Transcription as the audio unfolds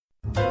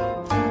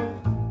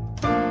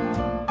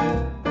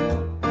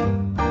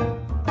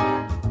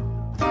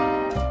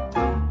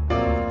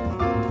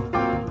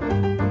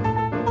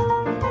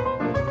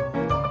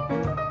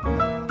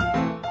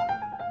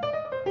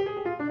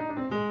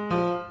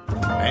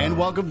And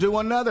welcome to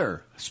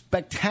another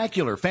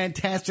spectacular,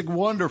 fantastic,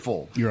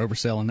 wonderful. You're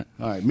overselling it.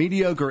 All right,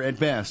 mediocre at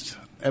best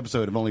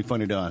episode of Only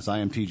Funny to Us. I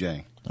am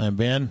TJ. I'm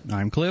Ben.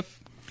 I'm Cliff.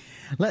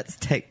 Let's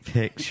take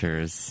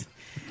pictures,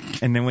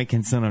 and then we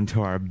can send them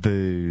to our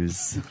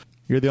boos.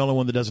 You're the only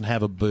one that doesn't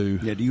have a boo.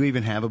 Yeah, do you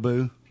even have a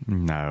boo?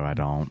 No, I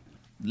don't.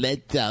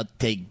 Let's all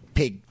take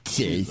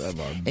pictures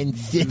and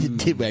send it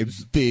to our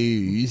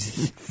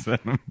boos.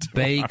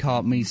 Bay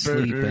caught me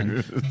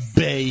sleeping.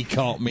 Bay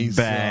caught me.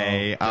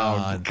 Bay.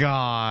 Oh,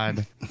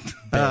 God.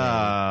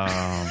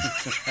 Oh,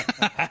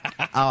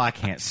 I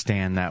can't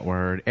stand that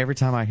word. Every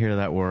time I hear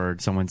that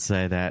word, someone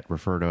say that,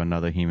 refer to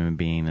another human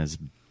being as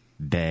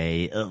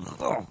Bay.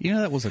 Ugh. You know,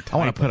 that was a typo.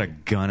 I want to put a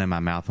gun in my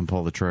mouth and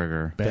pull the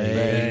trigger.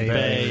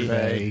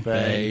 Bay.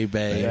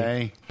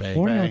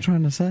 What are y'all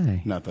trying to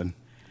say? Nothing.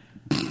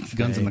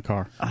 Guns in the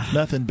car.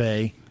 Nothing,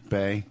 Bay.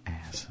 Bay.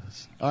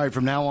 Asses. All right,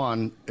 from now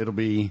on, it'll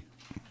be...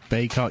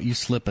 Bay caught you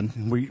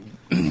slipping.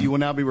 You will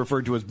now be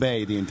referred to as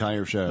Bay the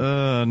entire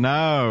show.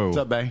 No. What's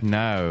up, Bay?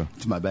 No.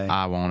 It's my Bay.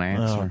 I won't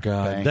answer. Oh,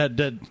 God.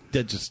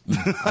 That just...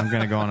 I'm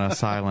going to go on a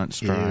silent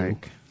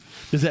strike.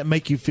 Does that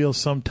make you feel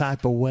some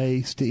type of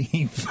way,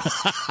 Steve?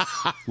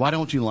 Why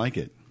don't you like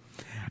it?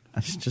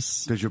 It's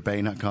just... Does your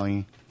Bay not call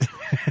you?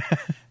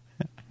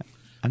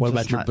 What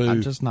about your boo?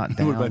 I'm just not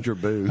down. What about your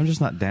boo? I'm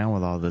just not down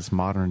with all this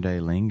modern day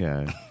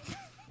lingo.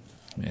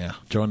 Yeah,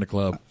 join the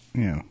club.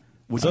 Yeah.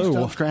 Would you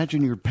stop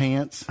scratching your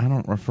pants? I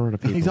don't refer to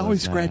people. He's always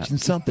as that. scratching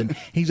something.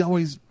 He's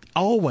always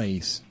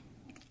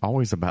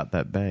about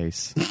that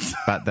bass.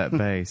 About that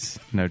bass.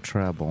 No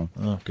treble.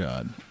 Oh,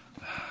 God.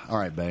 All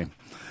right, Bay.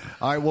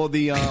 All right, well,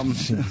 the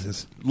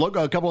Jesus.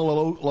 a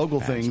couple of local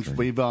things.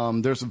 We've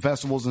there's some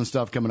festivals and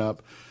stuff coming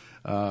up.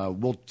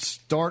 We'll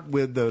start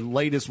with the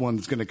latest one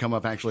that's going to come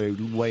up actually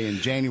way in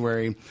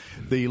January.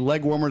 The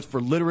Leg Warmers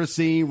for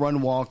Literacy,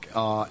 Run, Walk,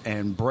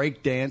 and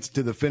Break Dance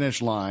to the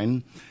Finish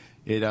Line.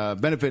 It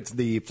benefits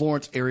the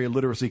Florence Area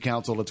Literacy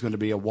Council. It's going to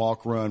be a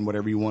walk, run,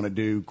 whatever you want to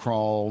do,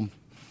 crawl.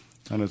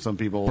 I know some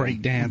people...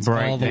 Break dance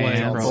all the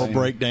way across. Or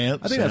break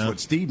dance. I think that's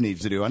what Steve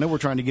needs to do. I know we're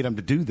trying to get him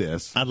to do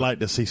this. I'd like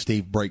to see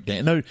Steve break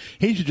dance. No,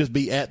 he should just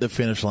be at the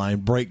finish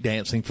line break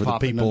dancing for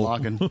Popping the and people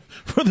locking.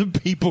 for the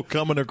people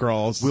coming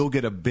across. We'll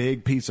get a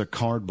big piece of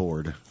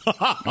cardboard.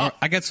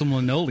 I got some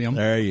linoleum.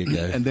 There you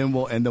go. And then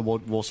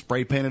we'll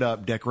spray paint it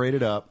up, decorate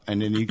it up,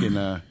 and then you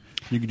can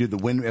do the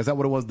wind. Is that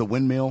what it was? The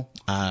windmill?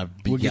 I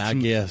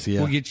guess. Yeah.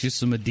 We'll get you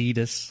some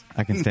Adidas.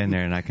 I can stand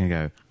there and I can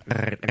go.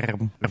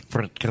 Don't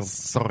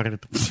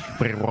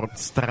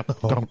stop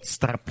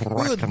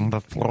rocking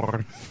the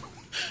floor.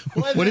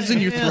 What is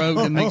in your throat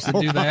that makes it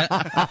do that?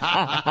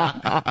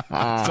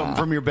 Something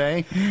from your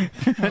Bay?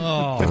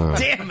 Oh,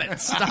 Damn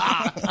it!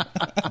 Stop.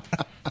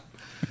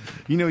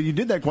 You know, you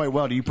did that quite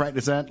well. Do you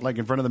practice that, like,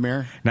 in front of the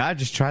mirror? No, I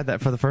just tried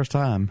that for the first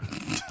time.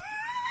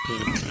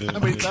 How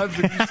many times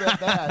have you said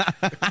that?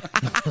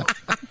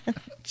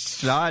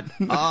 Shut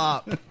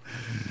up.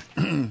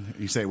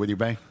 You say it with your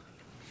Bay?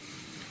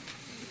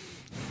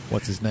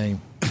 What's his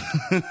name?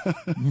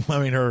 I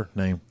mean, her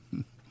name.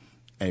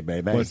 Hey,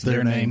 baby. What's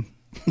their name?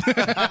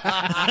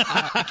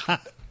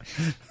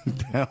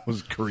 That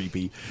was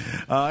creepy.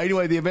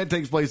 Anyway, the event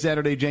takes place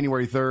Saturday,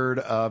 January 3rd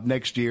of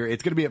next year.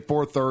 It's going to be at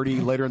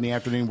 4:30 later in the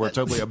afternoon where it's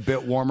hopefully a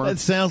bit warmer. That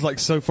sounds like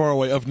so far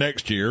away of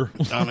next year.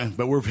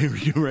 But we're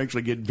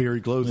actually getting very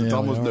close. It's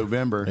almost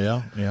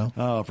November. Yeah.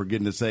 Oh, for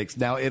goodness sakes.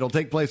 Now, it'll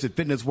take place at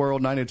Fitness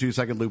World, 902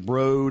 Second Loop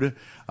Road.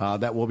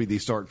 That will be the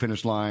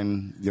start-finish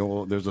line.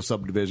 There's a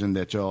subdivision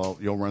that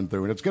you'll run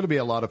through, and it's going to be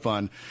a lot of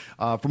fun.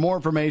 For more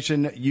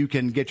information, you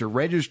can get your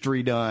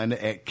registry done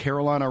at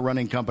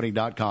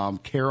CarolinaRunningCompany.com,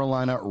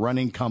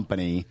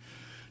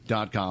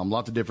 CarolinaRunningCompany.com.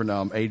 Lots of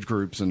different age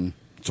groups and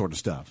sort of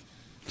stuff.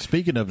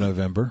 Speaking of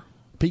November,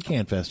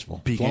 Pecan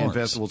Festival. Pecan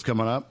Festival's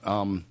coming up.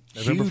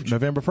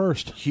 November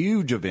 1st.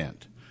 Huge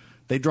event.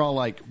 They draw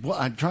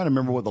I'm trying to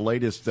remember what the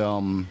latest...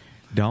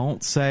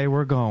 Don't say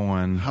we're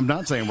going. I'm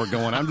not saying we're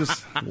going. I'm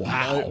just...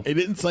 Wow. He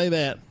didn't say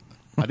that.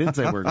 I didn't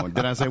say we were going.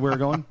 Did I say we were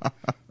going?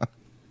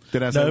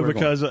 Did I say we were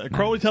because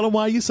Crowley, tell him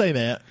why you say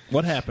that.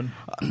 What happened?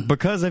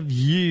 Because of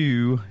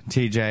you,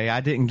 TJ,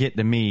 I didn't get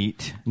to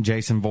meet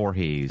Jason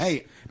Voorhees.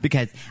 Hey.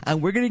 Because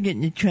we're going to get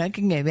in the truck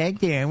and go back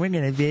there and we're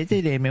going to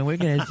visit him and we're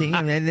going to see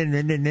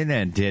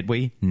him. Did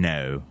we?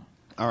 No.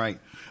 All right.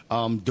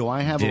 Do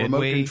I have a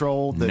remote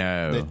control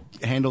that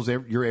handles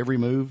your every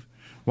move?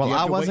 Well,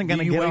 I wasn't going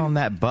to get on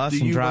that bus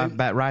and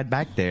ride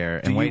back there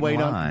and wait in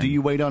line. Do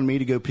you wait on me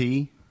to go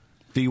pee?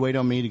 Do you wait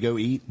on me to go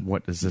eat?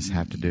 What does this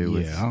have to do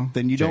with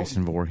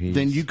Jason Voorhees?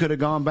 Then you could have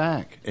gone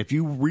back. If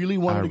you really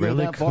wanted to go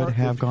that far. I really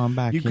could have gone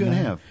back. You could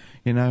have.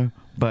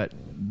 But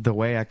the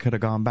way I could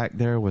have gone back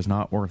there was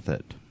not worth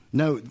it.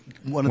 No.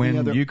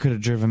 You could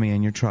have driven me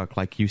in your truck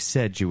like you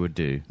said you would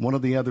do. One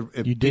of the other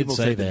people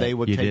said that they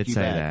would take you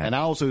back. And I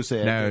also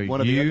said that one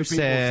of the other people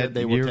said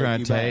they would take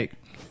you back.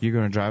 You're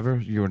going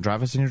to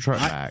drive us in your truck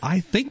back.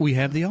 I think we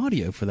have the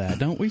audio for that,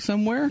 don't we?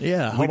 Somewhere.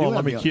 Yeah. Hold on.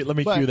 Let me cue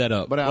that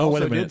up. But I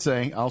also did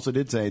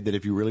say that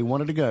if you really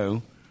wanted to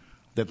go,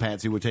 that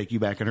Patsy would take you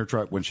back in her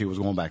truck when she was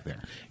going back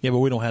there. Yeah, but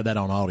we don't have that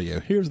on audio.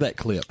 Here's that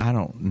clip. I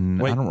don't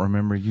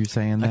remember you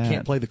saying that. I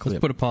can't play the clip.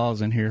 Let's put a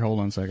pause in here. Hold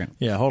on a second.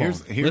 Yeah, hold on.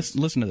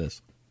 Listen to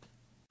this.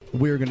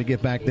 We're going to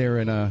get back there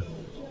and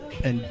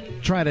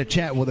try to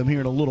chat with him here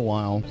in a little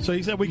while. So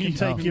you said we can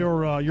take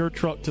your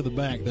truck to the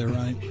back there,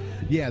 right?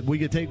 Yeah, we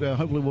could take.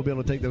 Hopefully, we'll be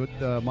able to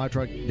take my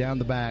truck down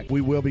the back.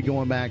 We will be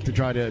going back to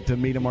try to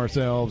meet him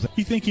ourselves.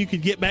 You think you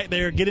could get back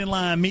there, get in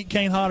line, meet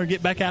Kane Hodder,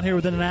 get back out here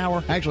within an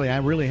hour? Actually, I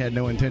really had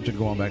no intention of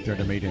going back there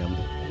to meet him.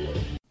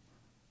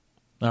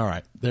 All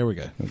right, there we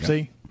go. Okay.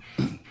 See?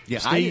 Yeah,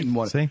 Steve, I didn't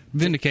want to.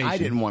 Vindication. I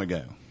didn't want to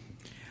go.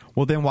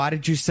 Well, then why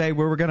did you say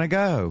we were going to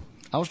go?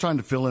 I was trying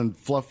to fill in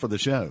fluff for the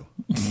show.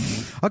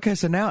 Okay,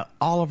 so now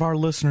all of our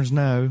listeners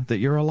know that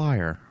you're a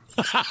liar.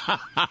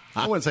 I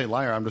wouldn't say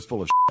liar. I'm just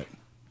full of shit.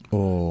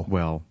 Oh,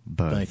 Well,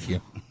 both. thank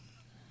you.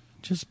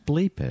 Just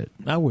bleep it.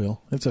 I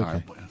will. It's okay. All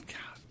right. God,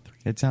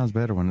 It sounds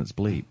better when it's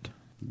bleeped.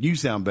 you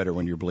sound better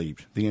when you're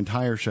bleeped. The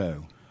entire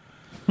show.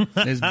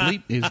 Is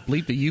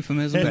bleep a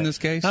euphemism in this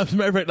case? As a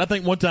matter of fact, I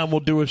think one time we'll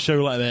do a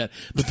show like that.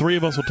 The three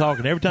of us will talk,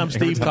 and every time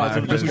Steve talks,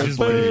 time, just just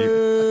goes,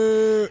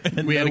 "Boo!"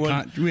 And We had, no a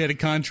one- we had a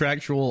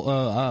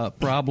contractual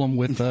problem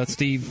with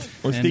Steve.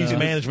 with and, Steve's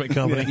management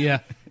company. Yeah.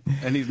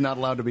 And he's not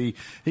allowed to be.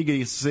 He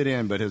can sit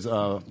in, but his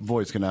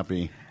voice cannot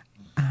be.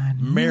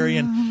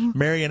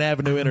 Marion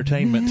Avenue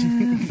Entertainment.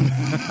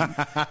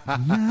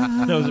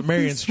 No, is it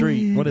Marion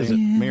Street? What is it?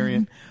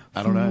 Marion.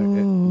 I don't know.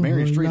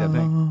 Marion Street, I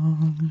think.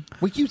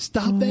 Will you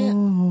stop that?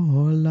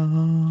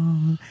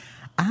 Long,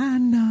 I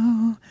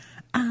know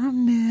I'll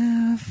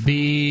never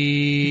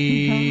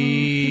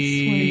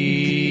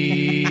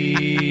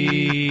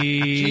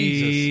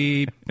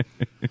Jesus.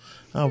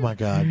 Oh my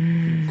God,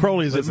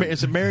 Crowley, is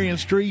it Marion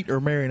Street or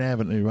Marion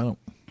Avenue? I don't.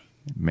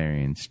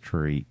 Marion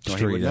Street. Oh,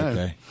 he would know.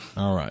 Okay.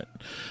 All right.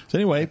 So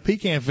anyway,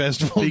 Pecan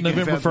Festival, Pecan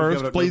November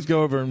Festival, 1st. Please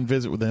go over and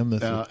visit with them. But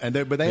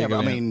they have, go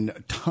I down. mean, I'm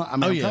Oh,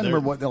 trying yeah, to they're- remember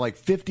what they're like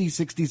 50,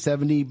 60,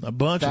 70 A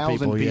bunch of thousand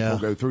people, yeah.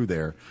 go through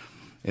there.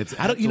 It's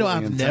I've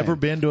absolutely insane. never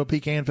been to a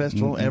Pecan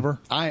Festival ever.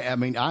 I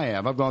mean, I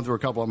have. I've gone through a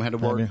couple of them. Had to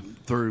work you?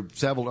 through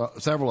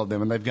several of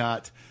them, and they've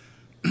got,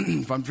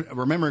 if I'm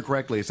remembering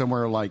correctly,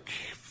 somewhere like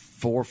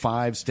 4 or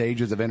 5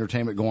 stages of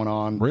entertainment going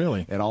on.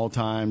 Really? At all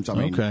times. I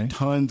mean, Okay.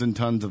 tons and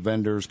tons of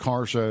vendors,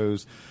 car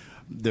shows.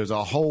 There's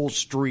a whole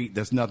street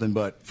that's nothing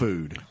but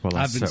food. Well,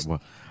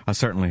 I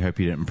certainly hope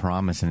you didn't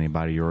promise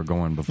anybody you were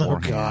going Oh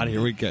beforehand. God,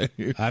 here we go.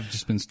 I've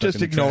just been stuck Just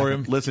in ignore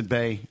traffic. him. Listen,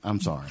 Bay, I'm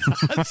sorry.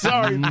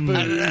 Sorry,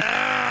 boo.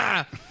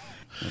 Ah!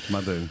 That's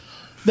my boo.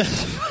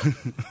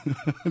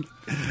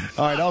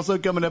 All right, also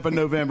coming up in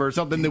November,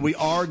 something that we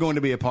are going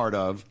to be a part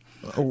of.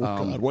 Oh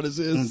God, what is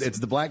this? It's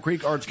the Black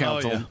Creek Arts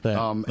Council yeah,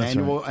 that's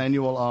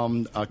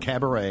annual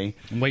cabaret.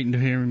 I'm waiting to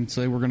hear him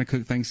say we're going to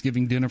cook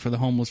Thanksgiving dinner for the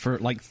homeless for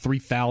like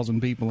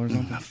 3,000 people or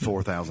something.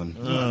 4,000.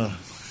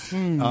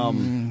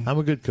 I'm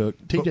a good cook.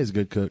 TJ's a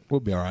good cook. We'll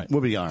be all right.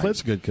 We'll be all right.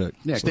 Cliff's a good cook.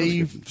 Yeah,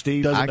 Steve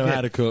Steve doesn't know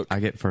how to cook. I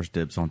get first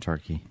dibs on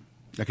turkey.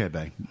 Okay,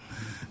 Bay.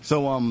 So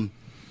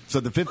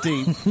the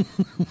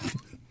 15th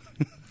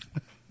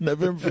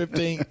November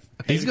 15th.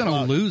 He's going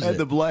to lose at it.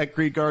 the Black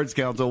Creek Arts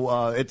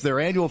Council, it's their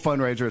annual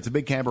fundraiser. It's a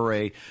big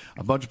cabaret.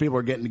 A bunch of people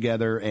are getting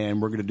together,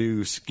 and we're going to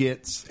do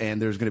skits,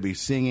 and there's going to be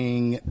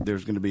singing.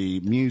 There's going to be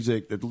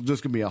music. It's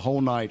just going to be a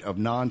whole night of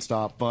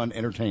nonstop fun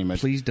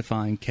entertainment. Please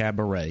define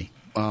cabaret.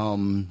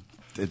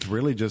 It's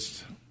really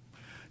just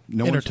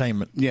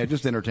Entertainment. Yeah,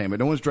 just entertainment.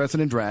 No one's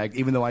dressing in drag,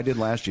 even though I did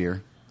last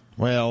year.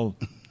 Well,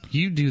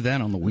 You do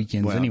that on the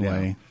weekends Well,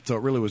 anyway. yeah. So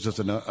it really was just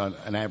an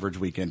average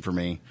weekend for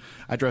me.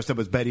 I dressed up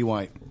as Betty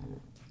White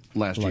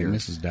last Like year.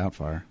 Mrs.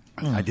 Doubtfire.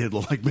 I did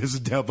look like Mrs.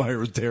 Doubtfire. It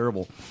was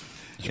terrible.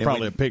 there's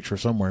probably a picture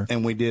somewhere.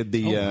 And we did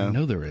the. I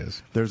know there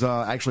is. There's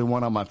actually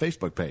one on my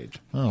Facebook page.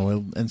 Oh,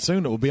 well, and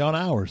soon it will be on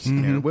ours.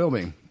 And it will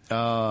be.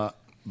 But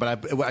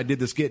I did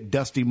the skit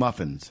Dusty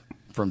Muffins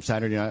from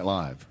Saturday Night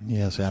Live.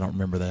 Yes, I don't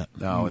remember that.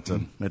 No,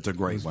 it's a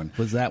great one.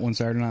 Was that when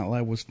Saturday Night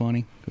Live was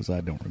funny? Because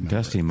I don't remember.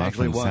 Dusty Actually,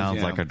 Muffin it was, sounds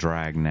yeah. like a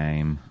drag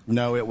name.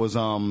 No, it was.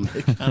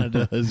 It kind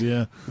of does,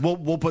 yeah.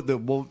 We'll put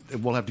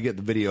we'll have to get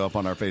the video up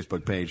on our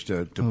Facebook page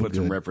to put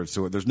some good. reference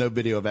to it. There's no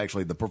video of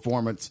actually the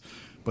performance,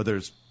 but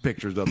there's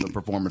pictures of the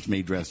performance,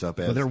 me dressed up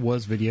as. Well, there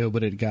was video,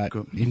 but it got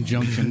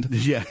injunctioned.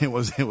 Yeah, it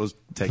was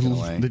taken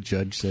away. The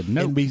judge said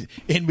no.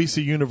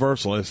 NBC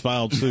Universal has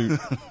filed suit.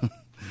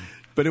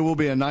 But it will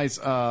be a nice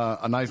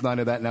night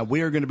of that. Now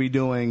we are going to be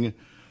doing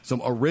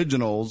some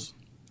originals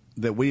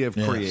that we have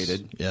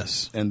created.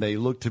 Yes. And they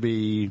look to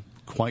be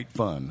quite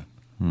fun.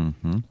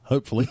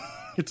 Hopefully.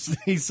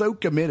 He's so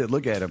committed.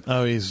 Look at him.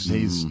 Oh, he's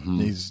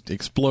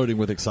exploding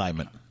with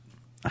excitement.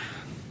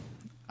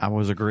 I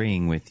was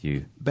agreeing with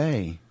you.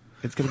 Bay,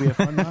 it's going to be a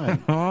fun night.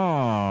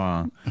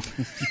 Oh,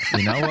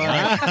 you know what?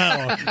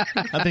 Wow.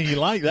 I think you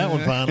liked that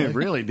one finally. It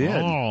really did.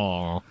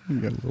 Oh.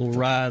 Got a little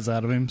rise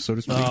out of him, so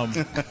to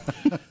speak.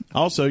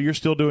 Also, you're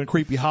still doing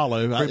Creepy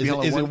Hollow. Creepy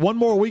Hollow Is it one- one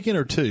more weekend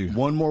or two?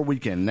 One more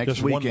weekend. Next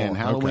Just one weekend, more,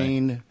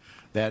 Halloween.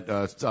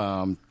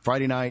 that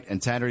Friday night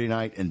and Saturday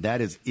night, and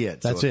that is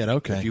it. That's so it,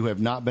 okay. If you have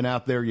not been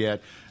out there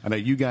yet, I know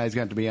you guys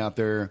got to be out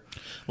there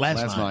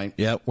last night.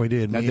 Yep, we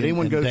did. Now, did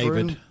anyone go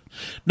through?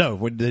 No,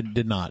 we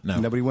did not. No,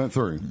 nobody went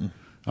through. Mm-hmm.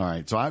 All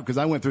right, so because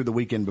I went through the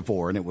weekend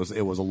before, and it was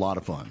a lot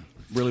of fun.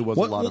 Really was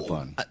a lot of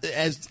fun.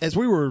 As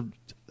we were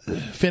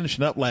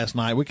finishing up last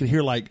night, we could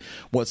hear like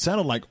what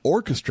sounded like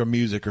orchestra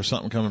music or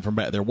something coming from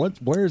back there.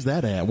 Where is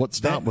that at? What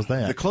stop was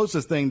that? The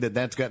closest thing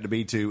that's got to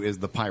be to is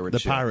the pirate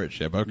ship. The pirate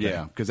ship, okay.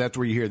 Yeah, because that's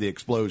where you hear the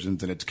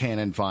explosions and it's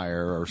cannon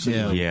fire or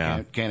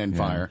cannon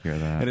fire. Hear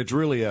that. And it's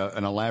really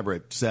an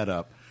elaborate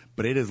setup.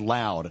 But it is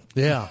loud,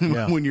 yeah.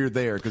 when you're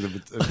there.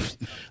 Because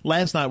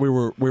last night we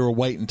were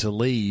waiting to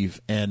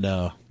leave, and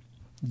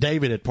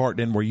David had parked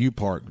in where you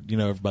parked,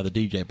 over by the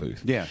DJ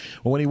booth. Yeah.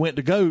 Well, when he went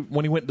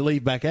to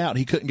leave back out,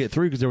 he couldn't get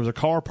through because there was a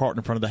car parked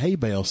in front of the hay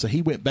bale. So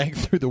he went back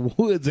through the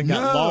woods and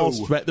got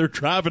lost back there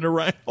driving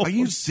around. Are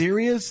you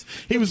serious?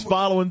 He was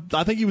following.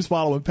 I think he was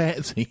following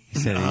Patsy. He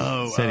said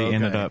he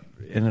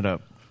ended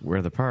up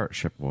where the pirate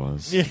ship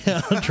was.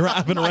 Yeah,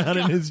 driving around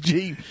in his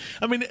Jeep.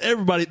 I mean,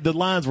 everybody, the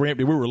lines were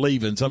empty. We were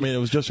leaving, so I mean, it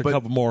was just a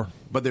couple more.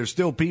 But there's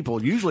still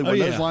people. Usually when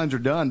those lines are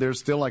done, there's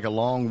still like a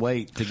long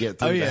wait to get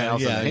through the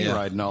house and the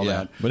hayride and all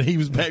that. But he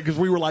was back because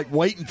we were like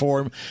waiting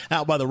for him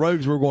out by the road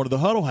because we were going to the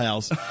Huddle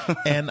House.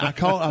 And I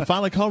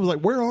finally called him. I was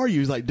like, "Where are you?"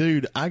 He's like,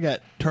 "Dude, I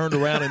got turned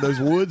around in those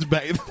woods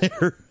back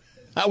there."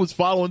 I was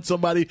following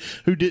somebody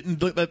who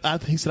didn't look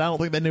that. He said, "I don't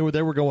think they knew where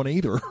they were going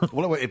either."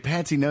 Well, if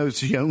Patsy knows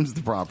she owns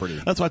the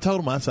property, that's what I told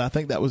him. I said, "I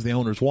think that was the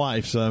owner's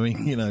wife." So I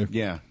mean,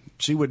 yeah,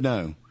 she would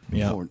know.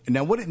 Yeah.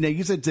 Now, now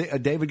you said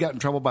David got in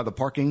trouble by the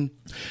parking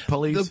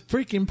police? The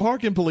freaking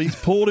parking police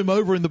pulled him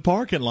over in the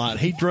parking lot.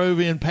 He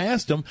drove in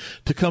past him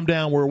to come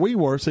down where we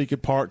were so he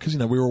could park because,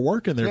 we were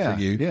working there for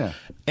you. Yeah.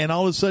 And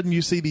all of a sudden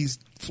you see these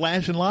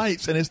flashing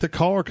lights and it's the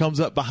car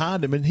comes up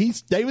behind him and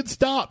David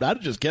stopped. I'd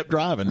have just kept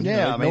driving.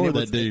 Yeah,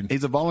 that dude.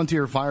 He's a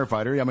volunteer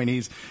firefighter. I mean,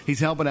 he's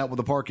helping out with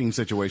the parking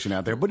situation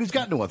out there, but he's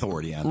got no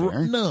authority out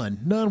there.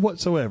 None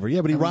whatsoever.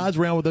 Yeah, but he rides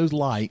around with those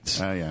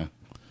lights. Oh, yeah.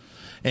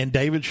 And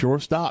David sure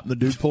stopped. And the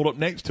dude pulled up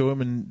next to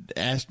him and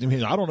asked him,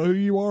 I don't know who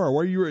you are or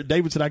where you were.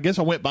 David said, I guess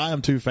I went by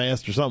him too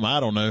fast or something. I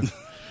don't know.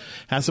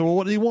 I said, well,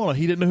 what did he want?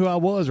 He didn't know who I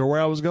was or where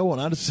I was going.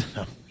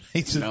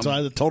 He said, so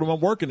I told him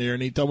I'm working here,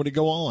 and he told me to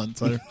go on.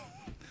 So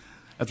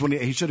that's when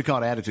he should have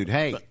called attitude.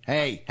 Hey.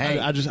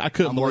 I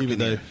couldn't believe it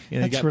though.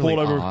 He got really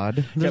pulled over.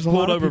 Odd. There's a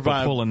lot of people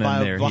pulling in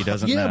there. He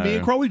doesn't know. Yeah, me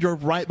and Crowley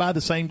drove right by the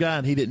same guy,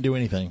 and he didn't do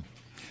anything.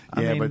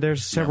 I mean, but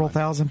there's several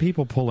thousand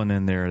people pulling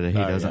in there that he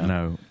doesn't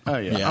know. Oh,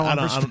 yeah. I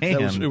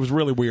understand. It was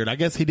really weird. I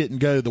guess he didn't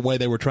go the way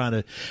they were trying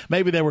to.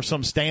 Maybe there was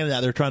some standing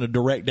out there trying to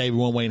direct David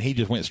one way, and he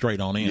just went straight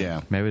on in.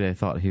 Yeah. Maybe they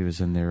thought he was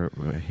in there.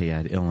 He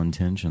had ill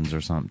intentions or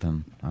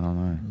something. I don't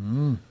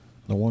know.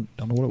 Don't know what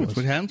it was. That's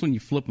what happens when you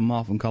flip them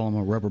off and call them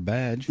a rubber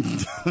badge. They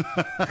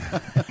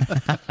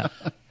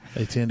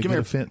tend to get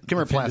offended. Come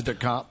here, plastic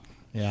cop.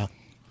 Yeah.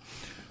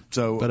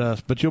 So,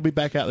 but you'll be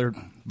back out there.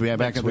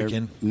 Back up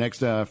weekend. Next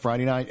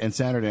Friday night and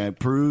Saturday. It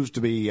proves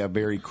to be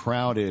very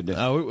crowded.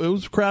 Oh, it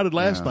was crowded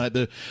last night.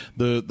 The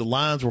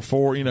lines were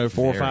four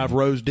or five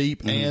rows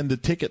deep, and the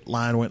ticket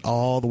line went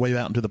all the way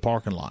out into the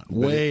parking lot,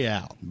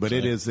 out. But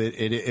it is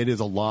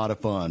a lot of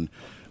fun.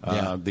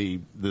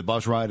 The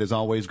bus ride is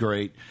always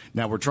great.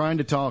 Now we're trying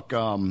to talk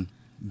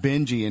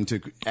Benji into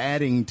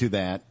adding to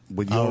that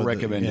with your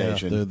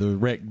recommendation. The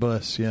wrecked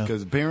bus,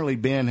 because apparently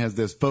Ben has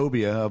this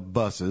phobia of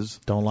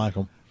buses. Don't like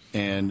them.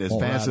 And as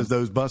fast as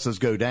those buses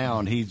go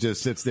down, he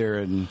just sits there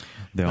and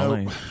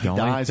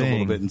dies a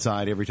little bit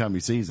inside every time he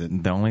sees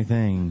it. The only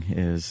thing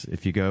is,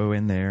 if you go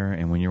in there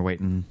and when you're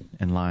waiting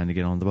in line to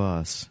get on the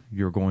bus,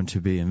 you're going to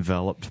be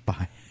enveloped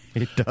by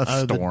a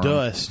dust storm. The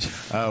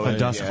dust. A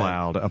dust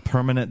cloud, a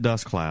permanent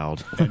dust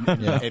cloud.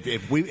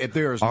 If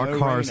there's our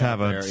cars have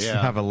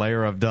a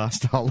layer of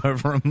dust all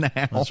over them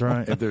now. That's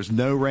right. If there's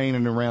no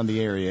rain around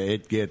the area,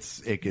 it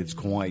gets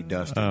quite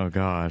dusty. Oh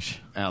gosh,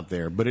 out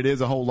there. But it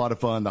is a whole lot of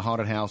fun. The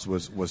haunted house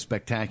was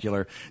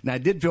spectacular. Now I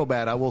did feel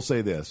bad. I will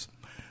say this: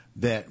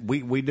 that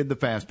we did the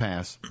fast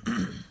pass,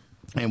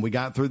 and we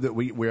got through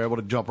we were able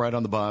to jump right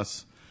on the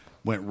bus,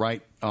 went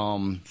right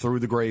through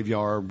the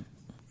graveyard.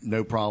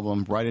 No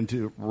problem. Right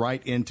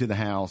into the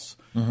house,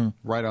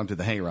 right onto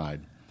the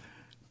hayride.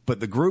 But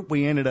the group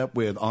we ended up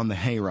with on the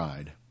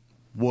hayride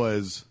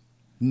was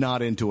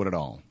not into it at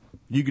all.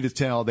 You could just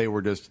tell they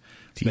were just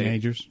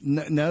teenagers.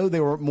 No, they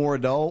were more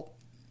adult,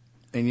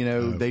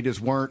 and they just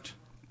weren't.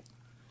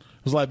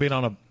 It was like being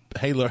on a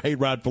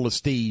hayride full of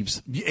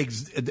Steves.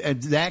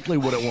 Exactly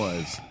what it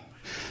was.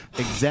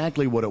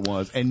 Exactly what it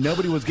was, and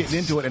nobody was getting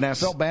into it. And I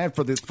felt bad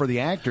for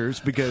the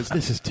actors because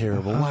this is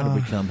terrible. Why did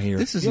we come here?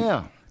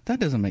 That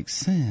doesn't make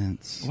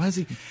sense. Why is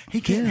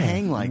he can't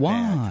hang like that?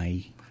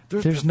 Why?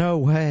 There's no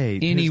way.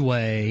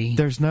 Anyway.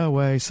 There's no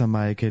way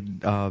somebody could,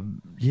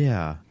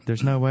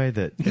 there's no way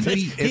that...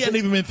 He hadn't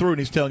even been through and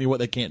he's telling you what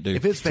they can't do.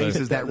 If his face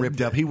is that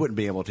ripped up, he wouldn't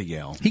be able to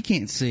yell. He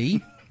can't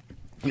see.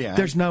 Yeah.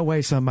 There's no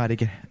way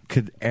somebody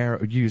could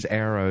use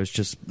arrows,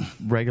 just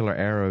regular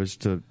arrows,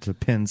 to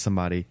pin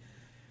somebody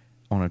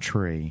on a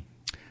tree.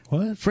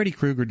 What? Freddy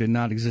Krueger did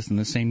not exist in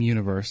the same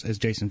universe as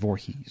Jason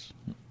Voorhees.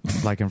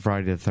 Like in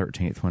Friday the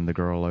 13th when the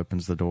girl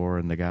opens the door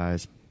and the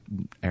guy's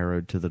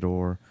arrowed to the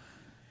door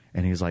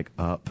and he's like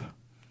up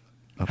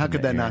How in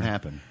could the that not air.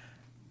 happen?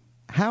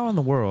 How in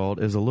the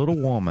world is a little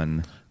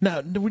woman...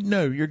 No,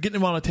 you're getting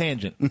him on a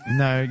tangent.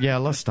 No, yeah,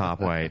 let's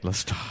stop. Wait, let's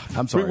stop.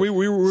 I'm sorry. We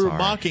were Sorry.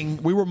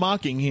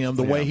 mocking him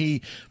the way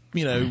he,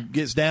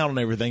 gets down and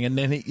everything, and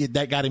then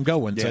that got him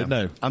going. Yeah. So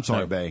no, I'm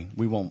sorry, no. Bay.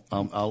 We won't.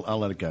 I'll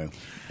let it go.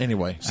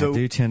 Anyway, So- I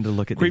do tend to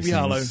look at Creepy these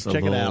Hollow, things a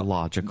check it little out.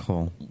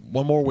 logical.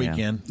 one more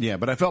weekend, Yeah,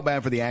 but I felt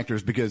bad for the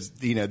actors because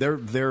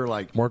they're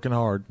like working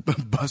hard.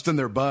 busting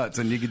their butts,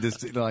 and you could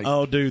just like.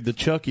 Oh, dude, the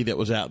Chucky that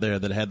was out there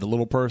that had the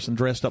little person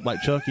dressed up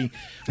like Chucky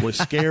was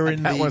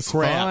scaring That the was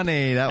crap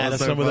funny. That out was of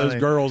so some of those funny.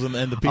 girls and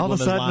the people All of a in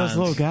those sudden, lines. this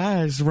little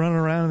guy's running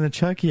around in a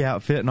Chucky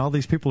outfit, and all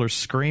these people are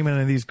screaming,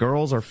 and these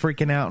girls are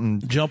freaking out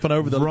and jumping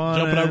over the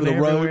running ropes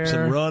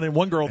everywhere. and running.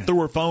 One girl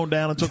threw her phone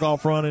down and took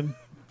off running.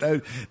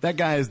 That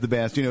guy is the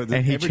best. And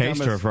he every time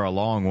chased I- her for a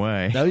long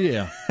way. Oh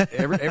yeah,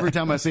 every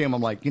time I see him,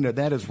 I'm like,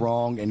 that is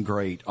wrong and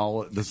great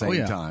all at the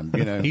same time.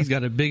 He's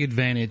got a big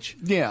advantage.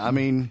 Yeah, I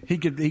mean, he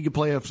could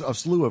play a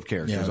slew of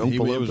characters. yeah. Oompa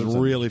It was Loompas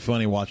and- really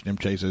funny watching him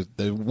chase it.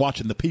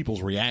 Watching the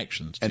people's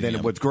reactions. To And then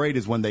him. what's great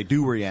is when they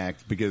do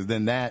react, because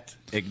then that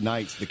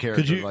ignites the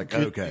character.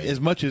 Okay, As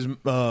much as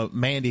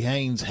Mandy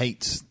Haynes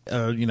hates,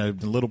 the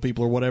little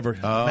people or whatever,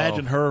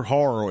 imagine her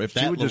horror if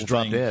that would little just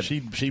drop thing, dead.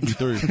 She'd be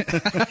through.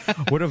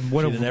 Would have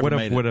never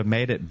made it.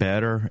 made it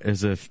better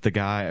is if the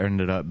guy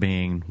ended up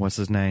being what's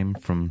his name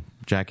from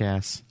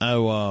Jackass.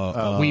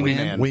 Wee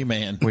Man. Wee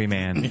Man. Wee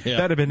Man. Yeah.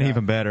 That'd have been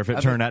even better if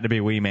it turned out to be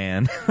Wee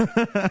Man.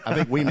 I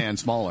think Wee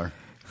Man's smaller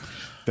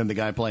than the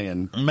guy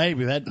playing.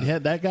 Maybe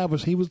that guy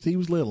was he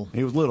was little.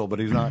 He was little, but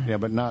he's not. Yeah,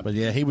 but not. But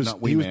yeah, he was not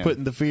Wee he was Man.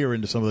 putting the fear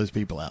into some of those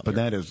people out But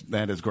there.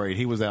 that is great.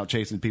 He was out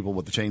chasing people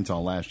with the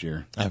chainsaw last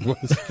year. That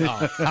was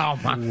Oh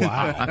my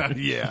wow!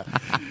 Yeah,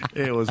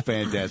 it was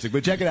fantastic.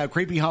 But check it out,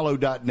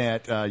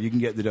 creepyhollow.net. You can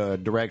get the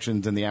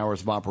directions and the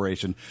hours of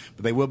operation.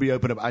 But they will be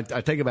open up. I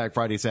take it back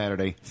Friday,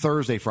 Saturday,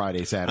 Thursday,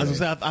 Friday, Saturday. I was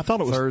gonna say, I thought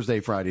it was-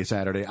 Thursday, Friday,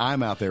 Saturday.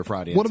 I'm out there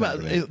Friday. What and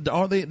about Saturday.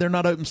 are they? They're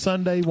not open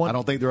Sunday. I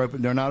don't think they're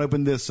open. They're not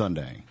open this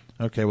Sunday.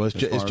 Okay, well, it's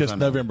far as just I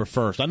know. November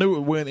 1st. I knew it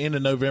went into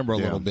November a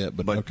Yeah. little bit,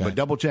 but okay. But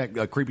double check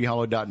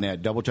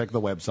creepyhollow.net. Double check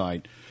the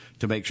website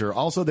to make sure.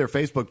 Also, their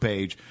Facebook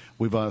page.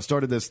 We've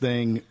started this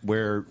thing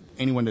where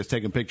anyone that's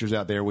taking pictures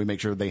out there, we make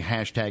sure they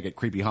hashtag it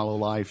Creepy Hollow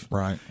Life.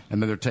 Right.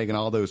 And then they're taking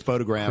all those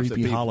photographs. Creepy that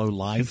people, Hollow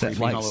Life. Is that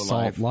Creepy like Hollow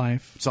Salt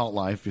Life? Salt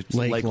Life. It's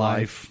Lake Lake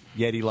Life.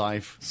 Yeti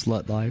Life.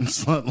 Slut Life?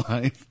 Slut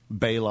Life.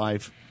 Bay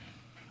Life.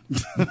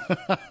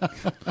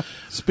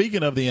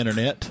 Speaking of the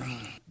internet,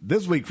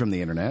 This week from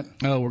the internet.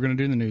 Oh, we're going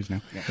to do the news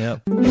now.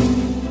 yep.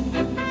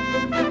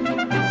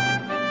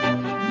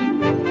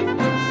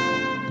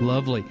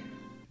 Lovely.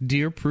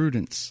 Dear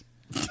Prudence.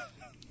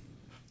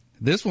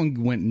 This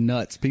one went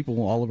nuts.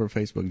 People all over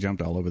Facebook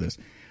jumped all over this.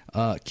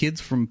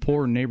 Kids from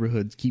poor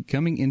neighborhoods keep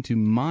coming into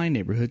my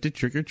neighborhood to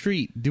trick or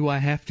treat. Do I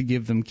have to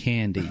give them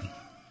candy?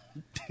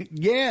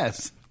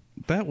 Yes.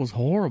 That was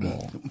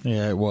horrible.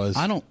 Yeah, it was.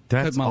 I don't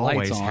That's put my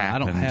lights always on. I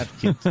don't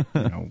happened. have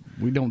kids.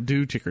 We don't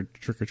do trick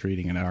or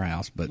treating in our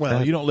house. But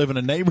Well, you don't live in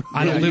a neighborhood.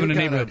 I don't Yeah, live in you a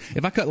gotta- neighborhood.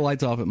 If I cut the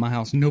lights off at my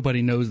house,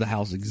 nobody knows the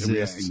house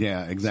exists.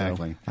 Yeah,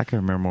 exactly. I can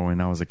remember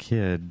when I was a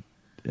kid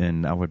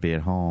and I would be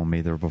at home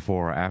either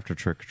before or after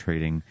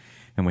trick-or-treating,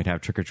 and we'd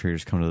have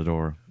trick-or-treaters come to the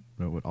door.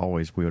 We would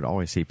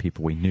always see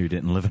people we knew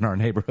didn't live in our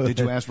neighborhood. Did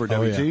you ask for a Oh,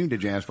 W-2? yeah.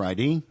 Did you ask for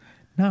ID?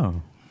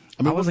 No.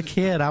 I mean, was a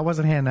kid. I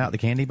wasn't handing out the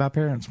candy my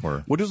parents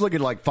were. Well, just look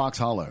at like Fox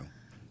Hollow.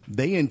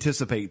 They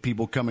anticipate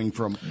people coming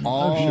from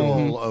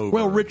all over.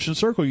 Well, Richardson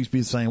Circle used to be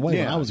the same way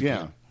when I was a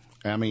kid.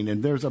 I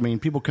mean,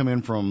 people come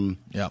in from.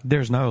 Yeah.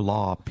 There's no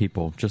law,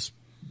 people.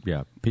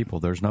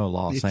 People. There's no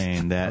law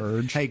saying that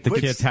Hey, the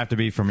quit- kids have to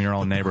be from your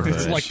own neighborhood.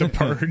 It's like the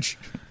purge.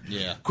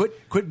 Yeah.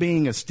 Quit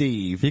being a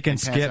Steve. you can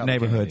and pass skip out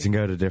neighborhoods the and candy.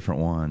 go to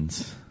different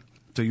ones.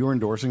 So you're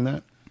endorsing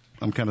that?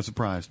 I'm kind of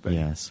surprised, but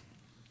Yes.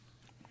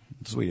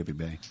 sweet of you,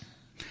 Bay.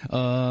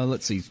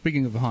 Let's see.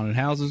 Speaking of haunted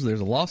houses, there's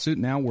a lawsuit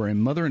now where a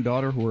mother and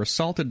daughter who were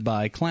assaulted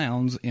by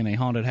clowns in a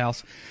haunted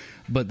house,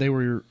 but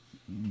the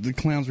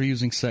clowns were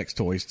using sex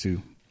toys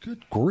too.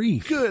 Good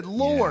grief. Good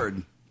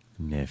Lord.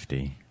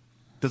 Nifty.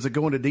 Does it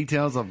go into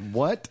details of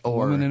what?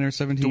 Or Woman and her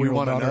do we 17-year-old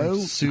want to daughter know?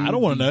 sued I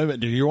don't want to know, but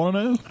do you want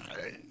to know?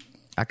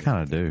 I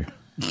kind of do.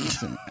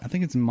 I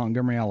think it's in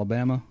Montgomery,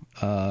 Alabama.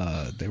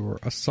 They were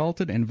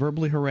assaulted and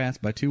verbally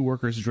harassed by two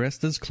workers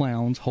dressed as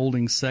clowns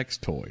holding sex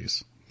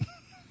toys.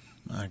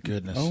 My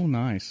goodness. Oh,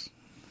 nice.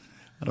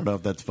 I don't know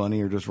if that's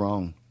funny or just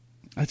wrong.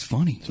 That's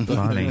funny.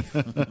 Funny.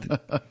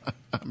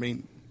 I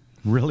mean,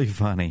 Really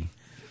funny.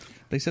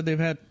 They said they've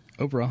had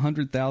over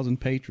 100,000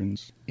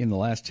 patrons in the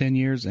last 10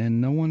 years,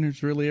 and no one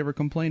has really ever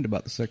complained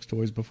about the sex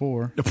toys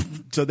before.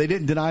 so they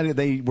didn't deny that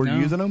they were No.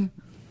 using them?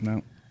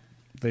 No.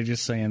 They're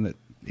just saying that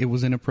it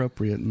was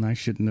inappropriate, and I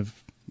shouldn't have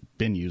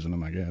been using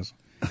them, I guess.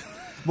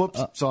 Whoops,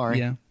 sorry.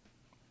 Yeah.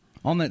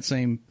 On that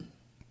same,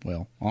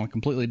 on a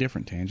completely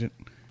different tangent,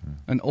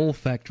 an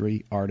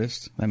olfactory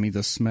artist, that means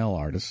a smell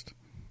artist,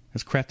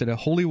 has crafted a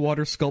holy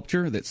water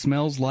sculpture that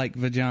smells like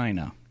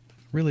vagina.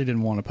 Really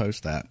didn't want to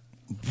post that.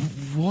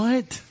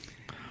 What?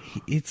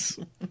 It's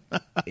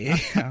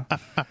yeah.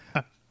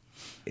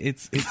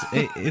 It's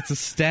a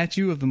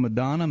statue of the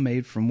Madonna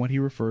made from what he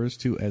refers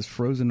to as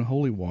frozen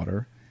holy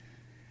water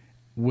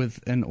with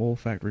an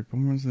olfactory.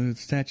 The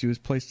statue is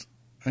placed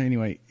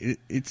anyway.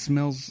 It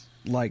smells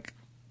like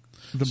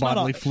the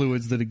bodily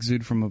fluids that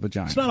exude from a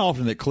vagina. It's not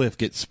often that Cliff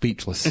gets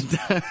speechless.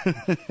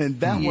 And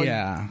that one,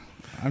 yeah,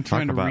 I'm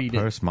trying Talk to about read it.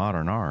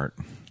 postmodern art.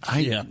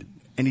 Yeah.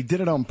 And he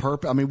did it on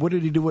purpose. I mean, what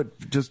did he do it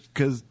just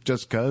cause?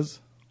 Just cause.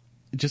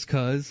 Just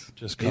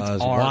 'cause.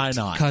 It's Why art,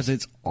 not? Because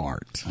it's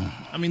art.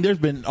 I mean, there's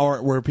been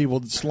art where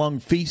people slung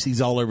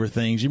feces all over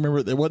things. You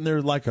remember, wasn't there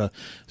like a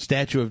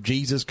statue of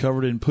Jesus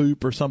covered in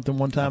poop or something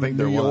one time in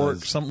New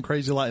York? Something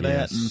crazy like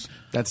that. And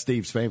That's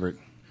Steve's favorite.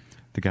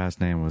 The guy's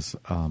name was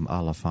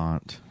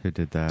Oliphant who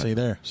did that. see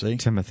there, see?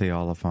 Timothy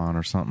Oliphant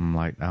or something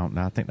like. I don't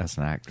know. I think that's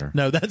an actor.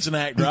 No, that's an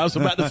actor. I was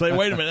about to say,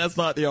 wait a minute, that's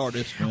not the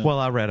artist. Well,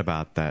 I read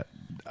about that.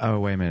 Oh,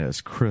 wait a minute.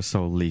 It's Chris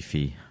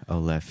O'Leafy.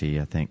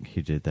 I think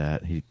he did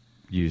that. He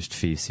used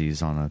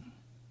feces on a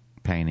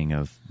painting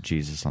of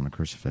Jesus on a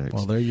crucifix.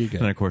 Well, there you go.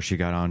 And, of course, you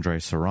got Andre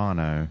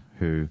Serrano,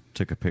 who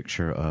took a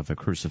picture of a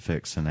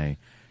crucifix in a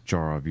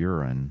jar of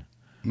urine.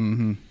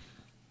 Mm-hmm.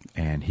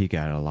 And he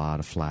got a lot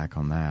of flack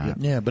on that.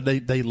 Yeah, but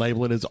they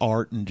label it as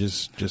art and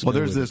just Well,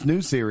 there's this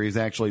new series,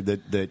 actually,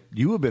 that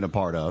you have been a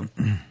part of.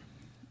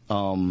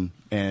 And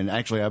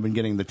actually, I've been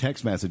getting the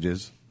text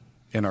messages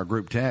in our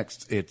group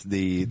text. It's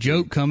the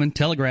Joke coming.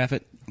 Telegraph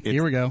it.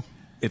 Here we go.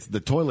 It's the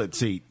toilet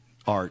seat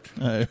art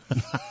that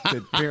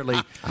apparently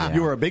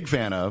you were a big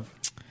fan of.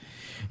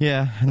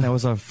 Yeah, and that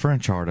was a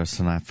French artist,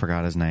 and I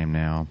forgot his name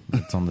now.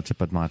 It's on the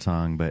tip of my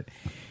tongue, but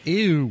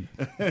Ew.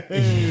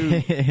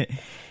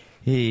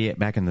 he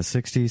back in the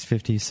 60s,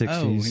 50s, 60s.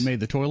 Oh, he made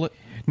the toilet?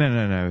 No.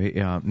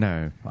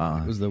 No.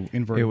 It was the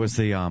inverted. It was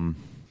the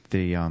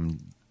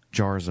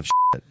jars of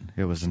shit.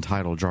 It was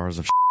entitled Jars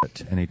of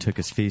Shit, and he took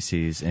his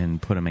feces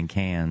and put them in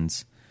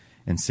cans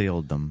and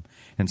sealed them.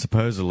 And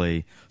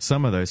supposedly,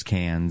 some of those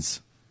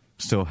cans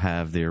still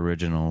have the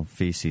original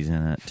feces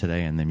in it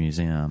today in the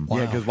museum.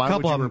 Yeah, because why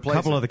would you replace A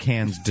couple it? of the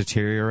cans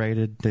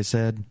deteriorated, they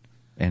said,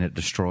 and it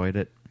destroyed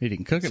it. He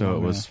didn't cook it so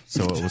long it was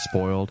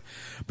spoiled.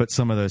 But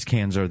some of those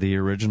cans are the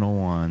original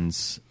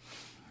ones.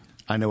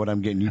 I know what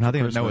I'm getting you And for I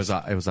think Christmas.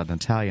 it was an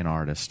Italian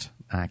artist.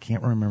 I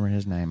can't remember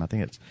his name. I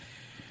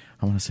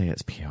want to say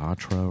it's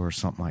Pietro or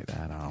something like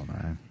that. I don't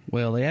know.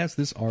 Well, they asked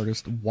this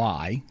artist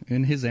why,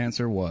 and his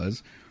answer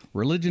was,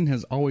 religion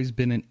has always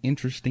been an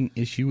interesting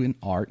issue in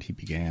art, he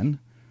began.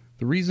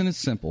 The reason is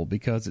simple,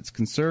 because it's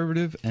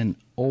conservative, an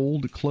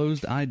old,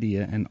 closed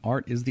idea, and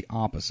art is the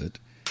opposite.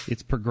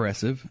 It's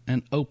progressive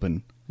and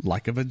open,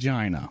 like a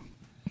vagina.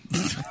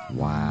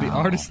 Wow. The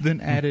artist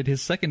then added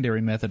his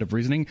secondary method of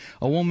reasoning.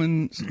 A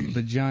woman's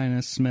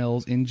vagina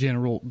smells, in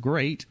general,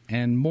 great,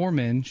 and more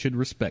men should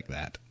respect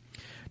that.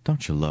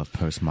 Don't you love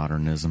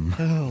postmodernism?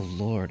 Oh,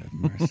 Lord have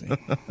mercy.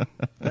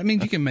 That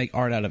means you can make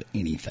art out of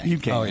anything. You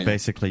can.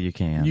 Basically, you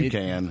can. You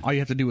can. All you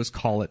have to do is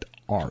call it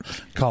art.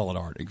 call it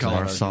art.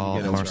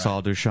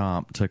 Marcel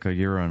Duchamp took a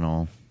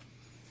urinal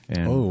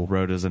and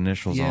wrote his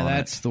initials on Yeah, it.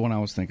 that's the one I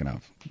was thinking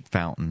of.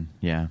 Fountain,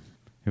 yeah.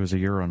 It was a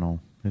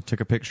urinal. It took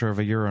a picture of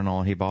a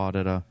urinal he bought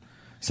at a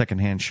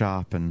secondhand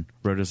shop and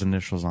wrote his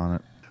initials on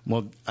it.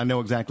 Well, I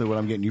know exactly what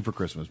I'm getting you for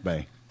Christmas,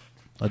 Bae.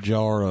 A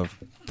jar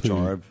of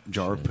poo.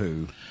 Jar of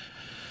poo.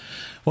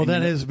 Well,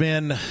 that has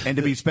been... And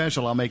to be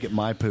special, I'll make it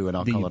my poo, and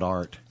I'll call it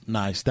art.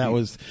 Nice. That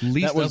was...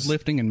 Least that was,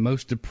 uplifting and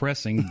most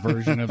depressing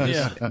version of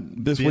this.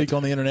 this week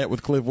on the internet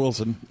with Cliff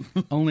Wilson.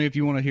 Only if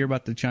you want to hear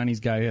about the Chinese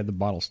guy who had the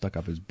bottle stuck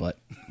up his butt.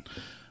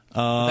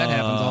 That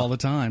happens all the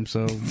time,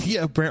 so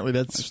Yeah, apparently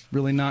that's...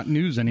 really not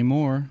news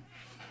anymore.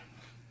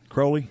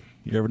 Crowley,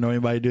 you ever know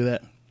anybody do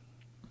that?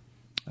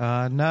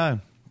 No,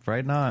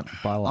 afraid not.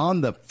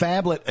 On the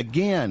phablet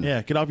again.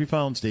 Yeah, get off your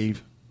phone,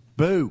 Steve.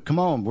 Boo. Come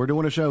on. We're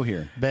doing a show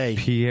here. Bay.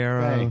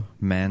 Piero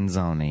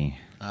Manzoni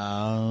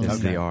is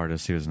okay. the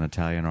artist. He was an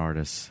Italian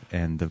artist,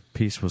 and the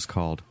piece was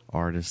called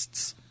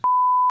Artists.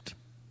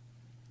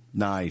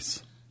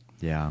 Nice.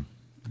 Yeah.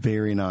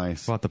 Very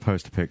nice. I'll have to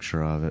post a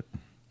picture of it.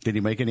 Did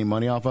he make any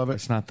money off of it?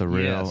 It's not the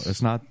real. Yes.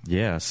 It's not.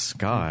 Yes, He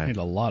God. made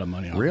a lot of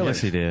money on Really? it.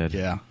 Yes, he did.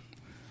 Yeah.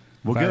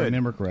 Well, If I good.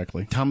 remember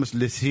correctly. Thomas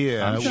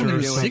Lissier. I'm sure it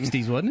was doing-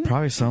 60s, wasn't it?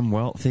 Probably some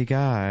wealthy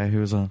guy who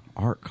was an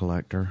art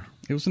collector.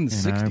 It was in the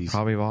You know, 60s.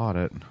 probably bought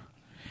it.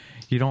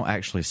 You don't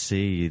actually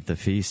see the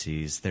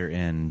feces. They're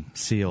in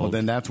sealed. Well,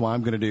 then that's why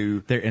I'm going to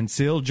do... They're in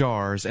sealed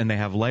jars, and they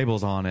have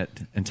labels on it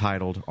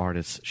entitled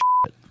 "Artist."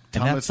 And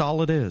Thomas- that's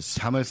all it is.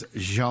 Thomas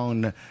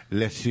Jean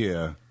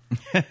Lissier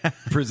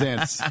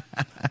presents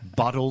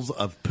Bottles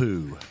of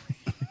Poo.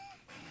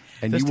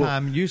 And This you will,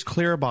 time, use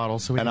clear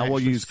bottles so we and can I will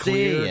actually use see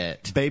clear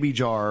it. baby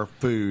jar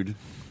food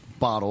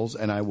bottles,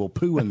 and I will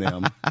poo in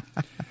them,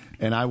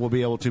 and I will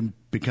be able to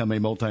become a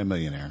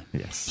multimillionaire.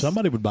 Yes.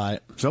 Somebody would buy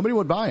it. Somebody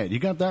would buy it. You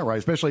got that right,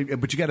 especially,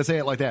 but you got to say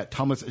it like that.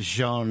 Thomas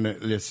Jean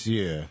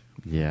Lissier.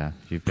 Yeah,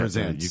 you've got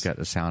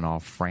to sound all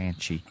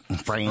Franchy.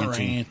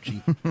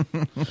 Franchy.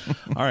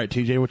 All right,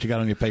 TJ, what you got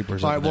on your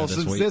papers? All right, well, this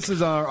since week? this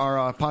is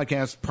our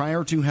podcast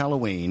prior to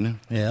Halloween,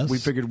 Yes. we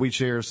figured we'd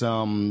share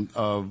some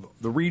of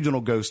the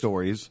regional ghost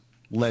stories,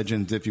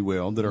 legends, if you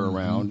will, that are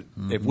around,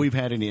 if we've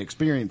had any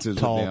experiences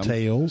Tall with them.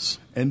 tales.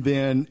 And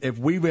then if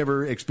we've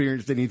ever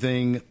experienced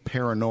anything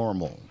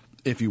paranormal,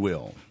 if you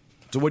will.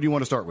 So what do you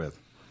want to start with?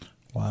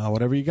 Wow,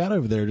 whatever you got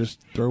over there, just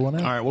throw one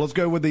out. All right, well, let's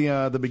go with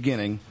the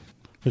beginning.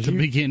 The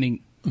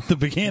beginning. The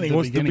beginning.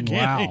 What's the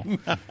beginning?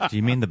 Wow. Do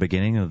you mean the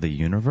beginning of the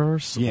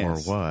universe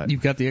Yes. or what?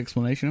 You've got the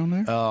explanation on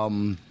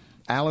there?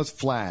 Alice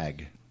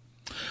Flagg.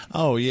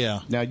 Oh,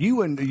 yeah. Now,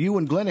 you and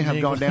Glenda have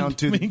gone down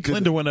to... Me and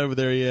Glenda went over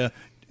there, yeah.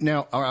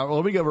 Now, all right, well,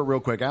 let me go over it real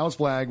quick. Alice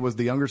Flagg was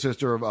the younger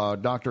sister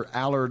of Dr.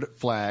 Allard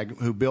Flagg,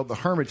 who built the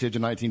Hermitage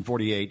in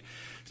 1948.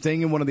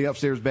 Staying in one of the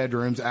upstairs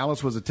bedrooms,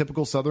 Alice was a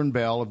typical Southern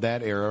belle of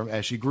that era.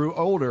 As she grew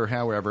older,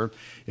 however,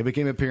 it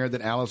became apparent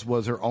that Alice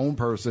was her own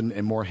person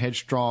and more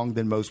headstrong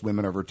than most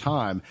women of her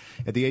time.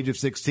 At the age of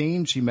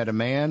 16, she met a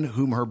man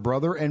whom her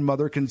brother and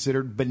mother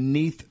considered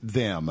beneath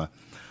them.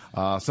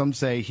 Some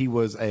say he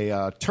was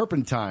a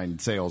turpentine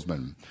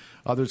salesman.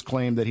 Others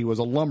claim that he was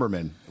a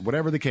lumberman.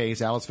 Whatever the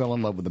case, Alice fell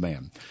in love with the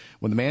man.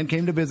 When the man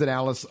came to visit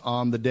Alice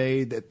on the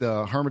day that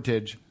the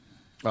Hermitage...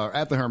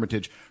 at the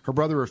Hermitage, her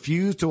brother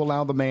refused to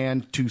allow the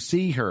man to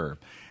see her.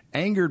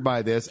 Angered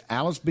by this,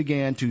 Alice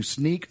began to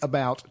sneak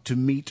about to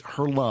meet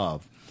her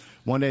love.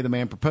 One day the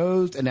man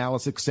proposed, and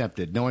Alice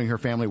accepted. Knowing her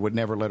family would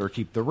never let her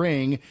keep the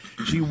ring,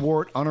 she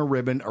wore it on a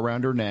ribbon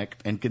around her neck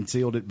and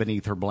concealed it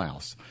beneath her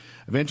blouse.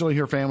 Eventually,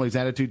 her family's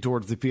attitude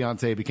towards the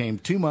fiancé became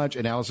too much,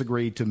 and Alice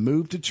agreed to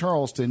move to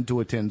Charleston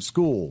to attend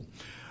school.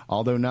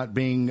 Although not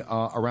being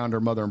around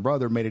her mother and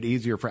brother made it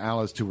easier for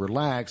Alice to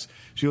relax,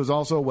 she was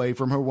also away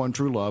from her one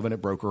true love, and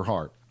it broke her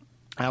heart.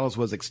 Alice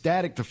was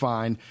ecstatic to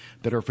find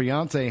that her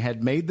fiancé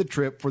had made the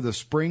trip for the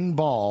spring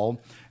ball,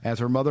 as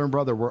her mother and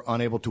brother were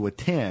unable to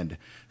attend.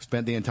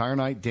 Spent the entire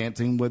night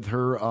dancing with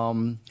her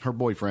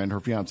boyfriend, her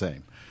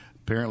fiancé.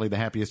 Apparently the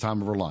happiest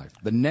time of her life.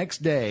 The next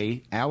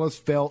day, Alice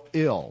fell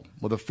ill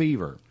with a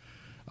fever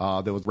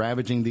that was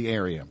ravaging the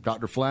area.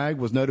 Dr. Flagg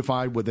was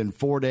notified within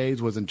 4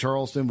 days, was in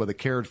Charleston with a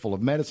carriage full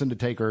of medicine to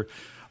take her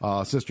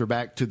sister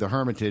back to the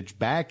Hermitage.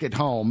 Back at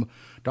home,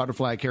 Dr.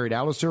 Flagg carried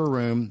Alice to her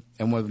room,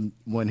 and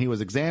when he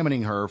was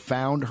examining her,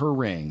 found her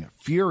ring.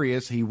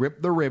 Furious, he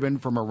ripped the ribbon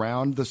from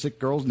around the sick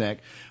girl's neck,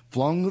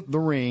 flung the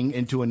ring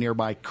into a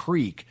nearby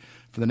creek.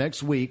 For the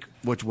next week,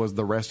 which was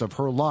the rest of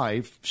her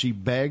life, she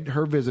begged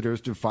her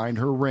visitors to find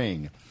her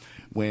ring.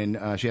 When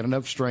she had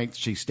enough strength,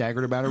 she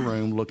staggered about her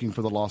room looking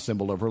for the lost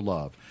symbol of her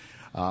love.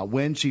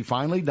 When she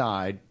finally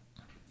died,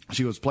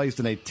 she was placed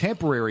in a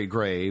temporary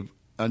grave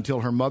until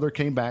her mother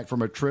came back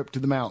from a trip to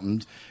the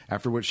mountains,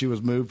 after which she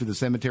was moved to the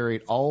cemetery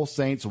at All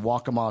Saints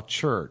Waccamaw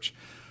Church.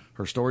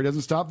 Her story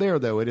doesn't stop there,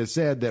 though. It is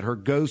said that her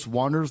ghost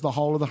wanders the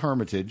hall of the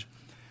Hermitage.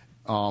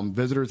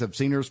 Visitors have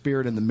seen her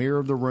spirit in the mirror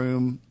of the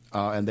room,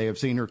 and they have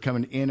seen her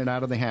coming in and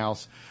out of the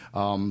house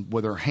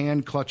with her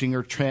hand clutching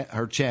her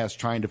chest,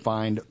 trying to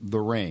find the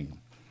ring.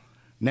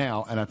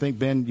 Now, and I think,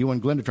 Ben, you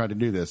and Glenda tried to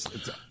do this.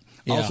 It's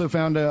also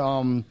found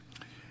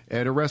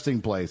at a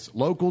resting place.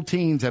 Local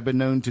teens have been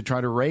known to try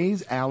to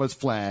raise Alice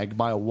Flagg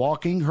by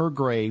walking her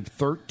grave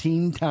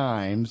 13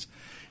 times,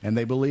 and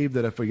they believe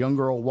that if a young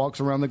girl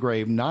walks around the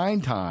grave 9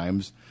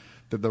 times,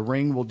 that the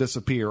ring will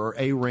disappear, or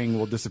a ring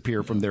will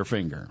disappear from their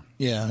finger.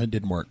 Yeah, it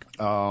didn't work.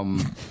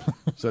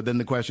 So then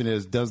the question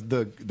is, does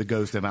the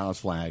ghost of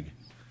Alice Flagg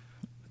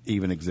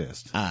even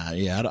exist?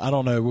 Yeah, I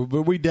don't know,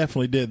 but we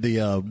definitely did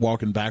the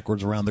walking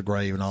backwards around the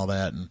grave and all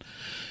that,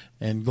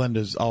 and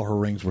Glenda's, all her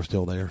rings were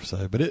still there.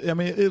 So, but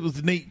it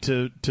was neat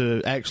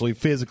to actually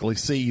physically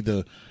see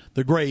the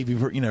grave.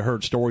 You've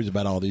heard stories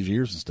about all these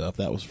years and stuff.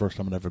 That was the first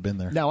time I'd ever been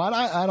there. Now,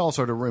 I'd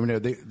also remember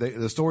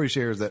the story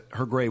shares that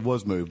her grave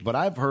was moved, but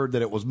I've heard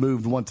that it was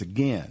moved once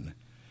again,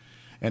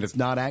 and it's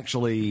not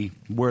actually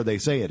where they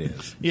say it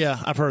is. Yeah,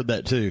 I've heard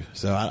that too.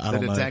 So I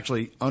don't know. That it's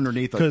actually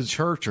underneath a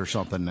church or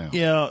something now.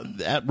 Yeah,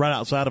 right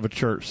outside of a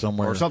church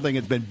somewhere. Or something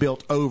that's been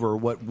built over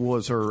what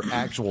was her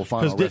actual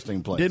final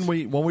resting place. Didn't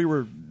we, when we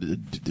were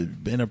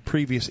in a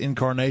previous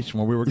incarnation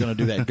when we were going to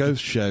do that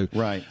ghost show,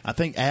 right? I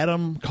think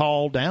Adam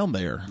called down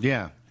there.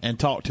 Yeah. And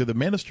talked to the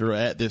minister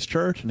at this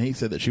church, and he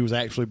said that she was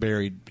actually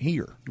buried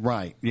here.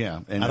 Right, yeah.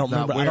 And I don't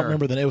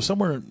remember it was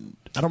somewhere.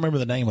 I don't remember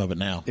the name of it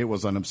now. It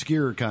was an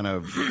obscure kind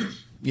of...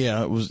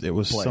 Yeah, it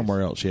was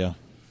somewhere else, yeah.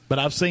 But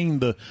I've seen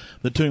the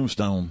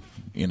tombstone,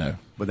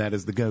 But that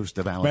is the ghost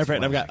of Alice Matter of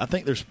Flagg. fact, I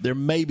think there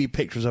may be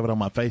pictures of it on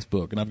my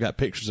Facebook, and I've got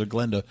pictures of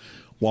Glenda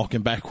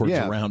walking backwards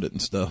around it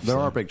and stuff. There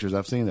are pictures.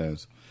 I've seen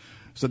those.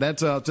 So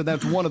that's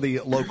one of the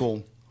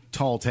local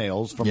tall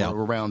tales from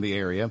around the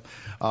area.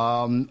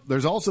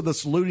 There's also the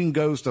saluting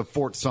ghost of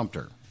Fort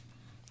Sumter.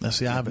 Now,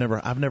 see, I've never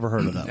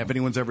heard of that. If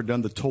anyone's ever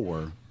done the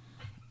tour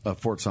of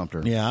Fort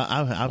Sumter. Yeah,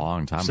 I've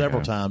long time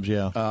several ago. times,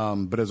 yeah.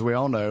 But as we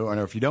all know, and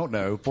if you don't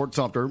know, Fort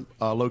Sumter,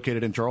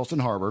 located in Charleston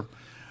Harbor,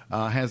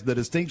 has the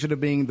distinction of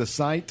being the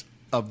site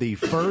of the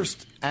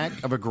first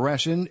act of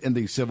aggression in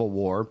the Civil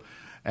War.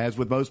 As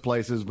with most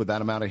places with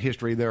that amount of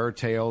history, there are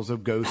tales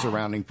of ghosts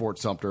surrounding Fort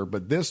Sumter,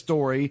 but this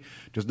story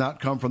does not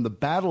come from the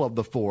Battle of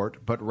the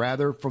Fort, but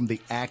rather from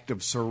the act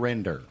of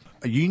surrender.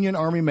 A Union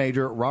Army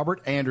Major,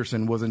 Robert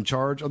Anderson, was in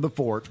charge of the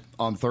fort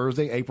on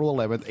Thursday, April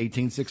 11th,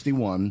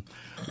 1861,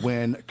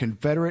 when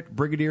Confederate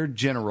Brigadier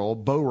General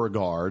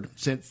Beauregard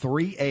sent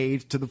 3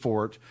 aides to the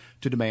fort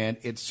to demand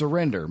its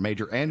surrender.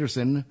 Major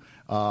Anderson,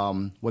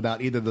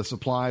 without either the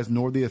supplies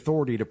nor the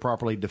authority to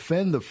properly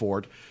defend the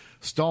fort,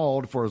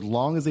 stalled for as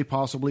long as he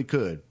possibly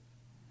could.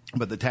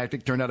 But the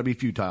tactic turned out to be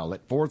futile.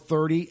 At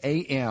 4:30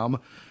 a.m.,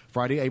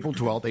 Friday, April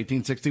 12th,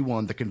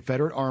 1861, the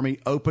Confederate Army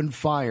opened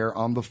fire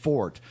on the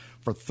fort.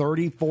 For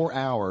 34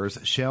 hours,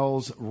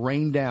 shells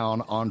rained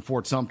down on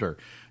Fort Sumter.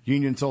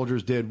 Union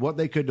soldiers did what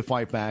they could to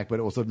fight back, but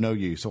it was of no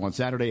use. So on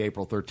Saturday,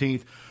 April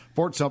 13th,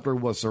 Fort Sumter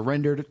was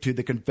surrendered to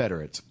the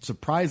Confederates.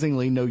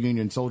 Surprisingly, no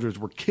Union soldiers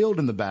were killed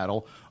in the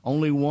battle.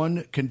 Only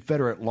one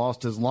Confederate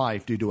lost his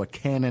life due to a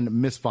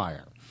cannon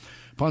misfire.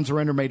 Upon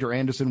surrender, Major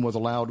Anderson was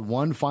allowed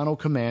one final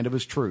command of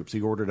his troops. He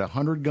ordered a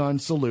 100-gun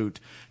salute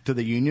to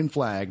the Union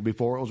flag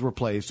before it was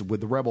replaced with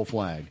the rebel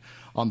flag.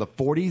 On the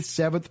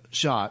 47th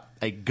shot,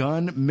 a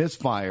gun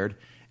misfired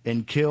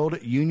and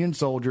killed Union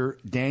soldier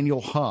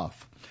Daniel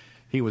Huff.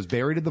 He was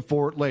buried at the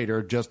fort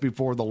later, just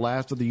before the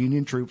last of the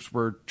Union troops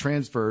were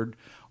transferred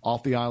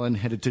off the island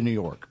headed to New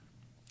York.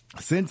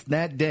 Since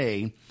that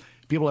day,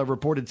 people have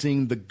reported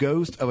seeing the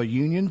ghost of a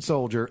Union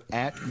soldier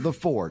at the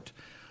fort.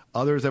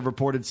 Others have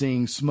reported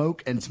seeing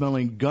smoke and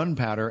smelling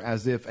gunpowder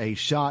as if a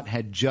shot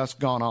had just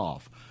gone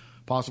off.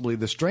 Possibly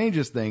the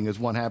strangest thing is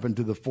what happened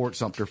to the Fort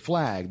Sumter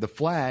flag. The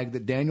flag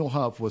that Daniel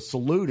Huff was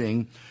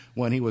saluting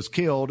when he was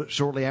killed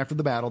shortly after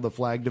the battle, the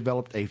flag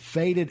developed a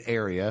faded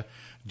area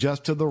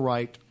just to the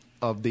right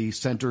of the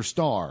center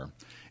star.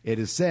 It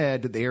is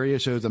said that the area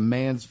shows a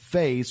man's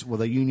face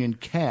with a Union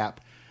cap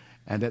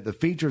and that the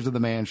features of the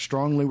man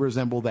strongly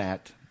resemble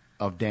that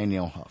of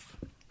Daniel Huff.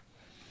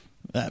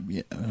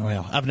 Yeah,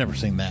 well, I've never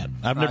seen that.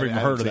 I've never even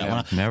heard of that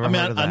one. Never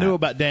heard of that. I knew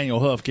about Daniel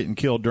Huff getting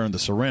killed during the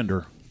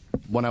surrender.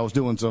 When I was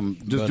doing some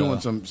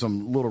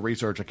little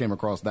research, I came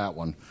across that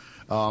one.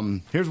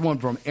 Here's one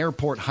from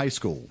Airport High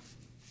School.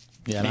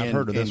 Yeah, and I've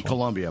heard of this in one.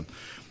 Columbia.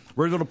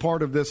 Original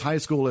part of this high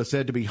school is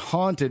said to be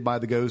haunted by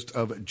the ghost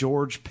of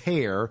George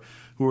Pear,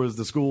 who was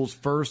the school's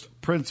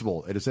first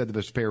principal. It is said that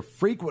Mr. Pear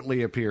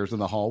frequently appears in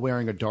the hall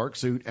wearing a dark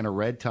suit and a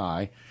red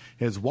tie.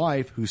 His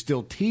wife, who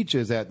still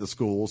teaches at the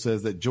school,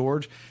 says that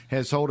George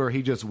has told her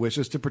he just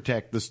wishes to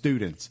protect the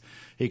students.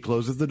 He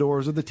closes the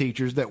doors of the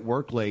teachers that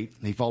work late.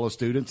 He follows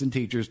students and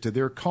teachers to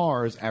their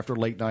cars after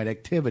late-night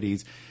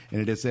activities, and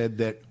it is said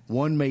that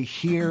one may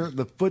hear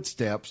the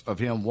footsteps of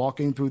him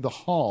walking through the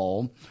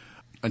hall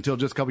until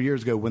just a couple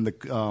years ago when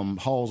the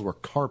halls were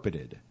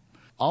carpeted.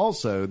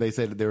 Also, they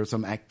said that there was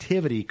some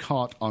activity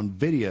caught on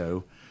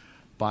video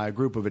by a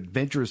group of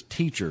adventurous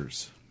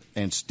teachers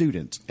and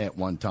students at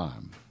one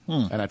time.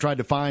 And I tried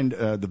to find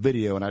the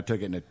video, and I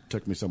took it, and it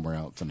took me somewhere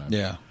else. And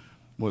I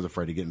was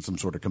afraid of getting some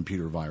sort of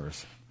computer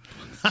virus.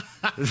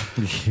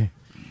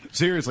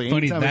 Seriously.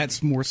 Funny,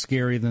 that's more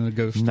scary than a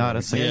ghost story. Not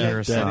a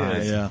singular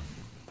size. Yeah.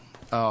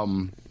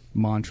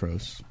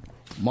 Montrose.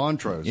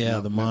 Montrose. Yeah,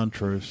 the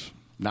Montrose.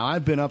 Now,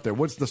 I've been up there.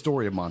 What's the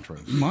story of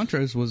Montrose?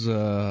 Montrose was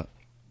it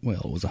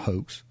was a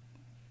hoax.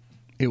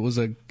 It was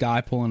a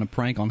guy pulling a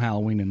prank on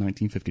Halloween in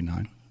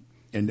 1959.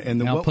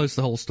 And I'll post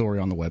the whole story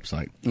on the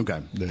website.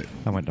 Okay.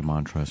 I went to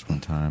Montrose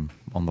one time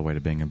on the way to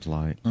Bingham's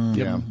Light.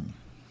 Yeah.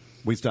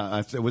 We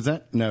stopped. Was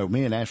that? No,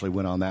 me and Ashley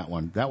went on that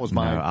one. That was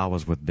my. No, I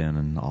was with Ben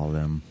and all of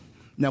them.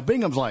 Now,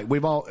 Bingham's Light,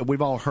 we've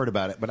all heard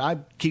about it, but I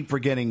keep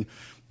forgetting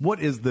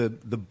what is the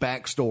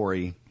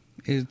backstory.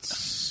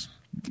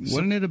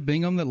 Wasn't it a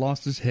Bingham that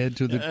lost his head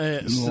to the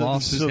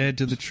head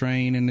to the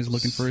train and is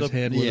looking for his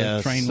head with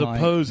a train light?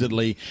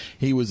 Supposedly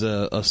he was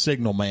a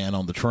signal man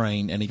on the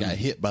train and he got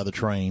hit by the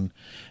train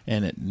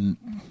and it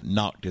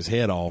knocked his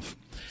head off.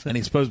 And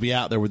he's supposed to be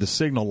out there with the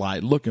signal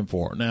light looking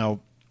for it.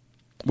 Now,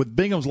 with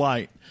Bingham's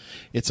Light,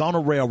 it's on a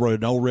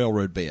railroad, an old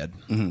railroad bed.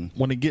 Mm-hmm.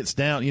 When it gets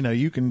down,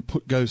 you can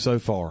go so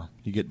far.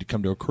 You get to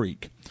come to a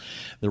creek.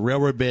 The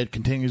railroad bed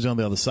continues on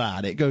the other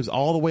side. It goes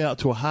all the way out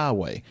to a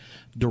highway.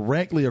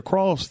 Directly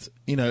across,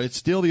 it's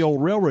still the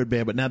old railroad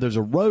bed, but now there's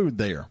a road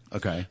there.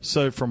 Okay.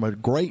 So from a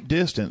great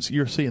distance,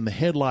 you're seeing the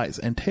headlights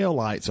and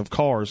taillights of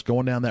cars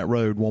going down that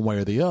road one way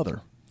or the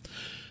other.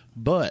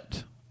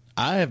 But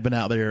I have been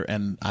out there,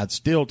 and I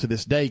still to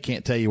this day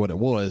can't tell you what it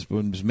was, but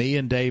it was me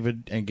and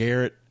David and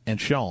Garrett and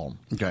Sean.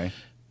 Okay.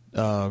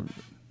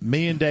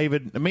 Me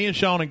and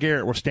Sean and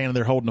Garrett were standing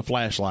there holding a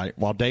flashlight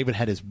while David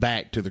had his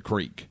back to the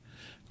creek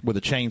with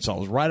a chainsaw.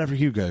 It was right after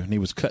Hugo, and he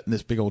was cutting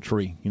this big old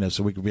tree,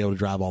 so we could be able to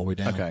drive all the way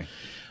down. Okay.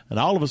 And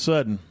all of a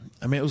sudden,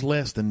 it was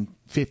less than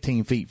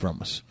 15 feet from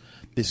us.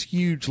 This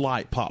huge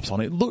light pops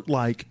on. It looked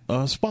like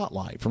a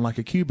spotlight from like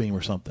a Q-beam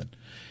or something.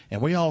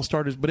 And we all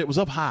started, but it was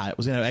up high. It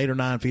was 8 or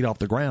 9 feet off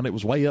the ground. It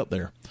was way up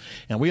there.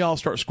 And we all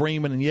start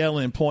screaming and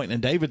yelling and pointing.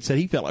 And David said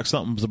he felt like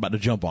something was about to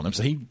jump on him.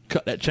 So he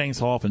cut that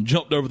chainsaw off and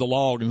jumped over the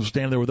log and was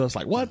standing there with us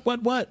like,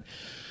 what?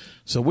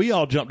 So we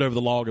all jumped over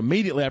the log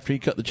immediately after he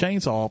cut the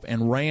chainsaw off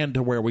and ran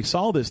to where we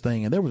saw this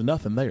thing, and there was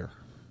nothing there.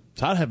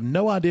 So I have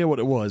no idea what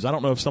it was. I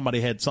don't know if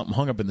somebody had something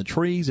hung up in the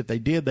trees. If they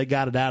did, they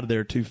got it out of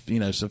there too,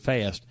 so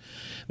fast.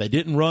 They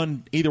didn't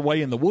run either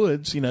way in the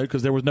woods,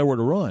 because there was nowhere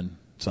to run.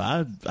 So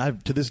I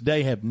to this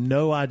day have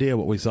no idea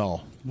what we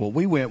saw. Well,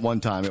 we went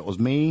one time. It was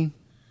me,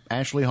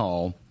 Ashley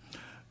Hall,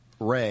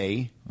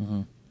 Ray,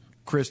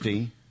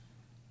 Christy,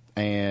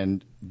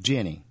 and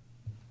Jenny.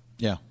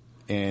 Yeah.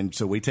 And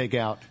so we take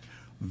out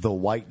the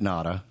White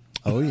Nada.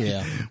 Oh,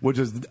 yeah. Which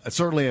is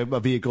certainly a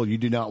vehicle you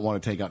do not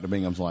want to take out to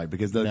Bingham's Light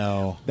because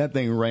that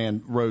thing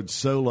rode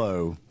so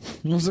low.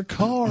 It was a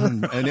car.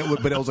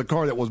 But it was a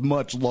car that was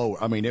much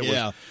lower. I mean, it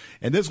was.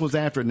 And this was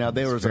after. Now,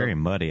 there was very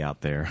muddy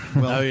out there.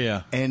 Well, oh,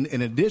 yeah. And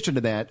in addition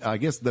to that, I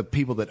guess the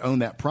people that own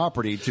that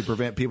property, to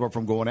prevent people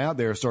from going out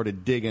there,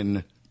 started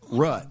digging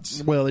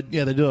ruts. Well,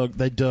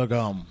 they dug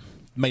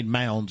made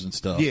mounds and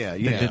stuff. Yeah.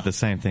 They did the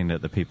same thing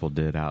that the people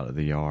did out of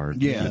the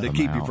yard. Yeah, to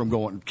keep you from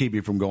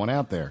going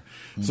out there.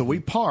 Mm-hmm. So we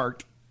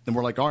parked and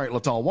we're like, all right,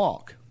 let's all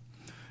walk.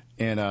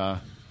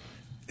 And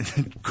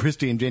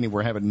Christy and Jenny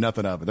were having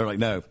nothing of it. They're like,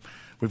 no,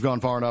 we've gone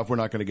far enough. We're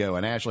not going to go.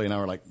 And Ashley and I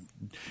were like,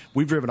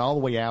 we've driven all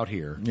the way out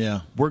here.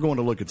 Yeah, we're going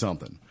to look at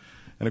something.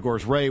 And of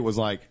course, Ray was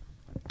like,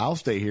 I'll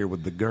stay here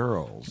with the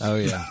girls. Oh,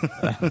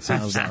 yeah.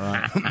 Sounds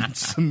about right.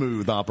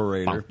 Smooth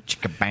operator.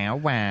 Bow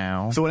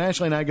wow. So when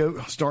Ashley and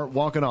I start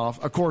walking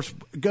off, of course,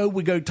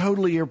 we go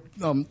totally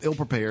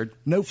ill-prepared.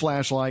 No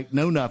flashlight,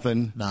 no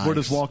nothing. Nice. We're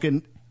just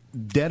walking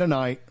dead of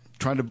night,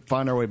 trying to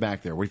find our way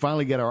back there. We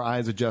finally get our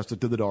eyes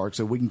adjusted to the dark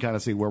so we can kind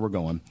of see where we're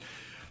going.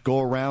 Go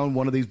around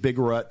one of these big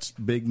ruts,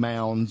 big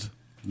mounds,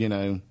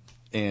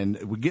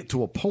 and we get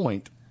to a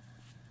point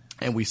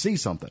and we see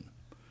something.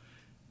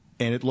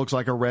 And it looks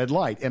like a red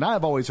light. And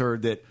I've always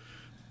heard that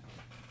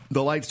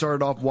the light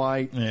started off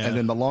white, and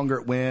then the longer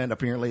it went,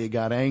 apparently it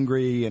got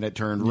angry and it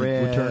turned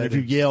red. If you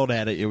yelled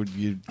at it,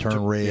 you'd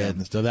turn red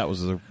and stuff. That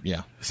was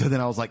So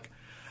then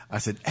I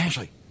said,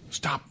 Ashley,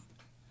 stop.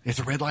 It's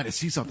a red light. I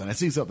see something.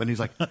 He's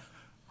like,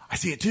 I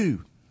see it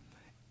too.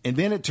 And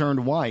then it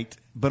turned white,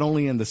 but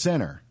only in the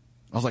center.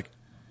 I was like,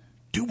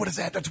 dude, what is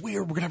that? That's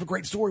weird. We're going to have a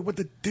great story. What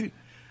the dude?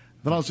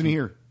 Then all of a sudden you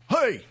hear,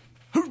 hey,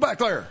 who's back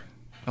there?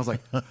 I was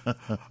like,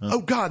 oh,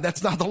 God,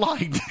 that's not the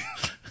light.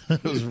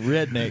 It was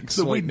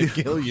rednecks waiting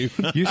to kill you.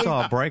 You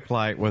saw a brake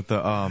light with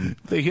the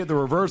they hit the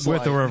reverse light.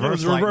 With the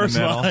reverse light in the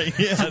middle.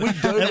 Yeah.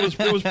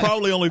 So it was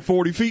probably only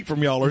 40 feet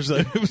from y'all or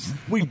so.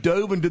 We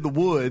dove into the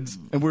woods,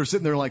 and we were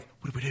sitting there like,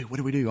 what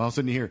do we do? All of a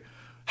sudden you hear,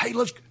 hey,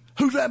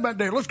 who's that back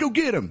there? Let's go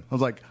get him. I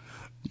was like,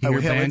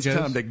 oh, hell, it's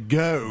time to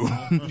go.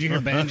 Did you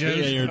hear banjos?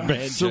 Yeah, you heard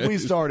banjos. So we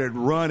started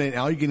running.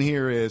 All you can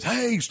hear is,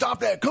 hey,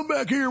 stop that. Come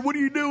back here. What are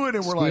you doing?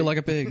 And we're Squeal like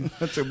a pig.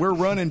 That's it. We're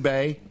running,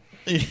 Bae.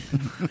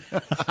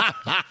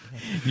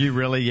 You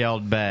really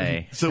yelled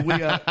Bae. So we,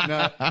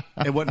 no,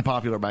 it wasn't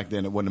popular back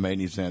then. It wouldn't have made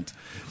any sense.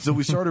 So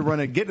we started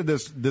running, get to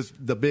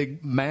the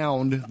big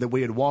mound that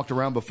we had walked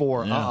around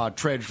before,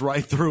 trudged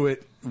right through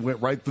it,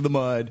 went right through the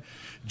mud,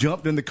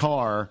 jumped in the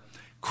car,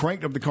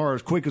 cranked up the car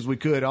as quick as we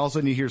could. All of a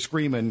sudden you hear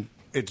screaming.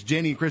 It's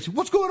Jenny and Christy.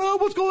 What's going on?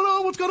 What's going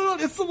on? What's going on?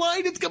 It's the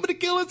light. It's coming to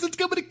kill us. It's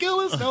coming to kill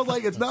us. And I was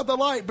like, it's not the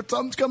light, but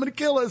something's coming to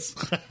kill us.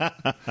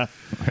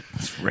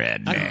 It's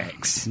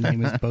rednecks. His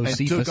name is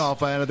And took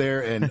off out of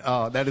there, and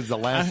that is the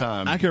last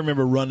time. I can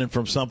remember running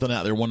from something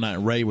out there one night.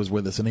 Ray was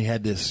with us, and he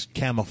had this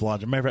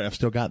camouflage. Matter of fact, I've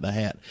still got the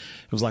hat.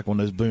 It was like one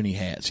of those boonie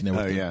hats,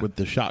 with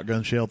the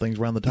shotgun shell things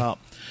around the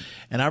top.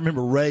 And I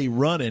remember Ray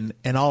running,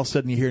 and all of a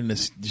sudden you're hearing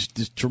this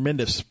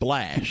tremendous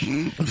splash.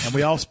 And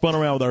we all spun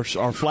around with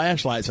our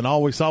flashlights, and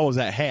all we saw was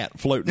that hat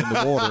floating in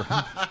the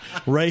water.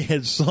 Ray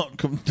had sunk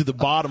to the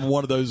bottom of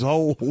one of those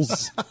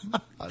holes.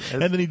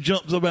 And then he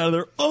jumps up out of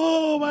there,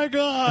 oh, my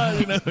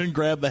God, and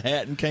grabbed the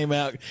hat and came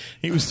out.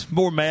 He was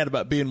more mad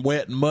about being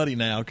wet and muddy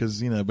now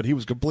because, but he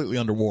was completely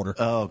underwater.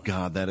 Oh,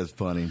 God, that is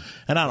funny.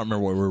 And I don't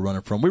remember where we were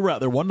running from. We were out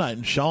there one night,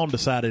 and Sean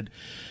decided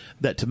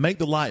that to make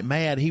the light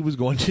mad, he was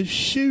going to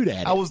shoot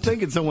at it. I was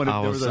thinking I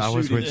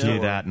was with you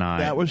that night.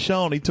 That was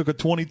Sean. He took a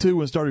 .22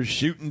 and started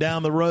shooting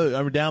down the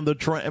road. Down the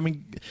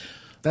train.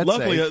 That's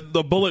luckily safe.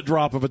 The bullet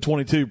drop of a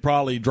 .22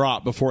 probably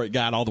dropped before it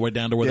got all the way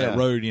down to where that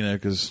road.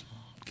 Because,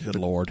 good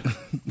Lord,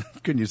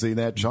 couldn't you see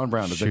that? Sean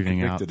Brown has been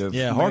convicted of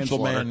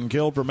Hartsville man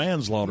killed for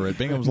manslaughter at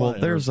Bingham's Light.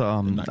 There's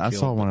I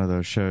saw one of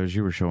those shows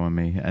you were showing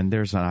me, and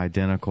there's an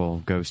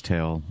identical ghost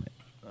tale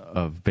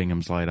of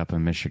Bingham's Light up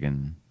in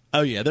Michigan.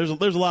 Oh yeah, there's a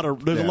lot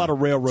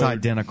of railroad. It's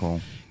identical.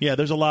 Yeah,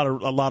 there's a lot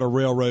of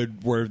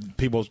railroad where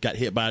people got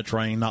hit by a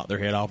train, knocked their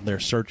head off, and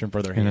they're searching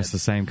for their head. And it's the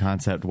same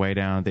concept. Way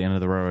down at the end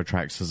of the railroad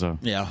tracks is a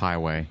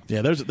highway.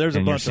 Yeah, there's a bunch you're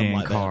of them seeing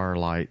like car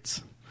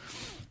lights.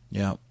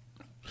 Yeah.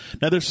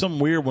 Now there's some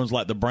weird ones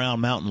like the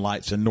Brown Mountain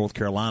lights in North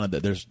Carolina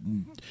that there's,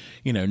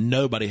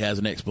 nobody has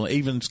an explanation.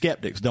 Even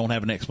skeptics don't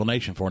have an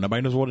explanation for.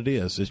 Nobody knows what it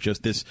is. It's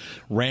just this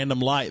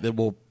random light that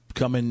will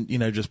come in,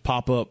 just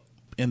pop up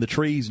in the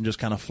trees and just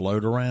kind of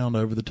float around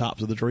over the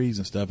tops of the trees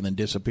and stuff and then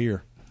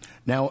disappear.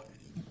 Now,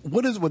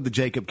 what is it with the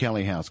Jacob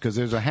Kelly house? Because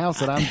there's a house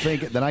that I'm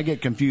thinking that I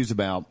get confused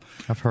about.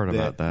 I've heard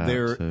about that.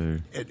 There,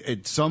 too.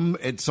 at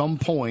some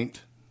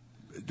point,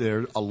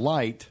 there a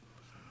light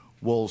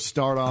will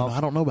start off.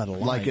 I don't know about a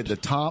light. Like at the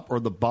top or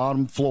the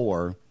bottom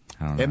floor.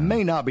 It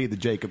may not be the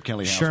Jacob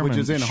Kelly house, which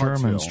is in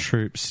Sherman's Hartsville.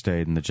 troops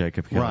stayed in the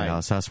Jacob Kelly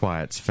house. That's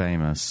why it's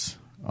famous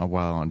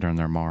during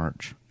their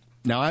march.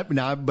 But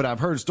I've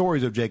heard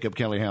stories of Jacob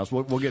Kelly house.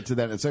 We'll get to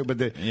that in a second.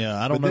 But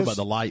I don't know about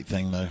the light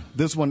thing though.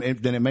 This one,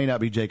 then it may not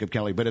be Jacob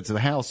Kelly, but it's a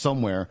house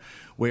somewhere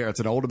where it's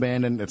an old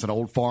abandoned, it's an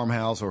old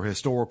farmhouse or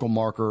historical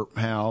marker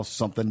house.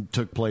 Something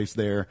took place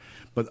there,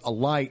 but a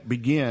light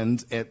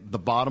begins at the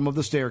bottom of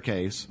the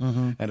staircase,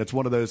 and it's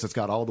one of those that's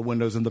got all the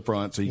windows in the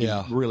front, so you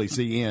can really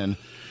see in.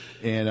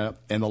 And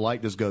the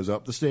light just goes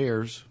up the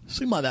stairs.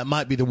 Seemed like that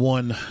might be the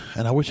one,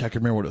 and I wish I could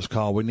remember what it was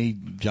called. We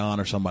need John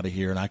or somebody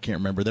here, and I can't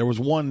remember. There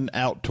was one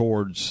out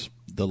towards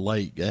the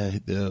lake,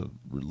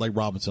 Lake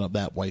Robinson up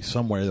that way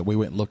somewhere that we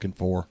went looking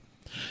for,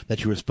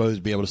 that you were supposed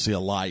to be able to see a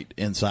light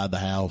inside the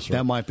house.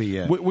 That might be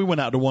it. We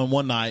went out to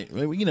one night.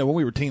 You know, when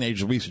we were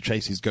teenagers, we used to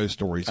chase these ghost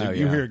stories.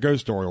 You hear a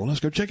ghost story, well, let's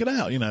go check it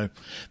out. You know,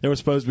 there was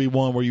supposed to be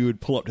one where you would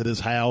pull up to this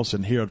house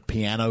and hear a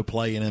piano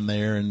playing in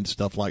there and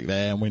stuff like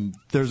that. And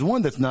there's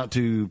one that's not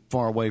too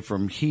far away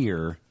from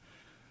here,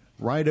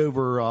 right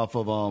over off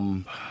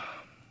of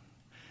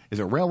is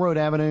it Railroad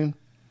Avenue?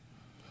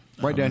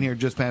 Right down here,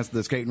 just past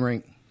the skating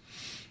rink.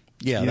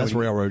 Yeah, that's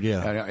Railroad,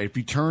 yeah. If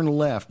you turn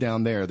left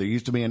down there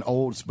used to be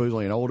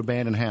supposedly an old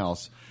abandoned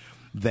house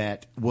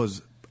that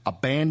was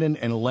abandoned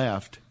and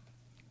left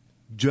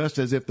just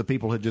as if the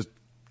people had just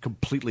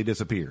completely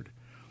disappeared.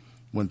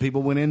 When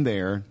people went in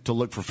there to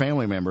look for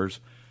family members,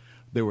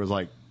 there was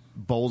like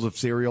bowls of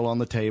cereal on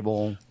the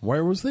table.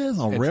 Where was this?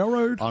 On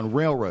Railroad? On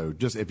Railroad.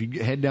 Just if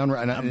you head down.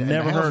 I've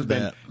never heard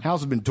that.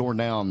 House has been torn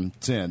down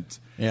since.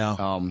 Yeah.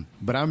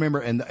 But I remember,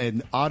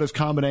 and oddest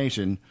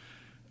combination,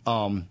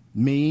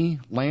 me,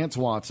 Lance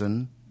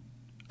Watson,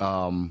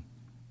 who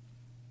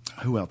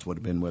else would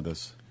have been with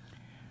us?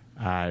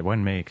 It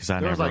wasn't me because I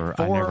never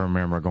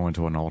remember going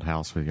to an old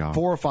house with y'all.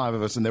 4 or 5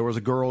 of us, and there was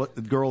a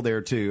girl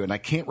there too, and I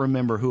can't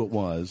remember who it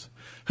was.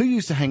 Who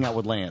used to hang out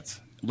with Lance?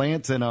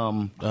 Lance and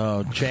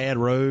Chad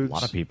Rhodes. A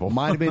lot of people.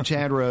 Might have been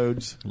Chad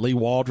Rhodes. Lee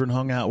Waldron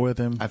hung out with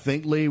him. I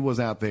think Lee was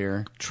out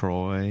there.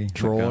 Troy.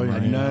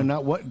 No,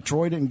 not what.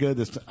 Troy didn't go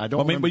this time. I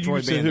don't remember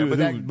Troy being there,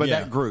 but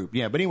that group.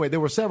 Yeah, but anyway, there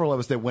were several of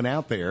us that went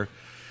out there,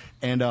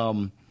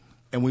 and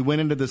we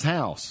went into this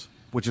house,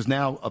 which is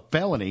now a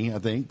felony, I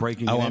think,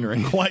 breaking and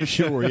entering. I'm quite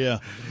sure, yeah.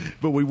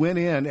 But we went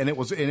in, and it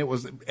was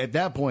at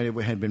that point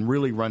it had been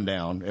really run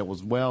down. It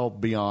was well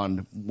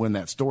beyond when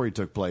that story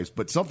took place,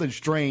 but something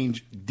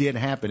strange did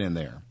happen in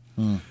there.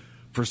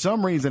 For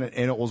some reason, and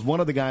it was one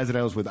of the guys that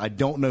I was with, I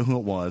don't know who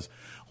it was,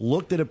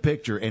 looked at a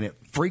picture, and it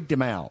freaked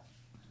him out,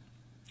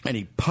 and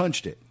he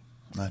punched it.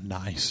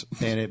 Nice.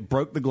 And it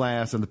broke the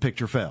glass, and the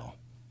picture fell.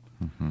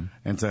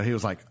 And so he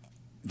was like,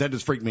 that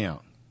just freaked me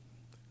out.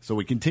 So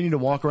we continued to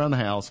walk around the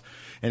house,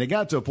 and it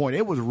got to a point,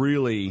 it was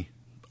really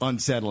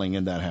unsettling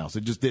in that house.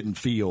 It just didn't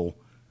feel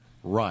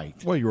right.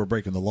 Well, you were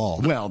breaking the law.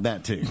 Well,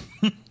 that too.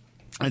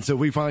 And so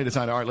we finally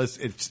decided, all right,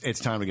 it's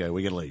time to go.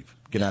 We got to leave.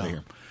 Get out of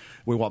here.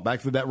 We walked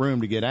back through that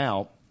room to get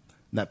out,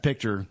 and that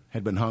picture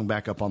had been hung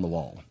back up on the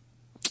wall.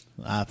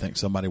 I think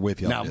somebody with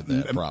y'all did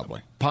that,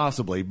 probably.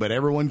 Possibly, but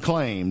everyone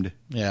claimed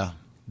that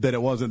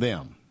it wasn't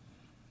them.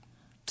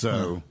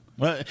 So...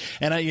 Well,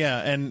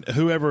 and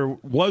whoever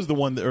was the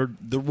one or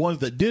the ones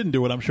that didn't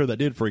do it, I'm sure that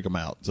did freak them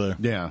out. So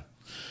yeah.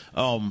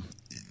 Do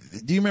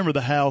you remember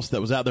the house that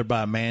was out there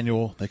by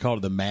Emmanuel? They called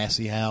it the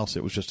Massey House.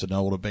 It was just an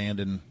old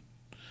abandoned.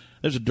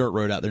 There's a dirt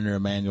road out there near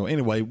Emmanuel.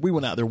 Anyway, we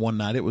went out there one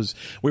night.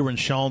 We were in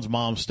Sean's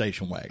mom's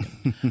station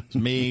wagon. It's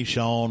me,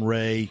 Sean,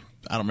 Ray.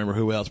 I don't remember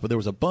who else, but there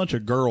was a bunch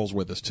of girls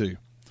with us too.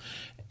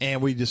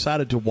 And we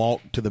decided to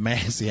walk to the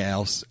Massey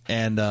House.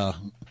 And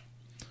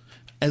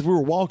as we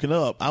were walking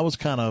up, I was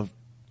kind of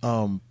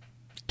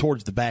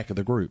towards the back of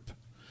the group,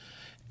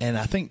 and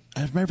I think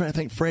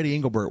Freddie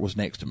Engelbert was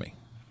next to me.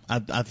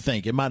 I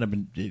think it might have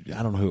been,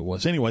 I don't know who it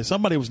was. Anyway,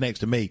 somebody was next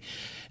to me,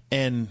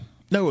 and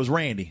no, it was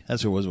Randy.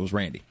 That's who it was. It was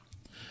Randy.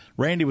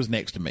 Randy was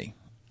next to me,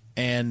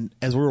 and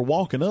as we were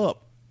walking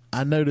up,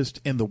 I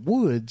noticed in the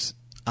woods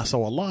I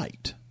saw a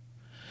light.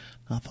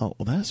 I thought,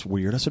 well, that's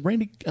weird. I said,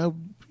 Randy,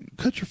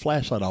 cut your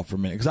flashlight off for a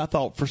minute,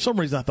 because for some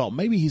reason I thought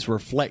maybe he's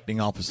reflecting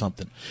off of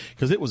something,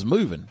 because it was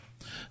moving.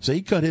 So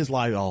he cut his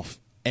light off.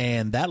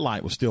 And that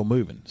light was still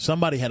moving.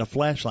 Somebody had a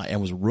flashlight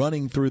and was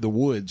running through the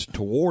woods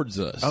towards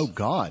us. Oh,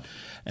 God.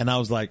 And I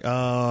was like,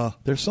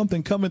 there's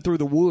something coming through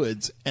the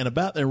woods. And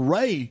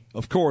Ray,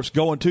 of course,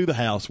 going to the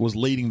house was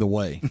leading the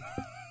way.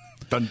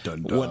 Dun,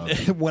 dun, dun.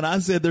 When I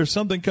said there's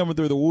something coming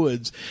through the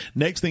woods,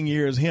 next thing you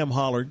hear is him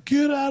holler,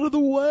 "Get out of the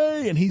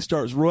way!" And he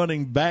starts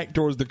running back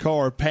towards the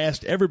car,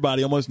 past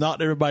everybody, almost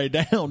knocked everybody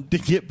down to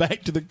get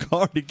back to the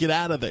car to get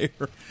out of there.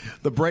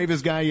 The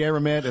bravest guy you ever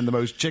met and the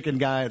most chicken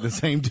guy at the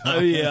same time. Oh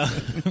yeah,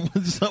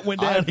 when something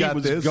went down, I've he got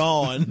was this.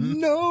 gone.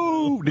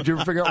 No, did you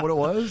ever figure out what it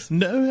was?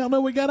 No, hell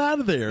no, we got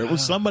out of there. It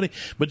was somebody,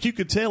 but you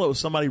could tell it was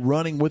somebody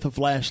running with a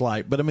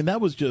flashlight. But I mean,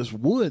 that was just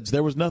woods.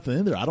 There was nothing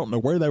in there. I don't know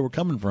where they were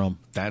coming from.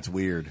 That's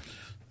weird.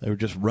 They were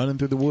just running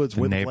through the woods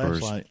with a Neighbors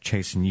flashlight.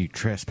 chasing you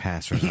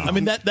trespassers. I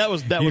mean, that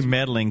was you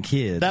meddling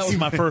kids. That was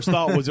my first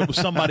thought. Was it was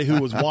somebody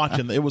who was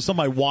watching? It was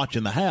somebody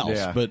watching the house.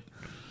 Yeah. But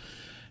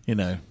you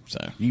know,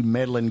 so You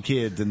meddling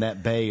kids in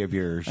that bay of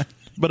yours.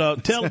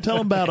 But tell them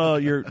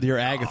about your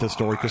Agatha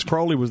story, because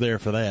Crowley was there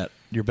for that.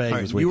 Your baby All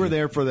right, was with you were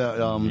there for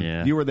the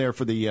Yeah. you were there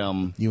for the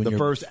your-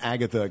 first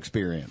Agatha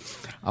experience.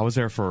 I was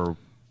there for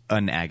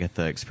an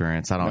Agatha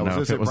experience. I don't Now, was know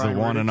this if it at was the Brian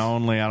one and Rudick's?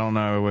 only. I don't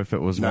know if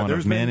it was No, one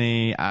there's of been-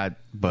 many.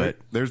 But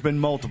There's been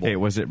multiple. it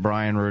was at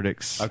Brian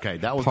Rudick's Okay,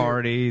 that was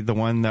party, the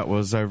one that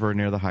was over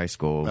near the high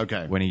school.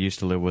 Okay. When he used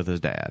to live with his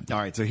dad. All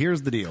right, so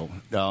here's the deal.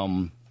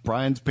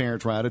 Brian's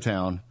parents were out of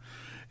town,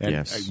 and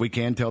Yes. we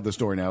can tell the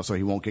story now, so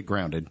he won't get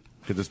grounded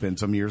because it's been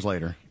some years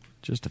later.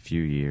 Just a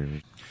few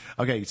years.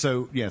 Okay,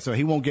 so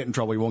he won't get in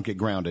trouble. He won't get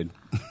grounded.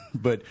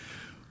 But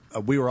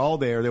we were all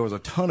there. There was a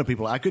ton of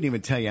people. I couldn't even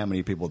tell you how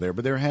many people there,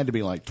 but there had to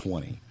be like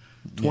 20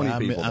 Yeah,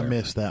 people. I there.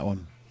 missed that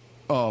one.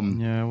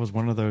 Yeah, it was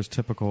one of those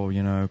typical,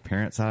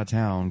 parents out of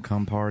town,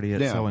 come party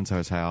at Yeah.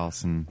 so-and-so's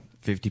house, and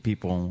 50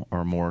 people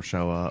or more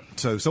show up.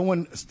 So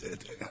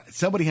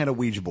somebody had a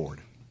Ouija board.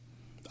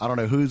 I don't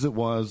know whose it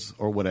was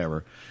or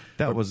whatever.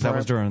 That was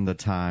during the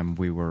time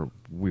we were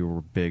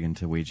big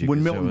into Ouija. When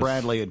 'cause Milton there was-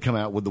 Bradley had come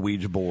out with the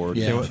Ouija board.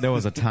 Yeah. There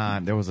was a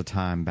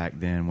time back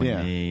then when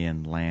Yeah. me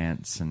and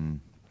Lance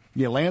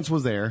Lance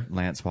was there.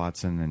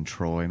 Watson and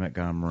Troy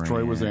Montgomery.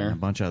 Troy was there. And a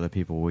bunch of other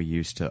people we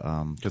used to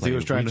Because play he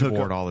was trying to Ouija hook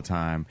board up- all the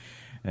time,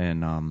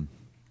 and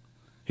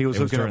He was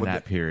it was hooking up during with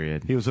that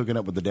period. He was hooking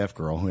up with the deaf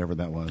girl, whoever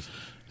that was.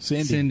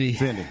 Cindy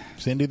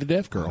Cindy. the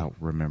deaf I girl. don't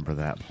remember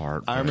that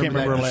part. I but- remember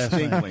remember her that last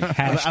name. distinctly.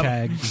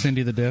 Hashtag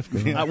Cindy the Deaf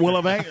Girl.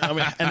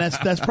 And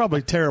that's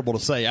probably terrible to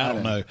say. I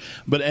don't know,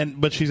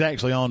 but she's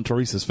actually on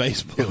Teresa's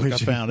Facebook. I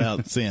found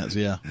out since.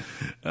 Yeah,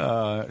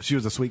 She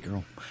was a sweet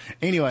girl.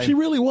 Anyway, she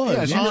really was.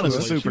 Yeah, she really honestly,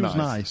 was super she was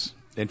nice.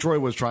 And Troy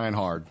was trying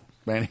hard.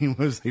 Man,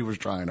 he was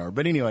trying hard.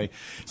 But anyway,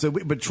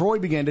 but Troy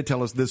began to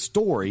tell us this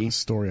story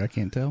Story I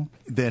can't tell.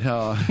 that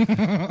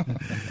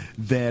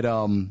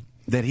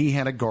that he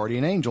had a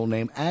guardian angel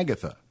named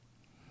Agatha.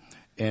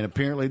 And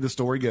apparently the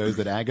story goes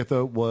that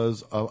Agatha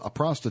was a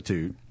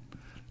prostitute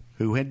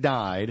who had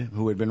died,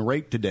 who had been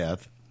raped to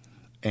death,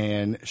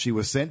 and she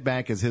was sent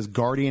back as his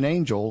guardian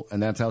angel,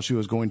 and that's how she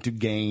was going to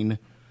gain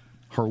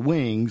her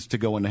wings to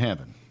go into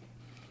heaven.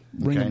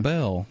 Ring Okay. a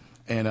bell.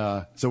 And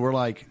so we're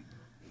like,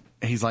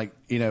 he's like,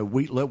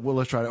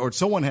 let's try to, or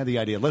someone had the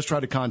idea, let's try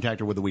to contact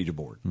her with the Ouija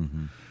board.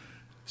 Mm-hmm.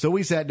 So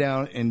we sat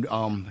down, and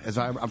I'm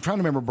trying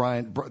to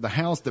remember the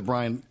house that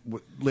Brian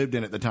lived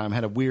in at the time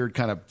had a weird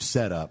kind of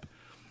setup.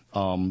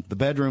 The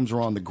bedrooms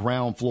were on the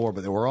ground floor,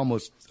 but they were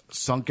almost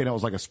sunken. It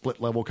was like a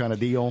split level kind of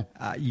deal.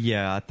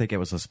 Yeah, I think it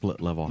was a split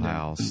level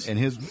house. And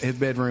his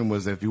bedroom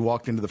was, if you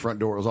walked into the front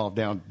door, it was off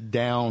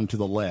down to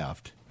the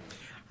left.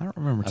 I don't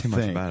remember too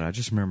much think. about it. I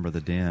just remember the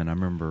den. I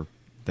remember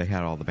they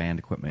had all the band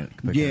equipment.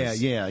 Yeah.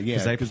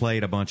 Because they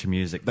played a bunch of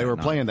music. They were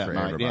night playing that for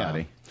night. everybody.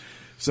 Yeah.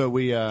 So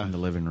we In the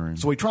living room.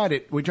 So we tried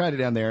it. We tried it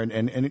down there,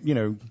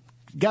 and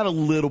got a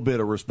little bit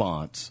of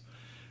response.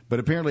 But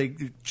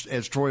apparently,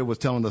 as Troy was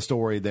telling the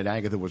story, that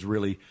Agatha was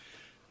really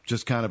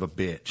just kind of a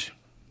bitch,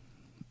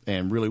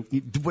 and really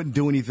wouldn't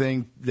do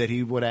anything that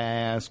he would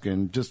ask,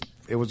 and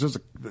it was just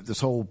this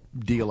whole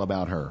deal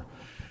about her.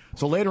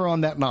 So later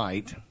on that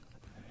night,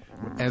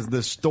 as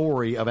the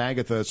story of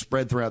Agatha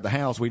spread throughout the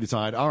house, we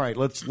decided, all right,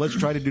 let's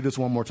try to do this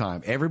one more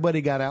time.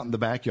 Everybody got out in the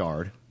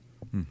backyard.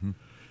 Mm-hmm.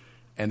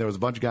 And there was a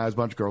bunch of guys, a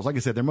bunch of girls. Like I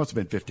said, there must have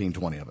been 15,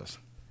 20 of us.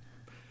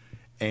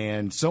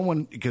 And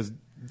because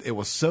it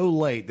was so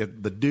late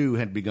that the dew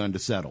had begun to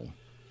settle.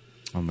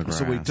 On the grass.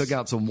 So we took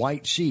out some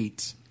white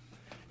sheets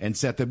and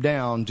set them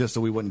down just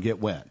so we wouldn't get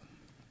wet.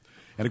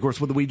 And of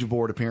course, with the Ouija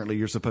board, apparently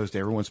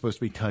everyone's supposed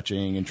to be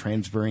touching and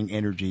transferring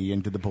energy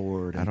into the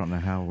board. I don't know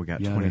how we got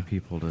Yeah. 20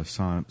 people to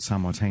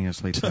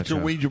simultaneously touch Such a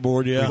Ouija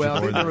board, yeah.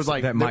 Well, there was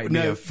like that might be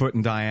no, a foot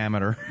in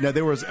diameter. No,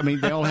 there was. I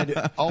mean, they all had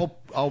to,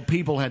 all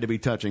people had to be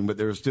touching, but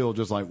there was still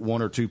just like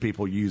one or two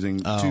people using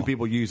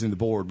the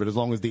board. But as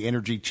long as the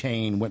energy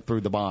chain went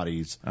through the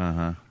bodies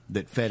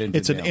that fed into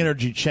It's an them.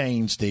 energy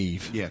chain,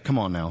 Steve. Yeah, come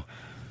on now,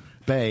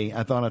 Bae.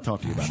 I thought I'd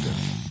talk to you about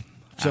this.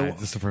 So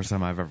This is the first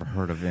time I've ever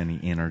heard of any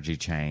energy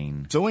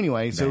chain. So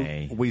anyway,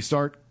 Bae. we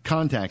start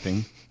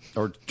contacting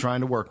or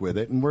trying to work with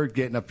it, and we're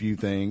getting a few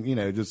things,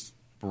 just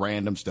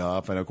random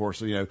stuff. And of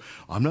course,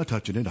 I'm not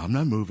touching it, I'm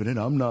not moving it,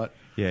 I'm not.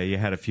 Yeah, you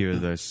had a few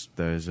of those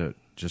that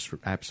just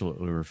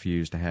absolutely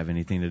refused to have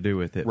anything to do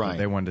with it. Right.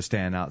 They wanted to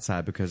stand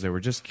outside because they were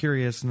just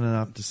curious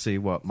enough to see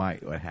what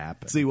would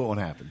happen. See what would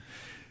happen.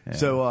 Yeah.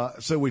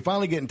 So we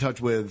finally get in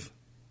touch with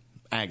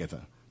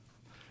Agatha.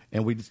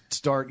 And we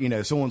start,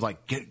 someone's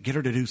like, get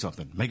her to do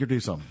something. Make her do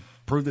something.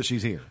 Prove that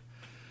she's here.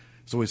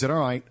 So we said, all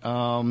right,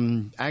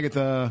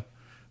 Agatha,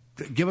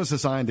 give us a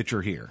sign that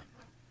you're here.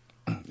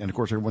 And, of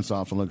course, everyone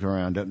stops and looks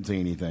around, doesn't see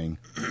anything.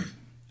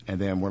 And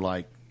then we're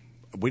like,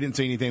 we didn't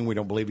see anything. We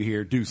don't believe you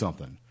here. Do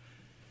something.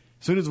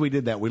 As soon as we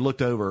did that, we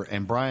looked over,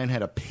 and Brian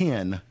had a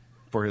pin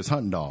for his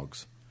hunting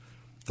dogs.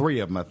 3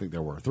 of them, I think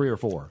there were, 3 or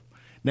 4.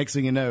 Next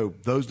thing you know,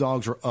 those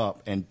dogs are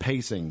up and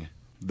pacing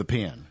the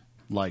pen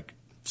like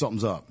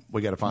something's up.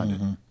 We got to find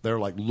it. They're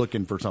like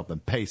looking for something,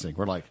 pacing.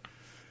 We're like,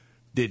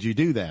 did you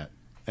do that?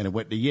 And it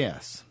went to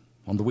yes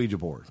on the Ouija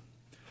board.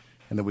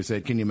 And then we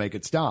said, can you make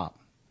it stop?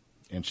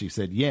 And she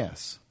said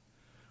yes.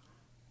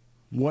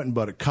 Wasn't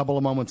but a couple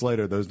of moments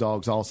later, those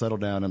dogs all settled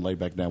down and laid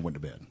back down, went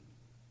to bed.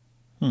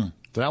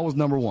 So that was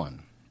number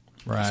 1.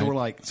 Right. So we're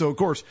like, of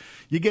course,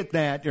 you get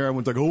that.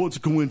 Everyone's like, oh, it's a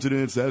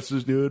coincidence. That's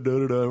just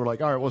da-da-da. We're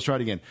like, all right, let's try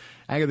it again.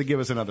 Agatha, give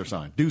us another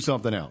sign. Do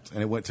something else.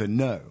 And it went to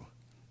no.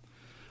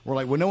 We're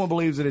like, well, no one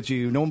believes that it's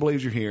you. No one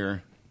believes you're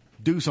here.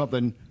 Do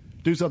something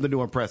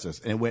to impress us.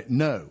 And it went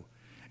no.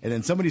 And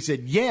then somebody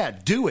said, yeah,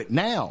 do it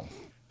now.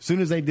 As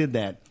soon as they did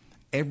that,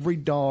 every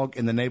dog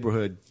in the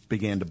neighborhood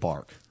began to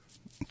bark.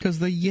 Because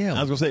they yelled.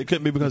 I was going to say it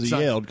couldn't be because he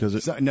yelled.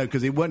 No,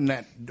 because it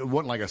wasn't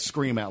like a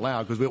scream out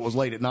loud, because it was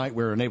late at night.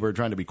 We were a neighborhood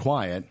trying to be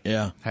quiet,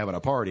 having a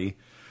party.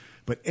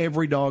 But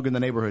every dog in the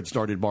neighborhood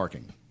started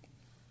barking.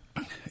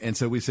 And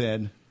so we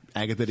said,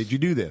 Agatha, did you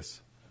do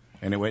this?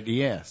 And it went to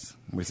yes.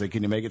 And we said,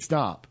 can you make it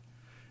stop?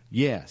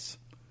 Yes.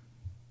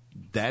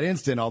 That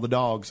instant, all the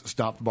dogs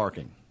stopped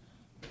barking.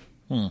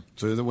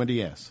 So it went to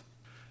yes.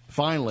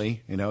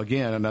 Finally,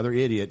 again, another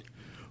idiot,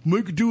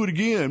 make her do it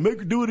again. Make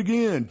her do it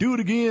again. Do it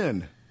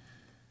again.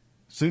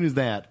 As soon as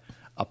that,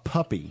 a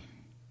puppy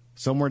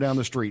somewhere down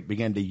the street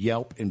began to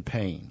yelp in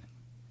pain.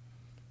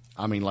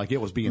 I mean, like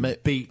it was being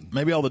beaten.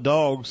 Maybe all the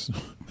dogs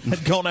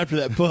had gone after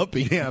that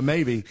puppy. Yeah,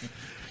 maybe.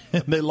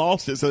 And they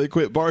lost it, so they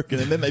quit barking,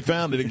 and then they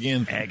found it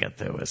again.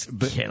 Agatha was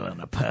killing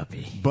a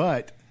puppy.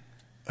 But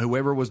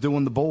whoever was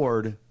doing the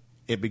board,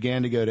 it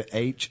began to go to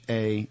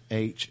H-A-H-A-H-A.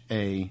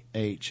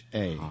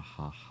 Ha,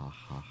 ha, ha,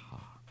 ha,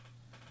 ha.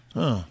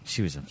 Huh.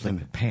 She was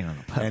inflicting pain on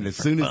the puppy. And as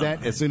soon as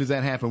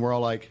that happened, we're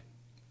all like,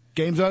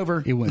 game's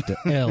over. It went to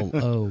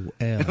LOL.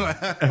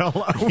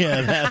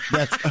 Yeah,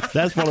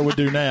 that's what it would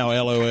do now,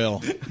 LOL.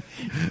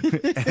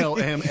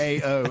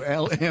 LMAO.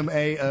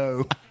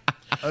 LMAO.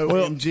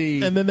 OMG.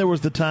 Well, and then there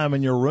was the time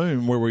in your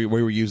room where we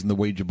were using the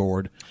Ouija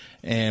board,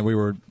 and we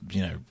were,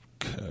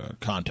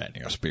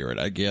 contacting a spirit,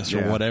 I guess,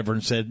 or whatever,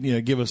 and said,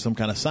 give us some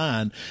kind of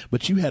sign.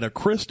 But you had a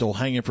crystal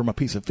hanging from a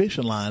piece of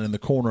fishing line in the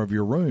corner of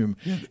your room,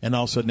 and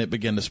all of a sudden it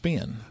began to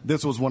spin.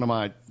 This was one of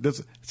my.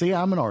 See,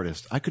 I'm an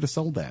artist. I could have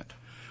sold that.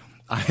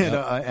 I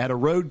had a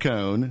road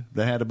cone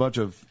that had a bunch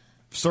of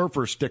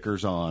surfer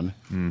stickers on.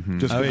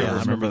 Just I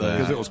remember that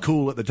because it was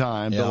cool at the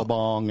time,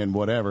 Billabong and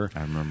whatever.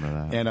 I remember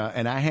that.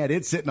 And I had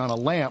it sitting on a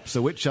lamp,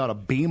 so it shot a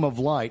beam of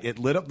light. It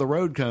lit up the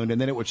road cone, and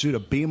then it would shoot a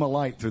beam of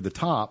light through the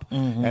top.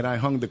 And I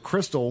hung the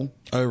crystal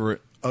over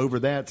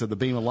that, so the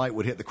beam of light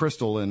would hit the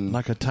crystal and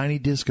like a tiny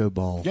disco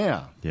ball.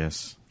 Yeah.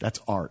 Yes. That's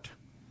art.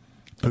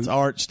 That's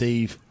art,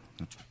 Steve.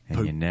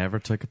 And you never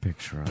took a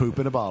picture of poop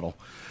in a bottle.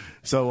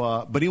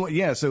 So, but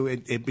anyway, so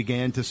it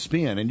began to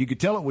spin, and you could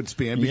tell it would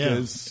spin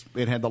because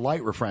it had the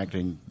light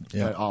refracting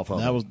off of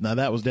it.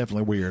 That was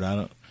definitely weird.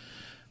 I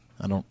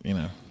don't,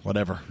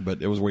 whatever,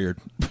 but it was weird.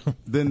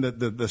 Then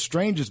the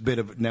strangest bit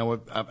of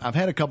now, I've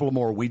had a couple of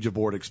more Ouija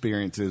board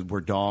experiences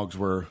where dogs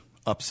were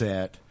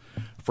upset,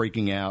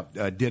 freaking out.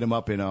 Did them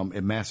up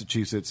in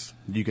Massachusetts.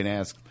 You can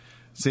ask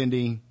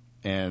Cindy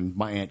and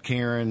my Aunt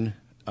Karen.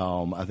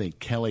 I think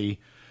Kelly.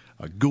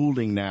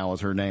 Goulding now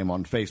is her name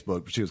on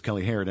Facebook, but she was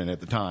Kelly Harridan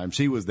at the time.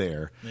 She was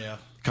there,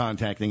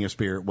 contacting a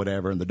spirit,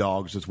 whatever, and the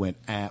dogs just went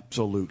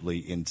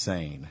absolutely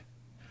insane.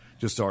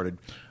 Just started.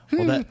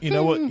 Well, that you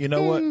know what?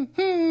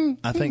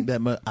 I think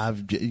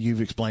that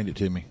you've explained it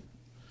to me.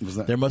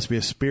 There must be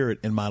a spirit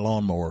in my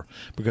lawnmower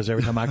because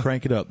every time I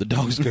crank it up, the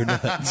dogs go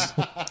nuts.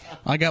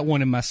 I got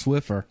one in my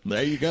Swiffer.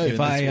 There you go.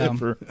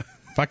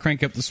 If I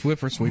crank up the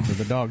Swiffer sweeper,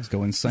 the dogs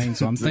go insane.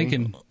 So I'm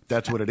thinking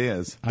that's what it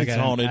is. It's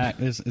haunted.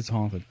 It's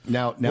haunted.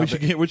 Now we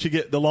should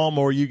get the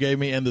lawnmower you gave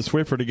me and the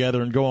Swiffer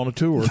together and go on a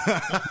tour,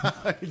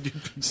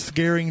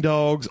 scaring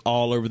dogs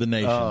all over the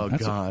nation. Oh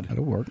God,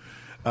 that'll work.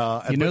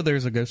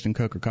 There's a ghost in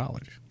Coker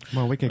College.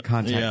 Well, we could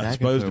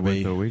contact Agatha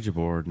with the Ouija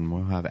board, and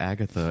we'll have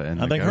Agatha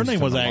and I think her name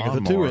was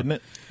Agatha too, isn't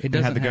it? It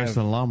doesn't have the ghost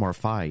in the lawnmower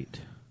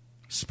fight.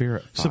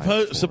 Spirit.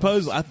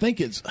 Suppose I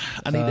think it's.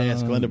 I need to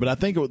ask Glenda, but I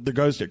think the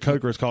ghost at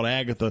Coker is called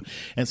Agatha,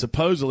 and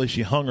supposedly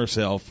she hung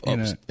herself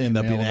in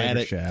the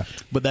attic.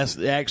 Shaft. But that's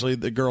actually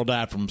the girl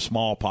died from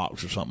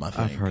smallpox or something. I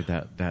think I've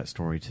heard that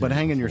story too. But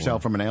hanging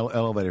yourself from an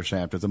elevator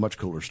shaft is a much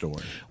cooler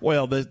story.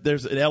 Well,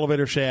 there's an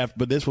elevator shaft,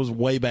 but this was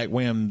way back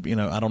when.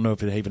 I don't know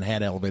if it even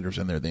had elevators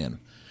in there then.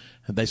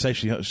 They say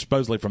she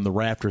supposedly from the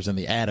rafters in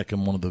the attic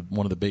in one of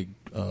the big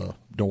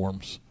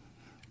dorms.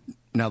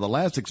 Now, the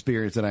last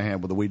experience that I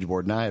had with the Ouija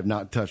board, and I have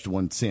not touched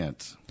one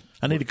since.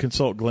 I need to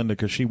consult Glenda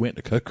because she went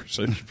to Coker,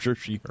 so I'm sure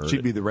she heard She'd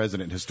it. be the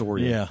resident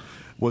historian. Yeah.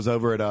 Was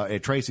over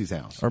at Tracy's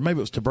house. Or maybe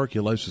it was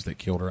tuberculosis that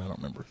killed her. I don't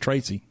remember.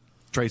 Tracy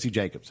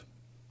Jacobs.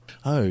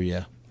 Oh,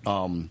 yeah.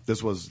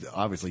 This was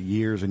obviously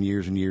years and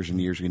years and years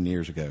and years and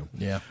years ago.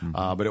 Yeah.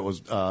 But it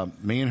was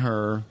me and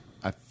her.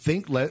 I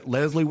think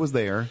Leslie was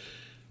there,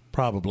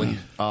 Probably.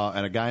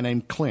 and a guy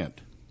named Clint.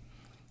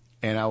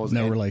 And I was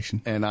No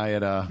relation. And I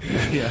had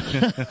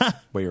yeah,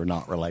 we are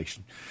not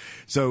relation.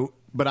 So,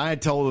 but I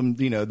had told them,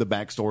 the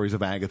backstories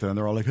of Agatha, and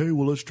they're all like, "Hey,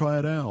 well, let's try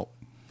it out."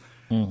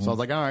 So I was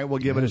like, "All right, we'll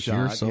give it a It's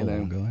your shot." soul.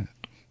 Go ahead.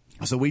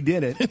 So we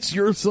did it. It's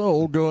your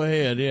soul. Go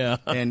ahead. Yeah.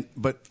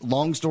 But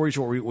long story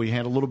short, we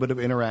had a little bit of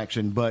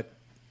interaction, but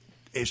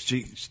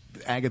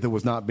Agatha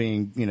was not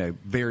being,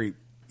 very,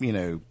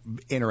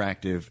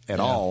 interactive at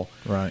all.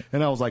 Right.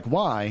 And I was like,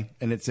 why?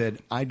 And it said,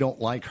 I don't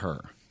like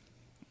her.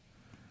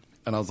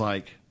 And I was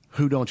like,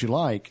 who don't you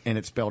like? And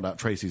it spelled out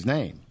Tracy's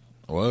name.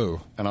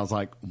 Whoa. And I was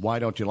like, why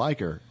don't you like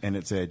her? And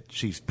it said,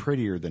 she's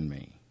prettier than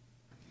me.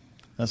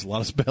 That's a lot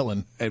of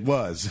spelling. It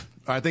was.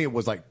 I think it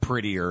was like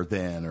prettier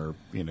than, or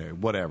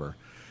whatever.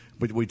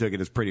 But we took it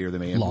as prettier than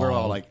me, and we're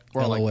all like,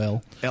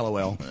 LOL.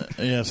 LOL.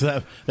 Yeah,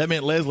 so that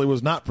meant Leslie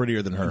was not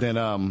prettier than her. Then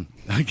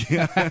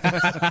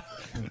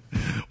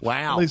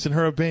wow. At least in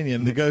her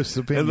opinion, the ghost's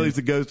opinion. At least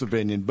the ghost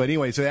opinion. But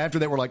anyway, so after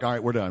that, we're like, all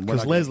right, we're done.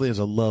 Because Leslie is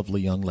a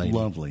lovely young lady.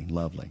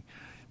 Lovely.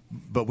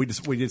 But we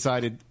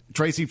decided.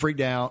 Tracy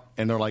freaked out,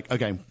 and they're like,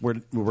 okay, we're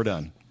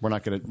done. We're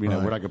not gonna we're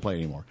not gonna play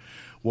anymore.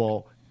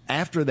 Well,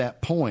 after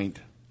that point,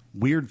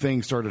 weird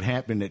things started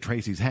happening at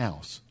Tracy's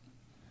house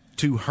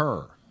to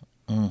her.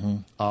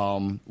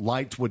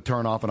 Lights would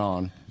turn off and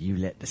on You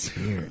let the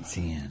spirits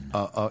in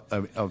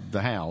of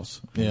the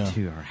house. Yeah.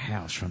 to our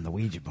house from the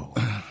Ouija board.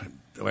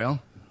 Well,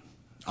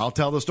 I'll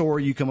tell the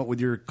story. You come up with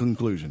your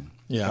conclusion.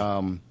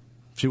 Yeah.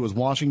 She was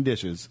washing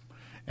dishes,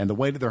 and the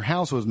way that their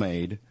house was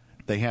made,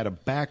 they had a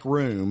back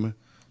room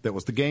that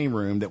was the game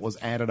room that was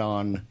added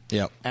on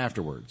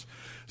afterwards.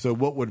 So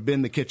what would have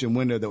been the kitchen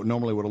window that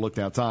normally would have looked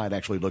outside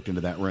actually looked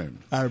into that room.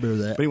 I remember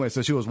that. But anyway,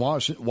 so she was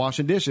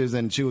washing dishes,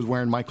 and she was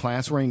wearing my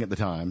class ring at the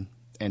time,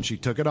 and she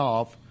took it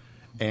off,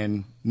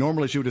 and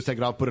normally she would just take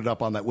it off, put it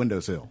up on that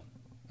windowsill.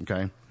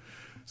 Okay?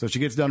 So she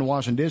gets done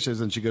washing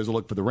dishes, and she goes to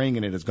look for the ring,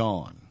 and it is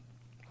gone.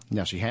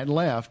 Now, she hadn't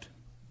left.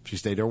 She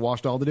stayed there,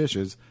 washed all the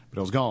dishes, but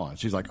it was gone.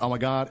 She's like, oh, my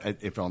God,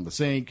 it's on the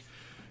sink.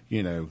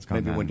 Maybe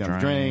it went down the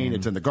drain.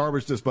 It's in the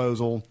garbage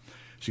disposal.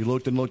 She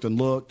looked and looked and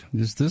looked.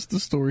 Is this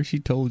the story she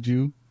told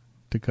you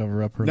to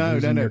cover up her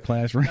losing their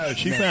classroom? No,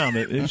 she found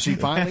it. She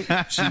finally,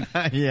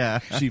 Yeah.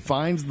 she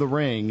finds the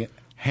ring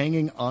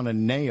hanging on a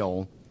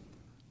nail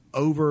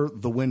over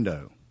the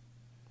window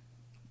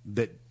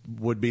that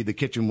would be the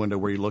kitchen window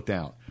where you looked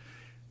out.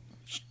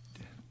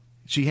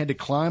 She had to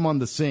climb on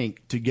the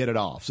sink to get it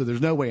off. So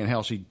there's no way in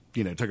hell she,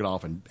 took it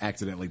off and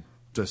accidentally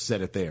just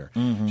set it there.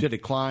 She had to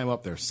climb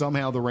up there.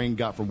 Somehow the ring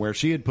got from where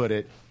she had put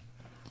it.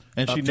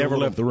 And she up to never a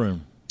little- left the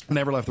room.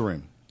 Never left the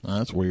room. Oh,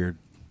 that's weird.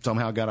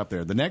 Somehow got up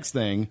there. The next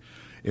thing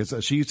is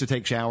she used to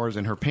take showers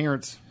in her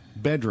parents'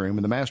 bedroom,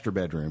 in the master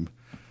bedroom,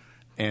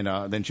 and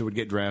then she would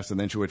get dressed, and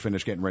then she would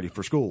finish getting ready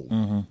for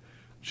school.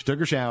 She took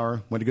her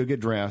shower, went to go get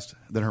dressed.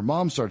 Then her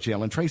mom starts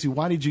yelling, Tracy,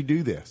 why did you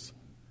do this?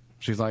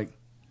 She's like,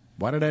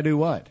 why did I do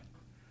what?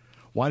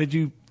 Why did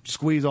you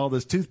squeeze all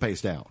this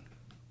toothpaste out?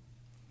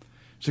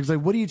 She's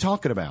like, what are you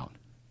talking about?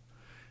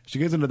 She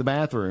goes into the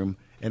bathroom,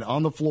 and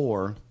on the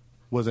floor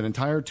was an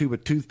entire tube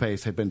of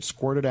toothpaste had been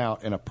squirted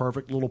out in a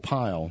perfect little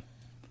pile,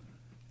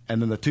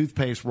 and then the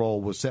toothpaste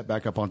roll was set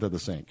back up onto the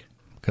sink.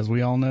 Because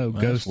we all know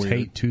ghosts weird.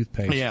 hate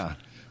toothpaste. Yeah.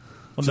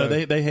 Well, So-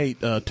 no, they hate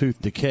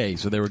tooth decay,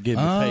 so they were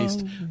getting the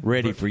paste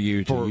ready for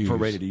you to use. For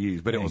ready to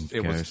use. But it was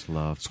Ghosts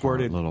love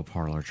squirted, little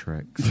parlor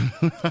tricks.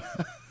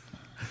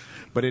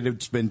 but it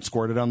had been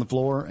squirted on the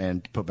floor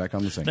and put back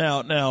on the sink.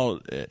 Now,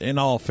 in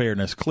all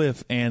fairness,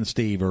 Cliff and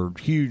Steve are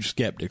huge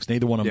skeptics.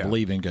 Neither one of them Yeah.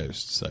 believe in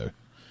ghosts. So,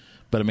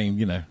 but I mean,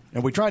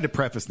 And we tried to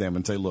preface them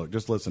and say, look,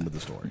 just listen to the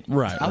story.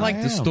 right? I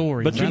like the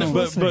story. But you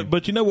know,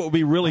 but you know what would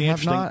be really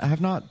interesting? I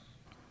have not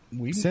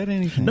said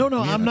anything. No,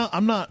 I'm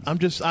not. I'm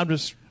just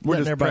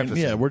letting everybody. prefacing.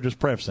 Yeah, we're just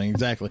prefacing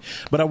exactly.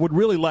 But I would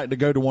really like to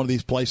go to one of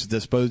these places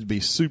that's supposed to be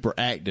super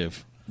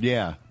active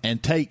Yeah.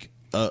 and take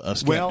a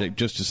skeptic Well-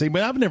 just to see.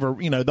 But I've never,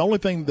 the only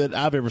thing that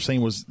I've ever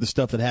seen was the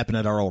stuff that happened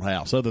at our old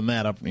house. Other than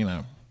that,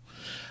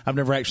 I've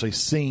never actually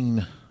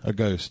seen a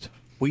ghost.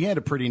 We had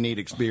a pretty neat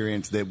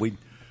experience that we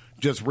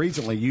just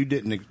recently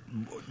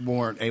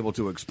weren't able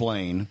to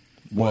explain.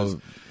 Was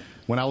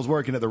when I was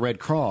working at the Red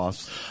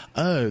Cross.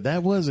 Oh,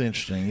 that was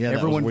interesting. Yeah,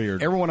 that was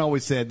weird. Everyone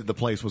always said that the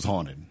place was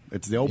haunted.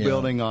 It's the old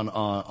building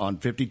on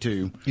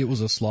 52. it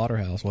was a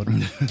slaughterhouse,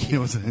 wasn't it? It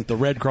was, The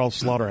Red Cross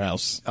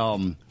Slaughterhouse.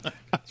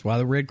 That's why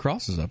the Red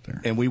Cross is up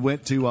there. and we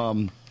went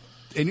to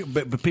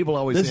but people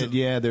always This said, is-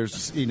 yeah,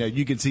 there's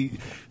you can see.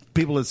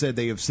 People have said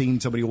they have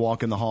seen somebody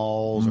walk in the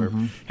halls or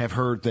have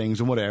heard things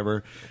and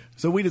whatever.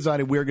 So we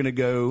decided we were going to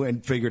go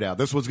and figure it out.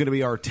 This was going to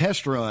be our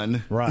test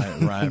run, Right.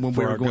 when For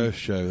we were our going ghost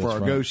show, for that's our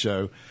right. ghost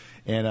show,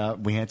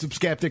 and we had some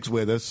skeptics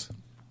with us.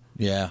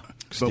 Yeah,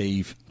 So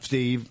Steve.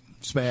 Steve,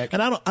 spec.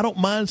 And I don't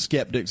mind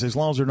skeptics as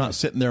long as they're not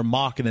sitting there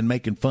mocking and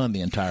making fun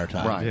the entire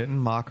time. Right. I didn't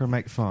mock or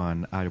make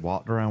fun. I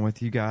walked around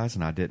with you guys,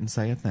 and I didn't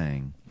say a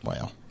thing.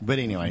 Well, But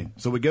anyway,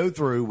 so we go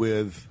through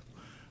with,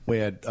 we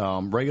had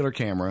regular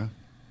camera,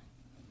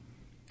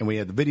 and we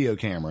had the video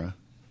camera.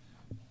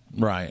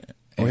 right.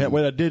 We had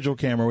a digital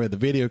camera. We had the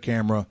video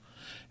camera.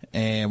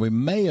 And we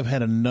may have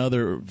had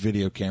another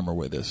video camera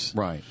with us.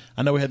 Right.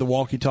 I know we had the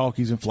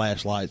walkie-talkies and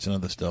flashlights and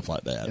other stuff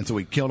like that. And so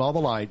we killed all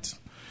the lights,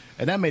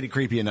 and that made it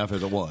creepy enough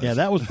as it was. Yeah,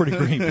 that was pretty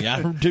creepy.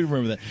 I do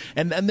remember that.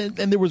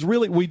 And there was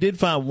really, we did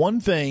find one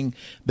thing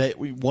that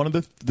one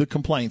of the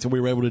complaints, and we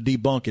were able to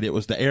debunk it. It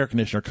was the air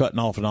conditioner cutting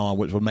off and on,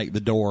 which would make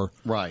the door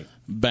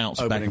bounce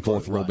Open back and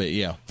forth a little right. bit.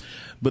 Yeah.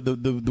 But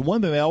the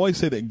one thing they always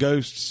say that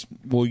ghosts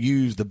will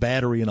use the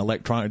battery and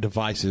electronic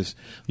devices,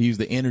 use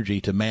the energy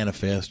to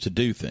manifest, to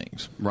do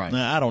things. Right.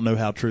 Now, I don't know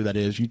how true that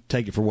is. You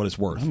take it for what it's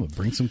worth. I'm going to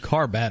bring some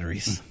car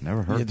batteries.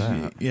 Never heard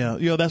that.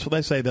 Yeah, that's what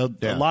they say.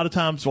 A lot of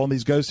times on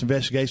these ghost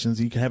investigations,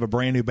 you can have a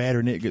brand new battery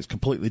and it gets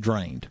completely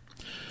drained.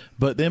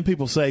 But then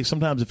people say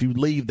sometimes if you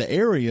leave the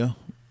area,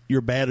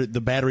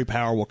 the battery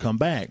power will come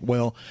back.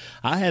 Well,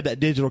 I had that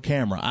digital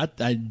camera.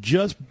 I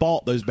just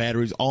bought those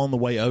batteries on the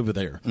way over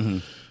there. Mm-hmm.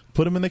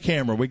 Put them in the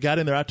camera. We got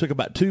in there. I took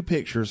about 2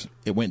 pictures.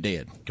 It went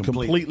dead.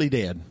 Completely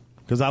dead.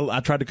 Because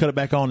I tried to cut it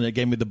back on, and it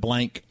gave me the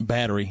blank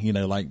battery.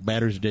 Like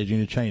batteries are dead, you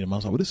need to change them. I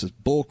was like, well, this is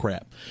bull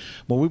crap.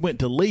 Well, we went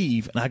to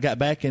leave, and I got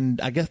back, and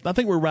I think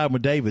we were riding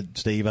with David,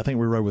 Steve. I think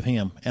we rode with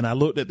him. And I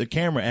looked at the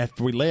camera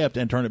after we left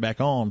and turned it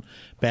back on.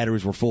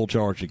 Batteries were full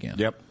charged again.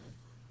 Yep.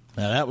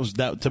 Now,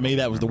 to me,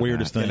 that was the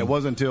weirdest thing. And it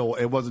wasn't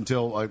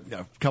until a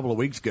couple of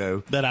weeks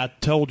ago that I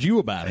told you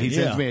about it. He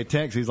sends me a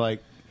text. He's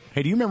like,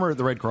 hey, do you remember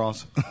the Red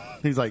Cross?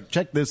 He's like,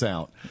 check this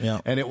out.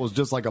 Yeah. And it was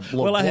just like a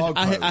blog Well,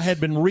 post. I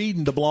had been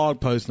reading the blog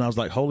post, and I was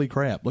like, holy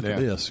crap, look at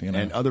this.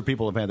 And other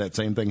people have had that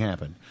same thing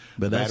happen.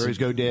 But batteries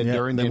go dead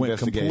during the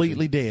investigation. They went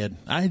completely dead.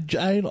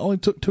 I only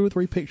took 2 or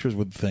 3 pictures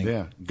with the thing.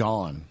 Yeah,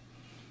 gone.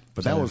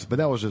 But that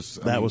was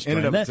just was in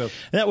and of itself.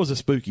 that was a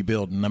spooky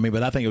building. I mean,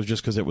 but I think it was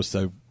just because it was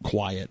so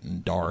quiet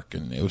and dark,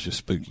 and it was just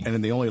spooky. And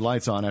then the only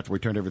lights on after we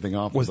turned everything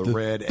off was the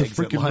red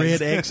exit freaking lights.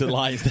 red exit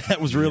lights.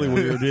 That was really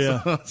weird.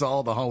 Yeah, so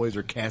all the hallways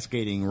are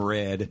cascading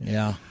red.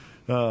 Yeah.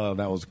 Oh,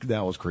 that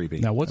was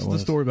creepy. Now, what's the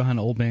story behind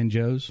Old Man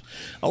Joe's?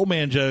 Old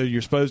Man Joe,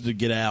 you're supposed to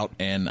get out,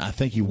 and I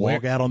think you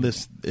walk out on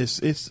this.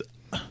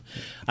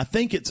 I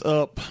think it's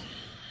up.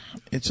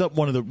 It's up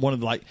one of the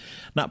like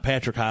not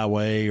Patrick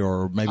Highway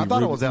or maybe I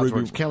thought it was out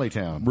towards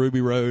Kellytown,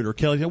 Ruby Road or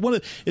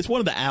Kellytown. It's one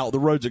of the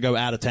roads that go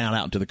out of town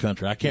out into the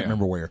country. I can't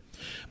remember where,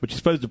 but you're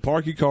supposed to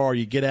park your car.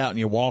 You get out and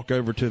you walk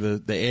over to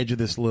the edge of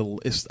this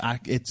little. It's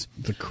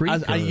the creek.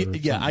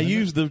 I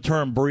use the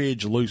term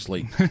bridge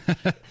loosely.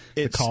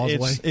 It's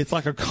causeway. It's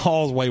like a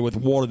causeway with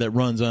water that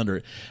runs under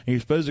it. And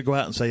you're supposed to go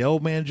out and say,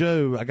 "Old Man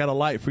Joe, I got a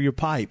light for your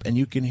pipe," and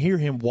you can hear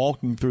him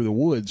walking through the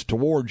woods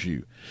towards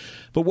you.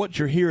 But what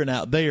you're hearing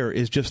out there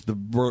is just the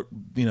brook,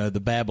 the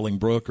babbling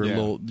brook or a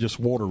little just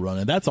water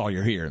running. That's all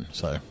you're hearing.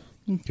 So,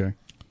 okay,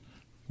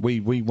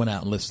 we went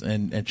out and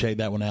listened and checked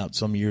that one out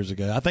some years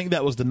ago. I think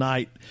that was the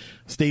night,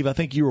 Steve. I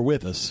think you were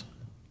with us.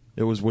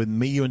 It was when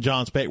me, you, and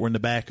John Speck were in the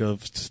back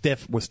of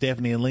with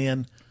Stephanie and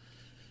Lynn.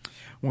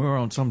 We were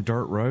on some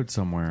dirt road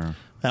somewhere.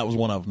 That was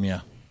one of them.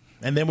 Yeah.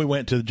 And then we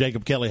went to the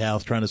Jacob Kelly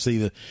house trying to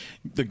see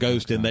the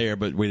ghost in there,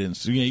 but we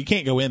didn't. You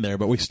can't go in there,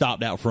 but we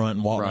stopped out front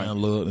and walked around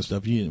and looked and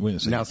stuff. We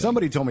didn't see now, anything.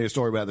 somebody told me a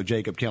story about the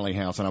Jacob Kelly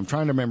house, and I'm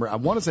trying to remember. I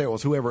want to say it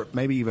was whoever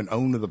maybe even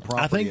owned the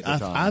property at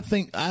the time. I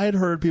think I had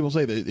heard people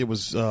say that it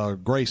was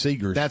Gray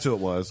Seegers. That's who it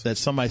was. That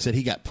somebody said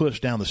he got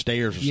pushed down the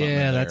stairs or something.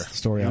 Yeah, that's the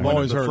story. I've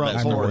always heard front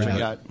that porch story. and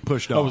got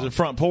pushed off. Oh, was it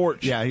front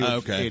porch? Yeah, he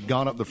had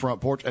gone up the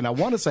front porch, and I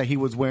want to say he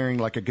was wearing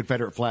like a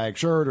Confederate flag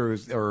shirt,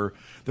 or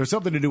there's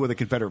something to do with a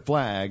Confederate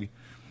flag.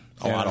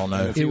 Oh, I don't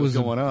know. It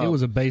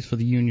was a base for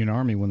the Union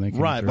Army when they came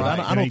right, through.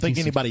 but I don't think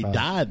 1865. anybody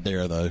died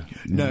there though.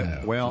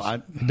 No, well,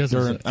 it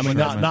doesn't.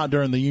 Not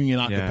during the Union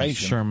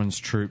occupation. Yeah, Sherman's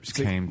troops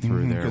came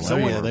through there.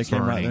 They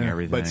came right there.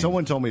 Everything. But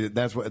someone told me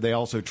that's what they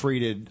also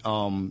treated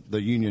the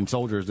Union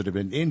soldiers that had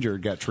been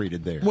injured got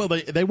treated there. Well,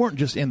 they weren't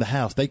just in the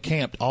house; they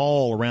camped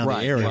all around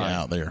the area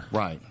out there.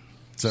 Right.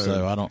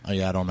 So I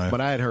don't know.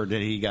 But I had heard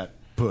that he got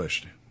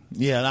pushed.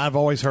 Yeah, I've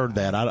always heard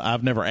that.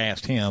 I've never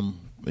asked him.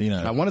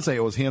 I want to say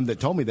it was him that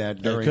told me that.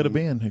 During, it could have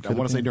been. I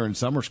want to say during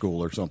summer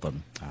school or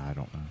something. I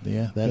don't know.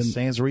 Yeah, that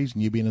stands to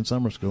reason. You being in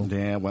summer school.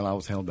 Yeah, well, I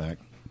was held back.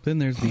 Then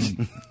there's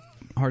the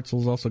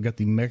Hartzell's also got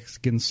the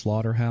Mexican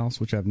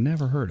slaughterhouse, which I've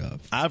never heard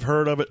of. I've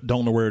heard of it.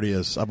 Don't know where it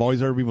is. I've always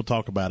heard people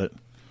talk about it.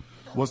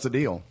 What's the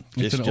deal?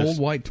 It's an old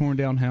white torn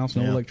down house,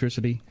 no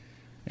electricity.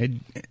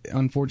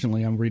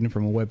 Unfortunately, I'm reading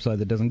from a website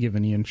that doesn't give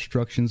any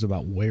instructions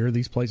about where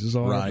these places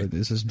are. Right. But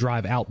this is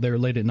drive out there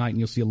late at night, and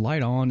you'll see a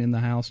light on in the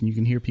house, and you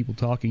can hear people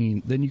talking.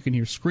 And then you can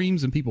hear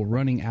screams and people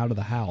running out of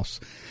the house.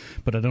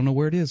 But I don't know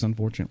where it is,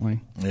 unfortunately.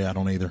 Yeah, I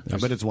don't either. I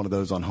bet it's one of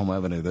those on Home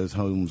Avenue. Those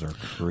homes are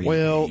creepy.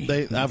 Well,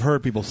 I've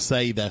heard people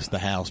say that's the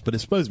house, but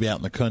it's supposed to be out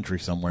in the country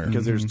somewhere.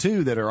 Because there's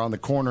two that are on the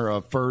corner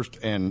of First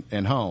and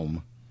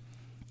Home.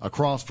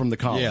 across from the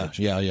college.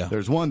 Yeah.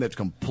 There's one that's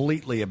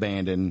completely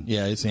abandoned.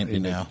 Yeah, it's empty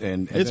now.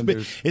 And it's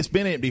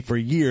been empty for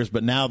years,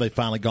 but now they've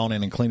finally gone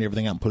in and cleaned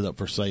everything out and put it up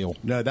for sale.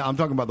 No, I'm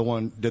talking about the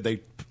one.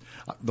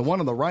 The one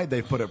on the right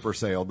they've put up for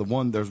sale.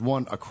 There's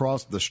one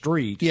across the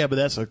street. Yeah, but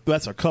that's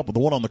a couple. The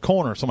one on the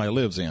corner somebody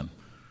lives in.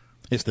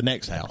 It's the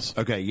next house.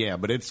 Okay, yeah,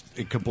 but it's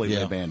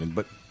completely abandoned.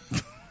 But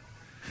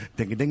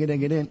ding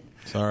it.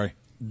 Sorry.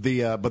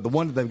 But the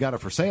one that they've got it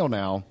for sale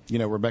now,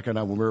 Rebecca and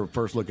I, when we were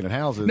first looking at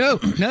houses. No.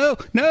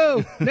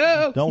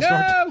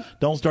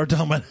 Don't start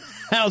talking about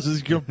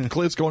houses.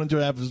 Cliff's going into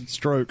a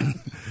stroke.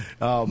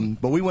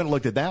 But we went and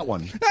looked at that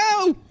one.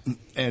 No.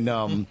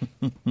 And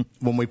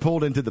when we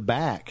pulled into the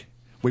back,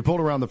 we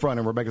pulled around the front,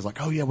 and Rebecca's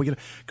like, "Oh yeah, we gotta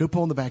go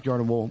pull in the backyard,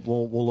 and we'll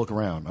look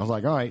around." I was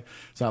like, "All right."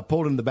 So I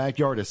pulled in the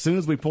backyard. As soon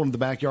as we pulled in the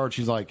backyard,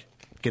 she's like,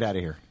 "Get out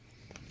of here."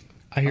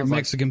 I hear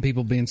Mexican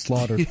people being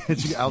slaughtered.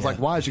 I was like,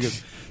 "Why?" She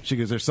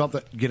goes, "There's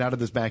something. Get out of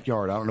this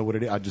backyard. I don't know what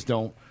it is. I just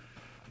don't."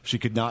 She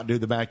could not do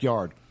the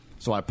backyard.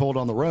 So I pulled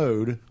on the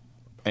road,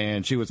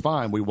 and she was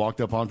fine. We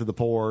walked up onto the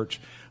porch,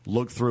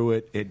 looked through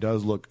it. It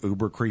does look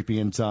uber creepy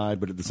inside,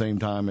 but at the same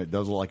time, it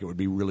does look like it would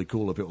be really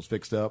cool if it was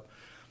fixed up.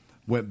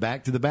 Went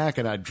back to the back,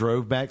 and I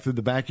drove back through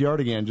the backyard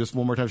again just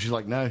one more time. She's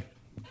like, "No,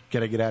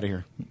 gotta get out of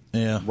here.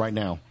 Yeah, right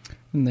now."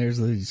 And there's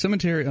the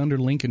cemetery under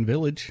Lincoln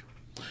Village.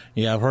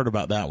 Yeah, I've heard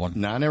about that one.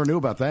 No, I never knew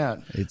about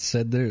that. It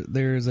said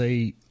there's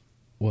a,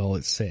 well,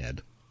 it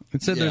said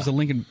there's a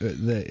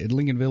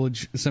Lincoln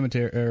Village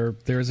cemetery, or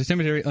there's a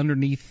cemetery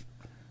underneath,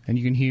 and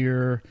you can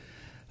hear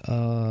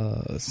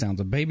sounds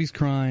of babies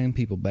crying,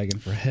 people begging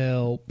for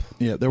help.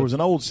 Yeah, there was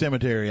an old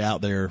cemetery out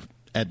there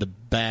at the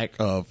back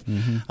of,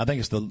 I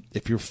think it's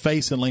if you're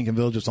facing Lincoln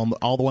Village, it's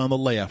all the way on the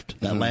left,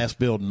 that last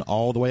building,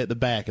 all the way at the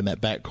back in that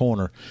back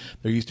corner.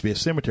 There used to be a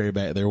cemetery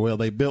back there. Well,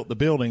 they built the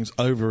buildings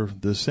over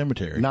the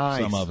cemetery.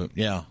 Nice. Some of it,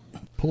 yeah.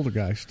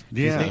 Poltergeist.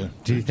 Yeah.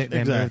 Do you think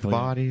they moved the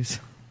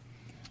bodies?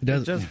 It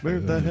does. Just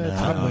move the head.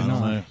 Probably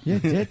not. You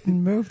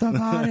didn't move the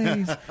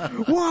bodies.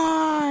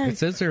 Why? It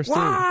says there's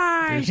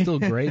still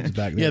graves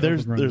back there. Yeah,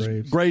 there's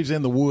graves. graves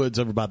in the woods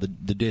over by the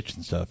ditch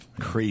and stuff.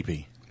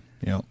 Creepy.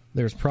 Yeah.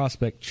 There's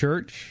Prospect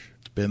Church.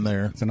 It's been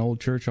there. It's an old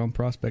church on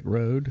Prospect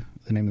Road.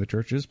 The name of the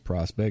church is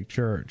Prospect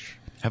Church.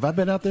 Have I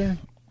been out there?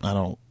 I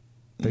don't.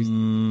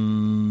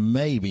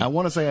 Maybe. I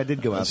want to say I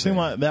did go out It seemed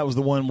there. like that was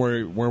the one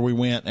where we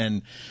went,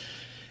 and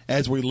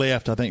as we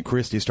left, I think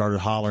Christy started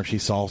hollering. She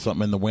saw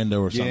something in the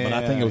window or something. But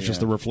I think it was just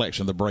the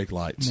reflection of the brake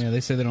lights. Yeah, they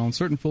say that on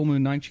certain full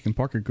moon nights, you can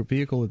park your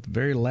vehicle at the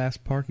very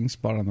last parking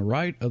spot on the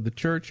right of the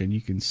church, and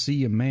you can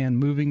see a man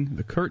moving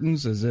the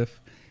curtains as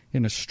if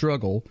in a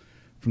struggle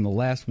from the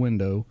last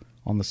window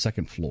on the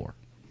second floor.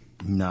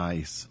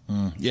 Nice.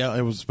 Yeah,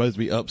 it was supposed to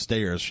be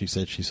upstairs. She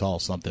said she saw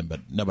something, but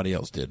nobody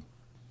else did.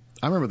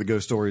 I remember the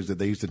ghost stories that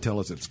they used to tell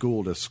us at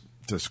school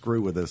to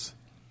screw with us.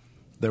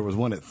 There was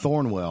one at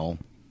Thornwell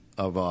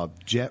of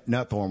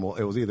not Thornwell.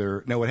 It was it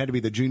had to be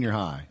the junior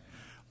high,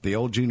 the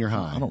old junior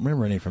high. I don't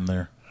remember any from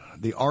there.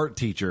 The art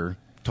teacher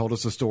told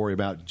us a story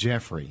about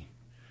Jeffrey,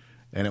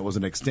 and it was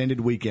an extended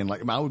weekend.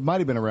 Like it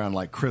might have been around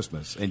like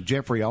Christmas, and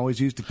Jeffrey always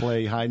used to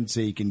play hide and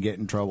seek and get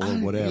in trouble or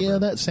whatever. Yeah,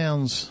 that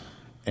sounds.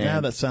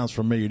 That sounds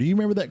familiar. Do you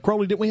remember that,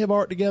 Crowley? Didn't we have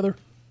art together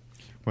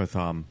With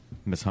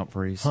Miss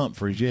Humphreys?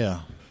 Humphreys,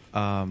 yeah.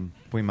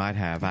 We might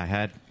have. I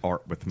had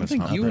art with Miss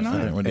think Humphreys. you and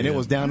I- And it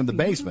was down in the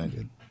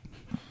basement.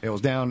 It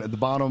was down at the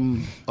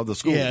bottom of the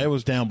school. Yeah, it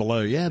was down below.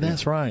 Yeah,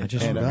 that's right. I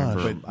just Oh, gosh.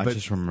 remember. I but-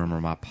 just remember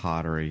my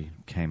pottery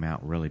came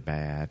out really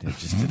bad. It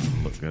just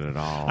didn't look good at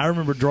all. I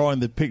remember drawing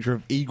the picture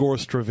of Igor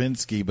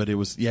Stravinsky, but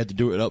you had to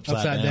do it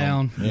upside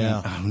down.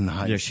 Yeah, Oh,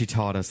 nice. Yeah, she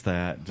taught us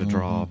that to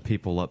draw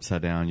people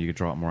upside down. You could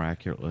draw it more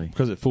accurately.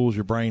 because it fools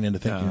your brain into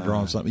thinking you're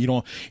drawing something.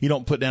 You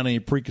don't put down any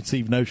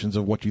preconceived notions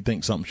of what you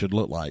think something should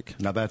look like.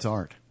 Now that's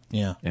art.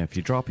 Yeah, Yeah, if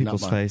you draw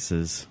people's mine.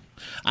 faces,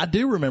 I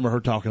do remember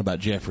her talking about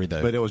Jeffrey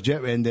though. But it was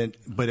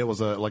but it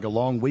was like a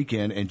long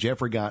weekend, and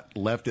Jeffrey got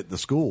left at the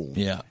school.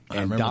 Yeah, I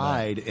and remember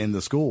died in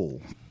the school,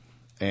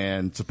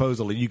 and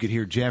supposedly you could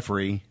hear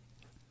Jeffrey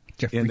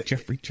in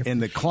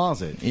the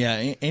closet.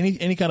 yeah,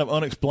 any kind of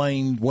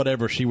unexplained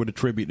whatever she would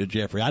attribute to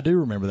Jeffrey. I do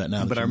remember that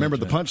now. But I remember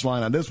the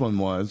punchline on this one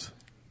was,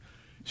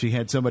 she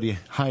had somebody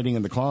hiding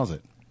in the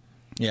closet,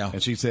 Yeah,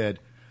 and she said,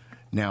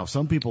 "Now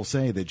some people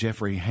say that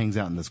Jeffrey hangs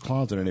out in this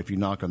closet, and if you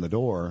knock on the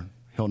door,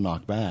 he'll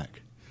knock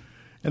back."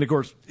 And of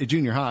course, at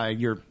junior high,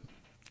 you're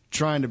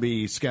trying to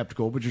be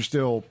skeptical, but you're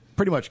still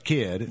pretty much a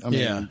kid. I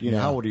mean, Yeah,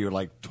 how old are you?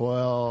 Like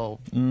 12?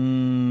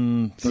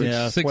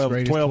 yeah, Sixth 12,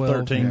 grade is 12, 12.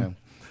 13. Yeah.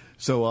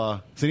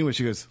 So anyway,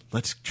 she goes,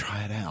 "Let's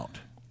try it out."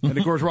 And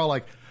of course, we're all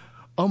like,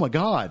 "Oh my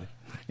God."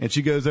 And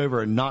she goes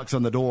over and knocks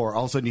on the door.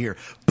 All of a sudden you hear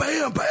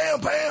bam, bam,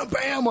 bam,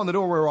 bam on the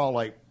door. We're all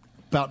like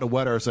about to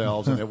wet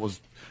ourselves. And it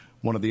was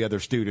one of the other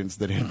students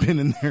that had been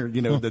in there,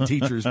 the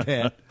teacher's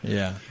pet.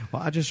 Yeah,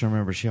 well, I just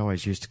remember she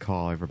always used to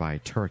call everybody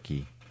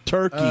Turkey.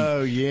 Turkey.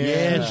 Oh, yeah.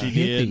 yeah, she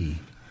did. Hippie.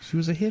 She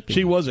was a hippie.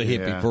 She was a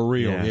hippie Yeah. for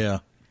real. Yeah. Yeah.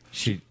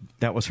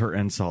 That was her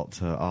insult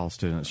to all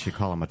students. She'd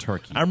call him a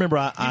turkey. I remember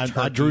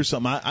I drew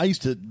something. I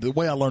used to, the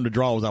way I learned to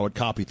draw was I would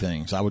copy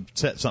things. I would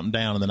set something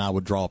down and then I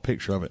would draw a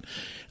picture of it.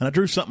 And I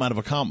drew something out of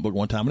a comic book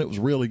one time and it was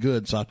really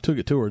good. So I took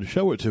it to her to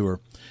show it to her.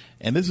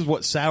 And this is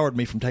what soured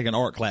me from taking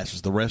art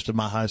classes the rest of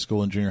my high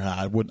school and junior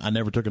high. I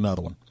never took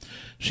another one.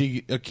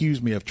 She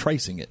accused me of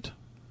tracing it.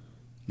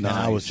 Nice.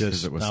 And I was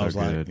just, it was I so was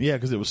like, good. yeah,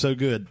 because it was so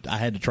good. I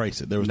had to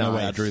trace it. There was no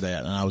way I drew that.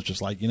 And I was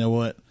just like, you know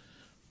what?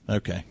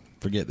 Okay,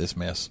 forget this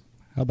mess.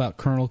 How about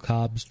Colonel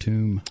Cobb's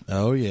tomb?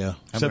 Oh yeah,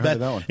 Haven't heard of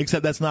that one.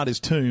 except that's not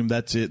his tomb.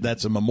 That's it.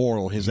 That's a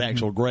memorial. His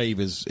actual grave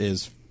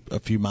is a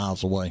few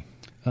miles away.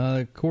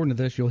 According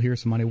to this, you'll hear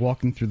somebody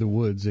walking through the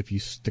woods if you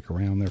stick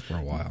around there for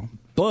a while.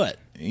 But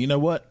you know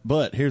what?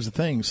 But here's the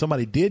thing: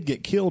 somebody did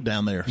get killed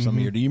down there some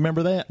year. Do you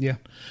remember that? Yeah.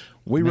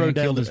 We Man rode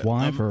down killed his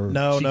wife, or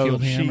she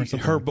killed him, or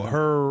something like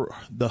that?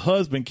 The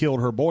husband killed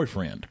her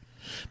boyfriend.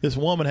 This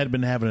woman had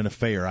been having an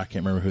affair. I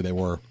can't remember who they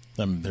were.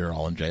 They're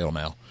all in jail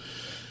now.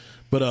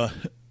 But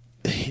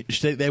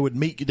they would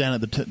meet down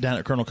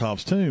at Colonel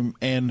Cobb's tomb,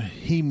 and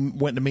he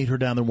went to meet her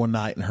down there one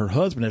night, and her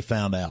husband had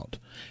found out,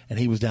 and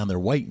he was down there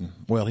waiting.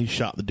 Well, he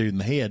shot the dude in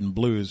the head and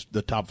blew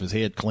the top of his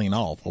head clean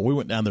off. Well, we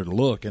went down there to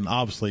look, and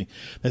obviously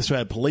they still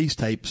had police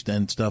tapes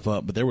and stuff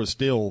up, but there was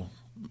still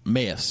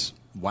mess.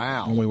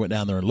 Wow. When we went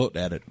down there and looked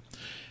at it.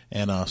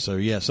 And so,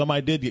 yeah,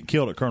 somebody did get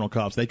killed at Colonel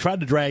Cobb's. They tried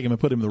to drag him and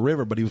put him in the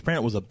river, but he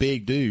apparently was a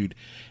big dude,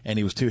 and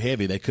he was too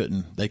heavy. They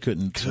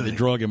couldn't. So they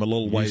drug him a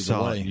little ways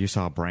away. You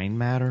saw brain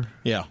matter?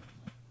 Yeah.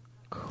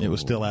 Cool. It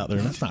was still out there,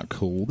 and that's not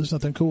cool. There's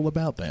nothing cool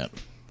about that.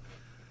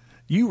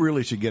 You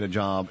really should get a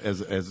job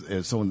as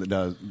someone that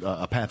does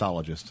a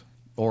pathologist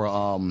or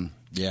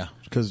yeah,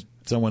 because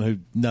someone who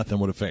nothing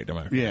would affect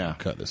him. Yeah.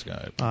 Cut this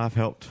guy. I've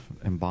helped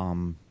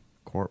embalm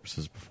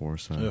corpses before,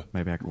 so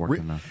maybe I could work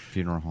in a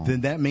funeral home.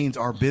 Then that means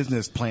our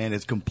business plan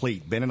is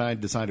complete. Ben and I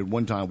decided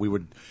one time we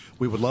would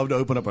love to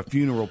open up a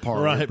funeral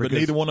parlor, Right, but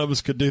neither one of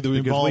us could do the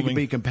because embalming. we could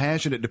be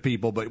compassionate to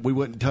people, but we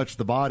wouldn't touch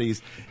the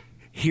bodies.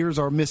 Here's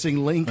our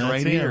missing link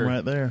That's here,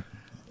 right there.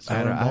 I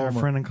had a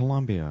friend in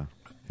Colombia.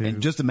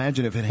 And just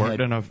imagine if it worked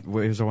had. he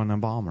was an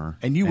embalmer,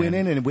 and you went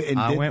in and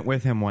I went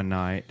with him one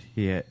night.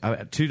 He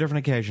had, 2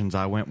 different occasions.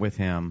 I went with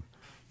him.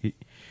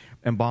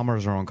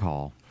 Embalmers are on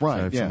call, right?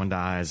 So if someone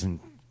dies and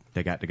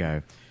they got to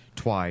go.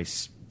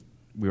 Twice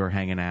we were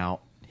hanging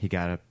out. He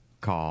got a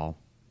call.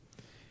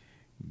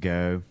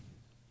 Go,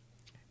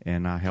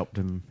 and I helped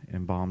him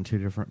embalm 2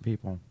 different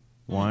people.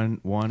 One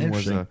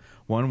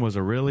was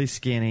a really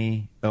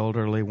skinny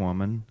elderly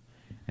woman,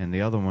 and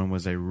the other one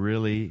was a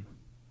really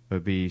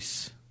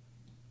obese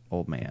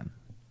old man.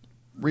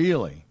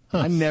 Really? Huh.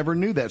 I never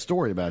knew that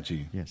story about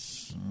you.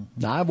 Yes.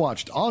 Now, I've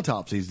watched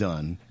autopsies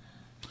done,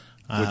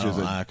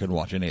 I couldn't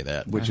watch any of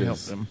that. Which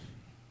is them.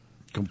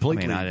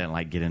 Completely. I mean, I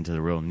didn't get into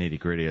the real nitty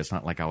gritty. It's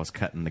not like I was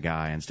cutting the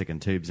guy and sticking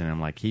tubes in him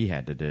like he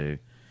had to do,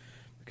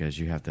 because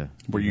you have to.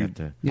 You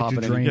have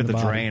to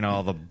drain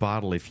all the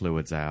bodily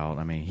fluids out.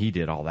 I mean, he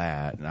did all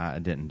that, and I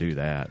didn't do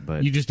that.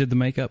 But you just did the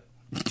makeup.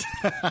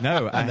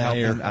 No,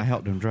 I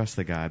helped him dress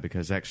the guy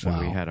because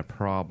actually we had a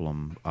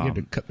problem. You had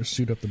to cut the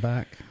suit up the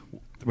back.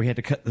 We had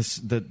to cut this.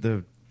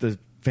 The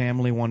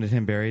family wanted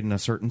him buried in a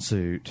certain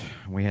suit.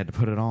 We had to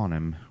put it on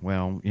him.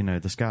 Well,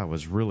 this guy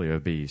was really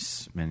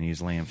obese, and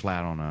he's laying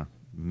flat on a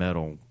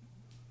metal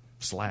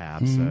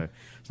slab, so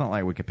it's not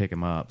like we could pick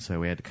him up.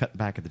 So we had to cut the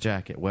back of the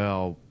jacket.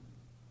 Well,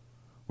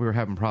 we were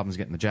having problems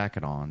getting the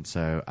jacket on,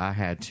 so I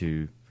had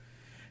to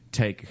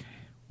take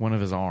one of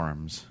his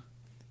arms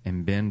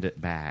and bend it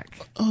back.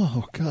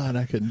 Oh God,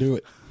 I couldn't do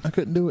it.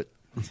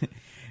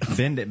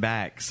 Bend it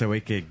back so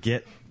we could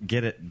get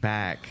it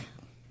back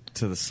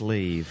to the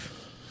sleeve.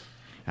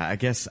 I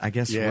guess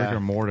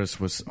rigor mortis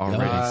was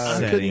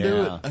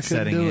already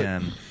setting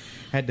in.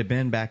 Had to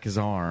bend back his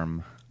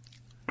arm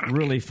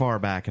really far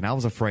back, and I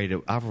was afraid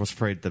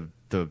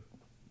the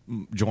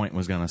joint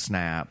was going to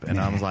snap, and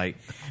I was like,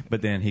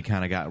 but then he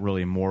kind of got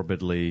really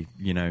morbidly,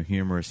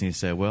 humorous, and he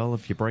said, "Well,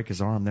 if you break his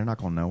arm, they're not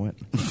going to know it.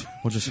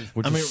 We'll just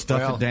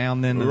stuff it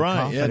down then,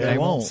 right? Yeah, they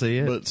won't see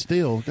it." But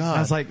still, God, I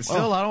was like, I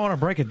don't want to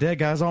break a dead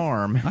guy's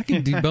arm. I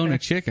can debone a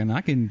chicken.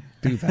 I can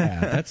do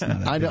that. That's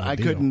not. I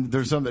couldn't.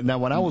 There's something. Now,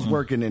 when I was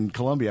working in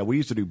Columbia, we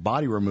used to do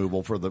body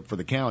removal for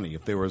the county.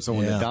 If there was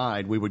someone that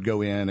died, we would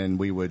go in and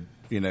we would.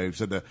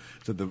 So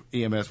the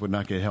EMS would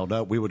not get held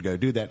up. We would go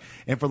do that.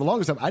 And for the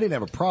longest time, I didn't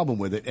have a problem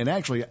with it. And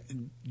actually,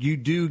 you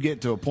do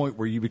get to a point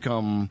where you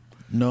become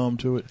numb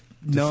to it,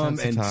 and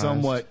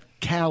somewhat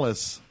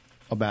callous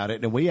about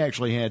it. And we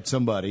actually had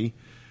somebody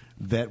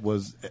that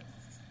was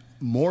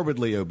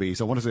morbidly obese.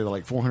 I want to say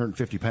like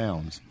 450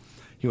 pounds.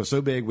 He was so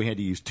big we had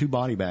to use 2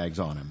 body bags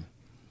on him.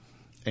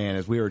 And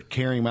as we were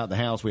carrying him out the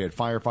house, we had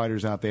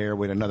firefighters out there.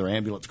 We had another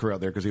ambulance crew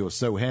out there because he was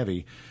so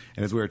heavy.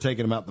 And as we were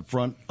taking him out the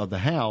front of the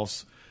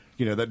house,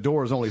 that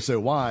door is only so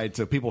wide,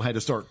 so people had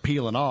to start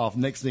peeling off.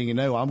 Next thing you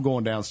know, I'm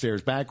going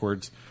downstairs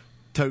backwards,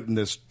 toting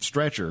this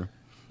stretcher,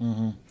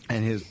 and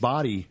his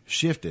body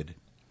shifted,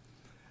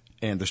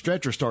 and the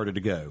stretcher started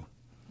to go.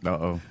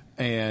 Uh-oh.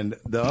 And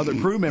the other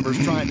crew members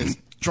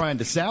trying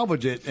to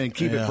salvage it and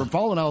keep it from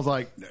falling. I was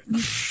like,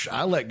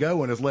 I let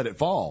go and just let it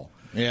fall.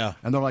 Yeah.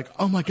 And they're like,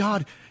 oh my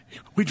God,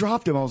 we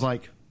dropped him. I was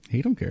like,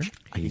 He don't care.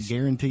 I can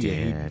guarantee you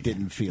he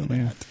didn't feel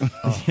that.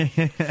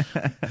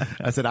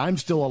 I said, I'm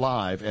still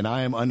alive and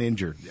I am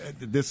uninjured.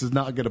 This is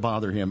not going to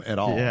bother him at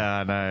all. Yeah,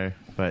 I know.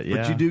 But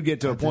you do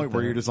get to a point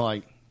where you're just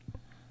like,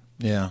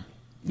 yeah.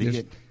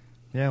 Yeah,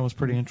 it was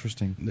pretty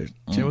interesting. It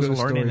was a ghost learning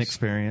stories. There's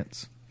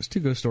experience. 2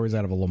 ghost stories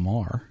out of a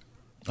Lamar.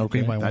 Okay.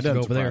 Anybody wants That to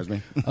go over doesn't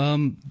there? surprise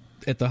me.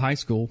 At the high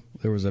school,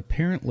 there was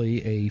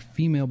apparently a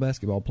female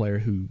basketball player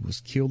who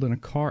was killed in a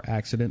car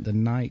accident the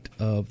night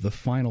of the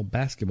final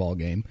basketball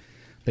game.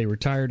 They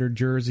retired her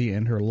jersey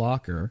and her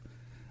locker,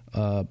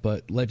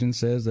 but legend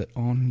says that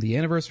on the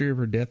anniversary of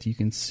her death, you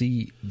can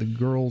see the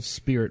girl's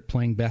spirit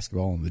playing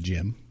basketball in the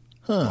gym.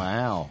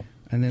 wow.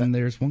 And then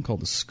there's one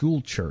called the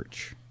school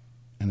church,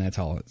 and that's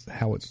how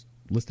it's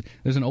listed.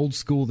 There's an old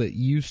school that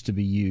used to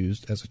be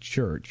used as a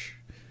church.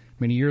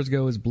 Many years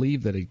ago, it was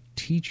believed that a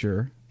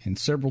teacher and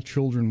several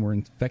children were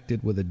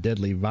infected with a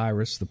deadly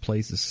virus. The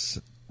place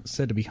is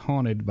said to be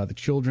haunted by the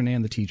children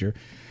and the teacher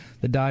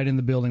that died in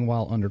the building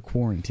while under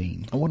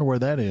quarantine. I wonder where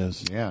that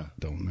is. Yeah.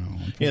 Don't know.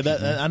 Yeah,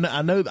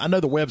 I know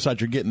the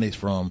website you're getting these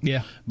from.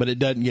 Yeah. But it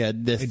doesn't. Yeah,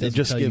 it doesn't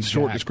just tell you gives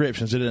short exact.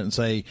 descriptions. It doesn't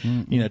say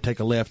take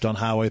a left on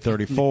Highway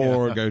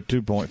 34, go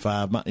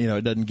 2.5.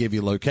 It doesn't give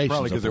you locations.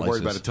 Probably because of they're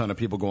worried about places. a ton of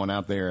people going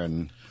out there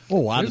and.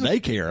 Well, why do they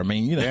care? I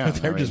mean,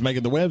 they're just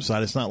making the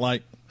website. It's not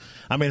like,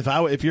 I mean,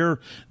 if your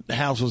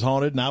house was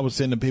haunted and I was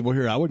sending people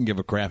here, I wouldn't give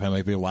a crap how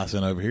many people I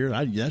sent over here.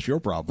 That's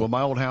your problem. Well,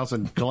 my old house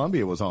in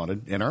Columbia was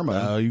haunted in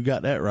Irma. Oh, you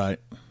got that right.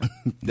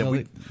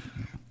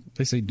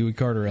 They say Dewey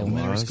Carter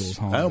Elementary School is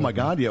haunted. Oh my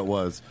God, yeah, it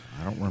was.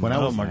 I don't remember.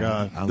 Oh my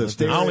God. I The lived,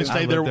 stairs- I only I stayed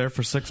lived there there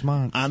for 6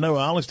 months. I know.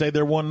 I only stayed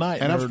there one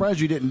night. And I'm surprised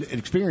you didn't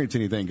experience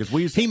anything because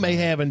we used to, He may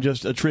have and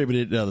just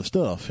attributed it to other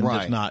stuff, and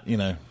Right. just not,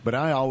 But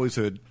I always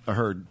had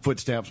heard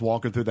footsteps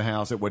walking through the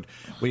house.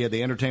 We had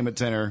the entertainment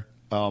center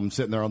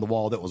sitting there on the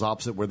wall that was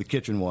opposite where the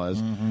kitchen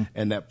was,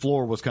 and that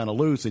floor was kind of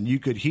loose, and you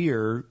could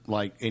hear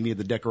like any of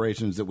the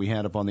decorations that we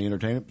had up on the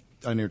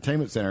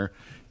entertainment center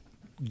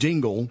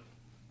jingle.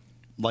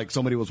 Like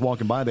somebody was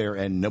walking by there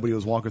and nobody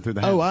was walking through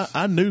the house. Oh,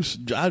 I knew.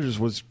 I just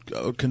was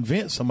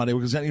convinced somebody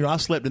because I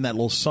slept in that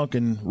little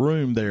sunken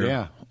room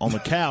there on the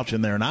couch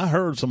in there, and I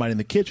heard somebody in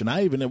the kitchen.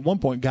 I even at one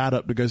point got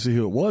up to go see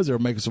who it was. They were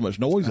making so much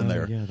noise in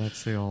there. Yeah,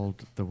 that's the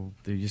old.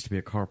 There used to be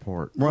a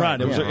carport.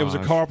 Right. It was a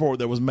carport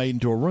that was made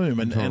into a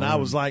room, and I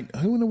was like,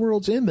 who in the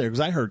world's in there?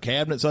 Because I heard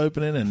cabinets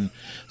opening and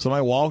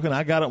somebody walking.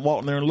 I got up,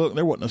 walked in there, and looked. And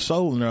there wasn't a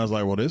soul in there. I was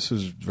like, well, this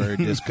is very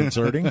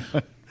disconcerting.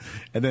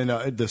 And then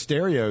the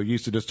stereo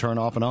used to just turn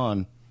off and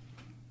on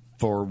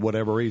for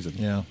whatever reason.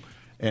 Yeah.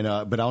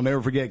 And but I'll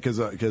never forget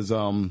because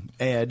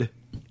Ed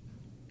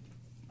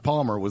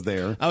Palmer was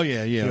there. Oh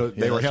yeah, yeah.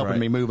 They were helping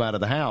me move out of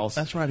the house.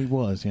 That's right, he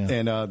was. Yeah.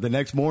 And the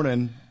next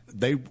morning,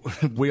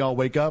 we all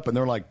wake up and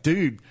they're like,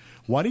 "Dude,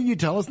 why didn't you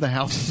tell us the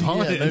house was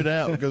haunted?" Yeah, no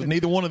doubt, because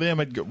neither one of them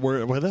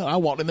were. Well, I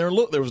walked in there and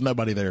looked. There was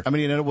nobody there. I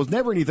mean, and it was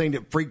never anything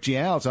that freaked you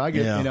out. So I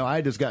get, I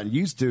had just gotten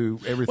used to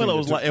everything. Well,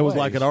 it was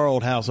like at our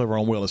old house over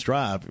on Willis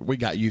Drive. We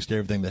got used to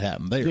everything that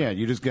happened there. Yeah,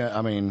 you just got.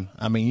 I mean,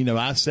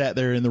 I sat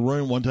there in the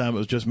room one time. It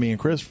was just me and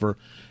Christopher,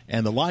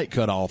 and the light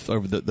cut off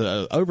over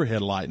the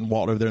overhead light, and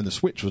walked over there, and the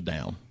switch was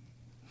down.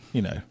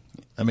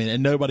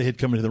 And nobody had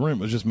come into the room.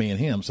 It was just me and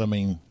him. So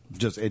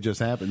it just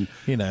happened.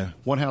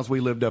 One house we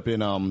lived up in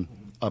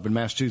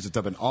Massachusetts,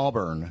 up in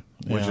Auburn,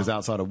 which is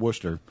outside of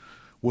Worcester.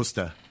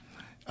 Worcester.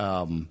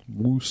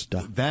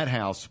 That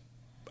house,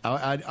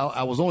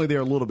 I was only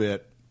there a little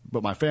bit,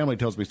 but my family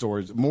tells me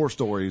more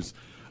stories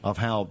of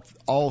how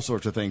all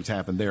sorts of things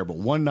happened there. But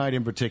one night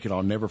in particular,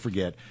 I'll never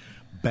forget,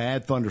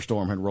 bad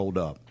thunderstorm had rolled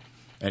up.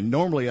 And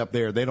normally up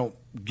there, they don't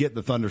get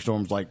the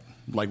thunderstorms like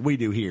we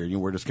do here.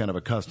 We're just kind of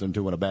accustomed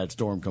to when a bad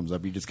storm comes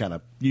up. You just kind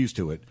of used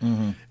to it.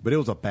 Mm-hmm. But it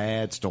was a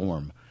bad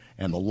storm,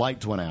 and the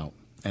lights went out.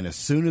 And as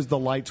soon as the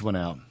lights went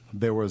out,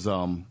 there was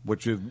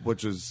which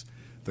is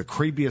the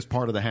creepiest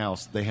part of the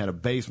house. They had a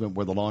basement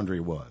where the laundry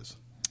was.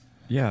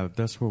 Yeah,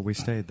 that's where we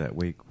stayed that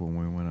week when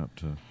we went up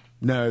to.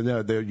 No,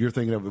 you're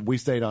thinking of. We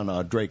stayed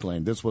on Drake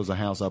Lane. This was a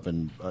house up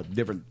in a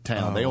different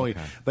town. They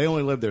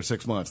only lived there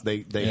 6 months.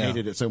 They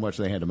hated it so much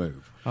they had to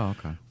move. Oh,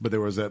 okay. But there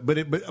was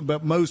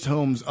but most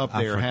homes up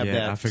there have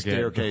that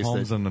staircase. The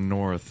homes in the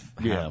north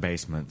have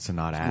basements and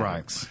not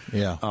attics.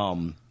 Right. Yeah.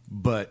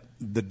 But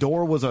the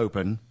door was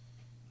open,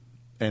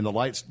 and the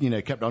lights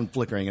kept on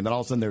flickering, and then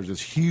all of a sudden there was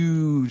this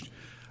huge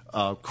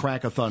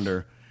crack of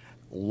thunder.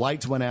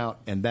 Lights went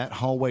out, and that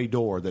hallway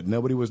door that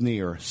nobody was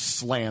near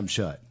slammed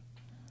shut.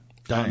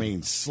 Dang. I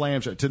mean,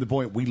 slammed shut to the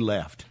point we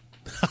left.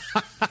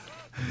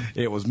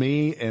 It was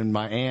me and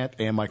my aunt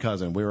and my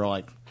cousin. We were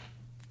like,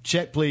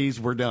 "Check, please.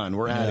 We're done.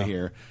 We're out of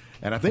here."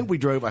 And I think we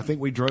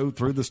drove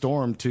through the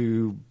storm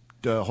to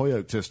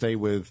Holyoke to stay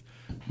with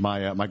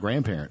my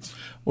grandparents.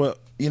 Well,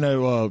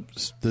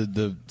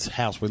 the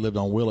house we lived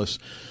on, Willis.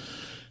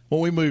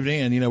 When we moved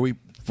in,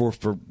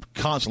 for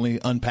constantly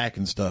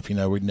unpacking stuff. You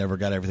know, we never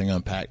got everything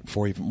unpacked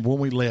before even when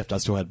we left. I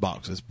still had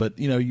boxes, but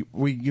you know,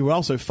 you would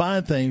also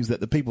find things that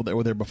the people that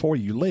were there before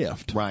you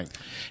left. Right.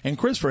 And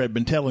Christopher had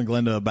been telling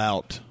Glenda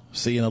about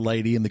seeing a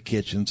lady in the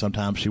kitchen.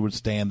 Sometimes she would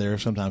stand there.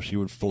 Sometimes she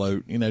would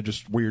float. You know,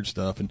 just weird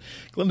stuff. And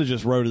Glenda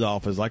just wrote it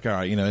off as like, all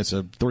right, you know, it's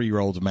a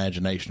 3-year-old's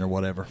imagination or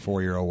whatever,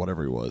 4-year-old,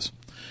 whatever he was.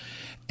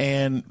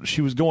 And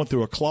she was going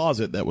through a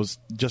closet that was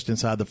just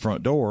inside the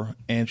front door,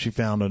 and she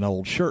found an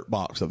old shirt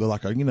box. They're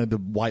like, you know, the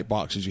white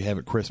boxes you have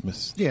at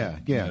Christmas. Yeah.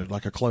 You know,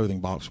 like a clothing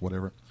box,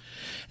 whatever.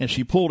 And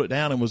she pulled it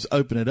down and was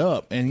opening it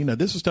up. And, you know,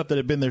 this is stuff that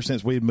had been there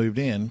since we had moved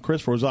in.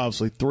 Christopher was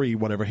obviously 3,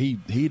 whatever.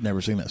 He'd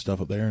never seen that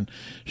stuff up there. And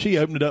she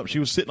opened it up. She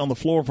was sitting on the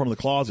floor in front of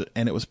the closet,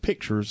 and it was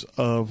pictures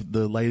of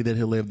the lady that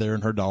had lived there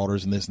and her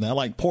daughters and this and that,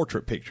 like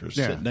portrait pictures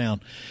sitting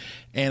down.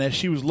 And as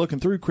she was looking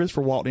through,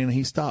 Christopher walked in and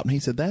he stopped and he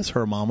said, "That's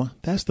her, Mama.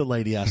 That's the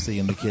lady I see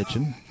in the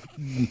kitchen."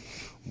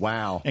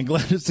 Wow. And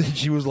Glenda said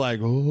she was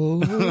like,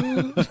 "Oh."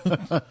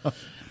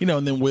 You know,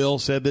 and then Will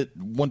said that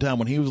one time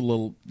when he was a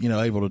little, you know,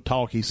 able to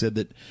talk, he said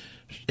that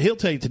he'll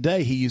tell you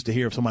today he used to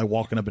hear of somebody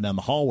walking up and down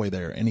the hallway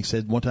there. And he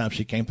said one time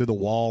she came through the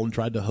wall and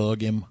tried to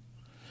hug him.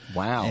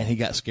 Wow. And he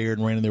got scared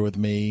and ran in there with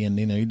me. And,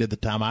 you know, he did the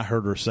time I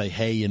heard her say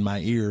 "hey" in my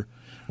ear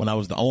when I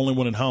was the only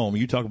one at home.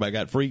 You talk about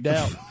got freaked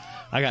out.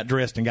 I got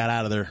dressed and got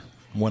out of there.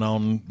 Went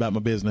on about my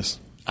business.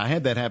 I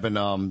had that happen,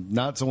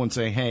 not someone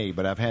say "hey,"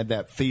 but I've had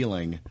that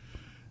feeling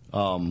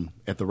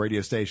at the radio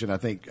station. I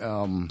think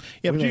but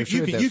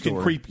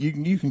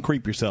you can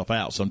creep yourself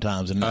out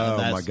sometimes. And oh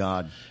my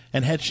God.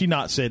 And had she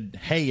not said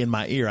 "hey" in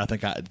my ear, I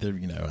think I'd have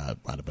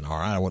been all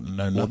right. I wouldn't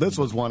know nothing. Well, this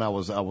was one I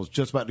was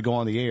just about to go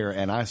on the air,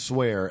 and I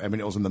swear, I mean,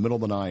 it was in the middle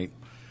of the night,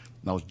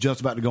 and I was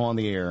just about to go on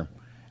the air,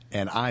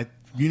 and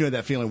you know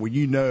that feeling where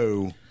you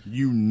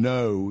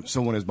know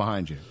someone is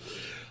behind you.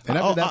 And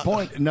up to that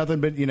point,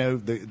 nothing but, you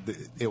know,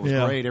 it was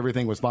great.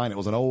 Everything was fine. It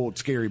was an old,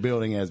 scary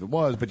building as it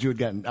was, but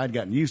I'd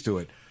gotten used to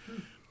it.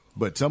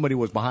 But somebody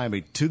was behind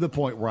me to the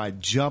point where I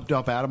jumped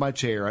up out of my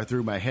chair. I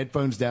threw my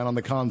headphones down on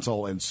the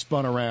console and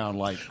spun around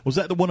like. Was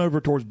that the one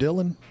over towards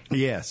Dillon?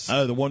 Yes.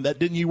 Oh, the one that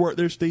didn't you work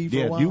there, Steve?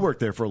 For a while? You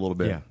worked there for a little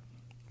bit. Yeah.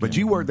 But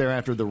you worked there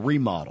after the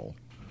remodel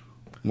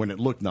when it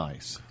looked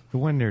nice. The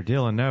one near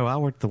Dillon. No, I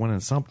worked the one in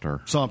Sumter.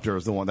 Sumter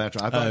is the one. That's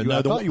right.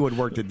 I thought you had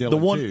worked at Dillon,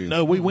 too.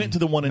 No, we went to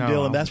the one in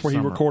Dillon. That's where he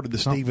recorded the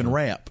Sumter. Stephen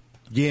rap.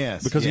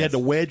 Yes. Because he had to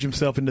wedge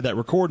himself into that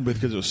recording booth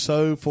because it was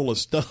so full of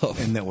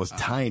stuff. And that was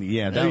tiny.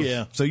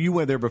 Yeah. So you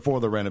went there before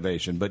the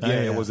renovation. But,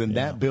 it was in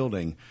that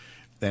building.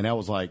 And I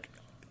was like,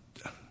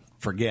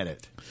 forget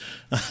it.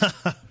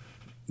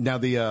 Now,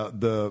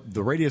 the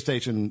radio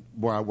station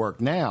where I work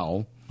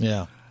now,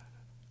 I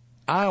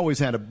always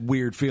had a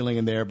weird feeling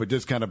in there, but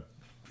just kind of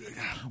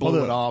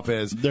blew it off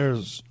as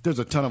there's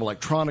a ton of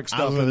electronic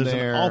stuff in there.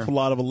 There's an awful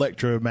lot of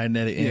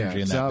electromagnetic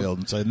energy in that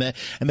building. So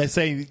and they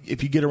say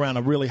if you get around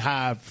a really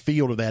high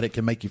field of that, it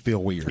can make you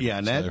feel weird. Yeah,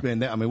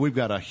 and I mean we've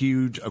got a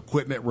huge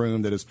equipment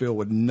room that is filled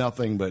with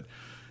nothing but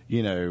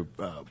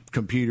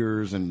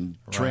computers and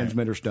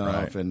transmitter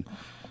stuff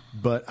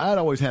But I'd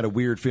always had a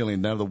weird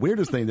feeling. Now, the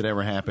weirdest thing that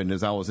ever happened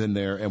is I was in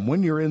there, and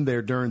when you're in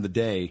there during the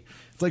day,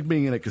 it's like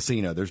being in a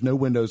casino. There's no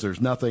windows.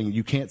 There's nothing.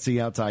 You can't see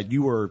outside.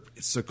 You are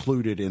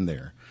secluded in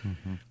there.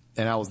 Mm-hmm.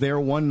 And I was there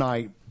one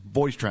night,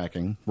 voice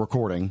tracking,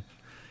 recording,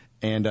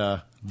 and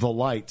the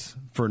lights,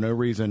 for no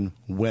reason,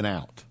 went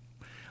out.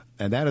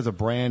 And that is a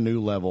brand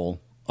new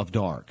level of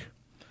dark.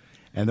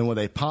 And then when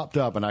they popped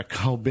up, and I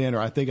called Ben, or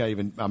I think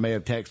I may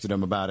have texted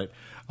him about it,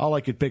 all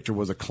I could picture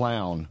was a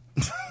clown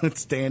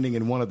standing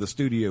in one of the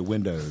studio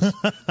windows.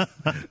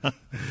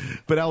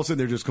 But I was sitting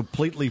there just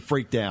completely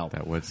freaked out.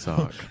 That would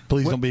suck.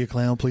 Please don't be a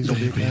clown. Please don't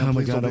be a clown.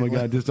 Oh, my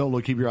God. Just don't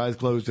look. Keep your eyes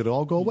closed. It'll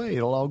all go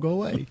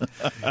away.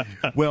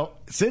 Well,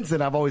 since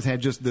then, I've always had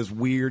just this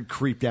weird,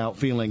 creeped out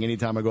feeling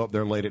anytime I go up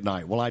there late at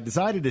night. Well, I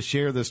decided to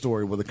share this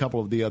story with a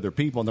couple of the other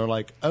people, and they're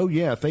like, oh,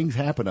 yeah, things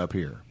happen up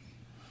here.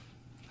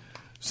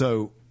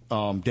 So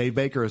Dave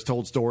Baker has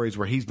told stories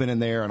where he's been in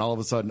there, and all of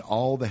a sudden,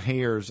 all the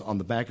hairs on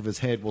the back of his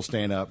head will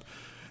stand up,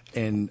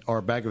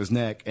 or back of his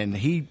neck. And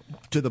he,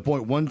 to the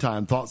point one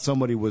time, thought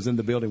somebody was in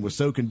the building, was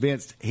so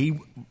convinced, he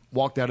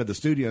walked out of the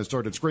studio and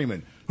started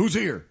screaming, "Who's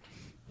here?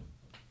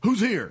 Who's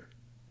here?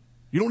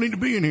 You don't need to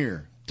be in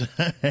here."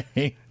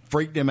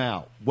 Freaked him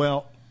out.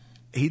 Well,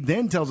 he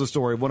then tells a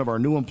story of one of our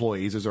new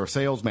employees, as our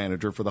sales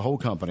manager for the whole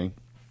company,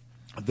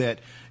 that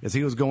as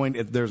he was going,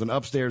 there's an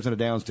upstairs and a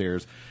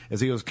downstairs. As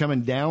he was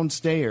coming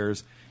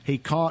downstairs, he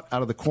caught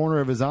out of the corner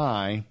of his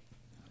eye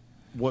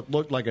what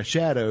looked like a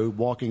shadow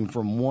walking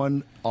from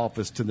one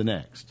office to the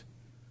next.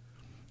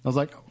 I was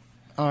like,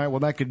 all right,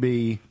 well, that could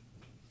be,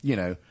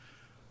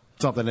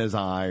 something in his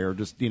eye, or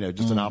just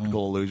an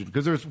optical illusion.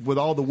 Because there's, with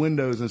all the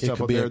windows and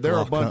stuff up there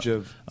are a bunch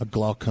of... A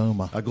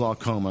glaucoma.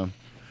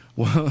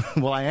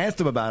 Well, I asked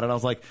him about it. I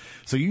was like,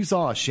 so you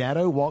saw a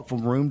shadow walk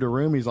from room to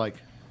room? He's like,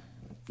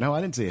 no,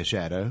 I didn't see a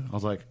shadow. I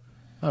was like,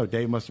 oh,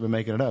 Dave must have been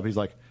making it up. He's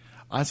like,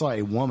 I saw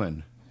a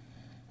woman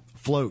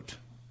float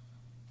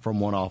from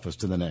one office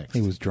to the next.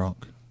 He was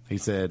drunk. He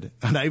said,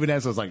 and I even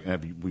asked, I was like,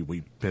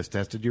 we piss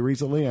tested you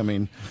recently? I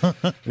mean,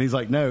 and he's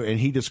like, no. And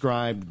he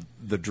described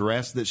the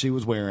dress that she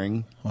was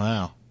wearing.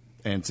 Wow.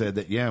 And said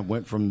that,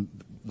 went from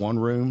one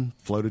room,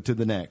 floated to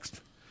the next.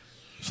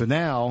 So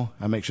now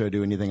I make sure I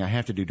do anything I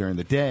have to do during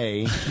the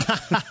day.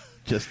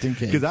 Just in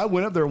case. Because I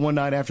went up there one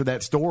night after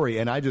that story,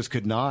 and I just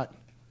could not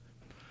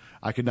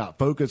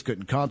focus,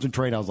 couldn't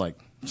concentrate. I was like,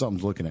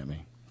 something's looking at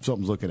me.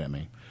 Something's looking at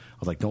me. I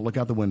was like, don't look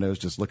out the windows.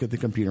 Just look at the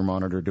computer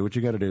monitor. Do what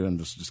you got to do, and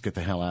just get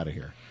the hell out of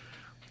here.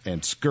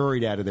 And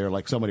scurried out of there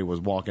like somebody was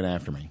walking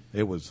after me.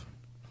 It was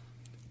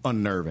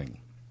unnerving.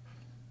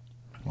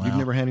 Wow. You've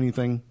never had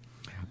anything?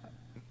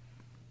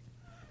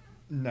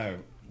 No,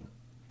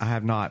 I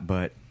have not.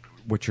 But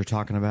what you're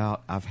talking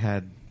about, I've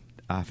had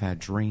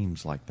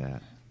dreams like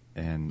that,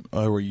 and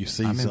where you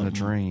see I'm something. in a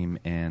dream,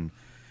 and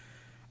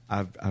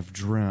I've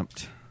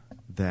dreamt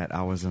that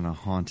I was in a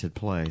haunted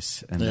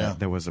place, and that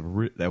there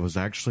was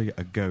actually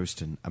a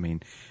ghost, and I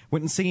mean,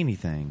 wouldn't see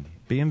anything,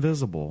 be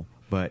invisible,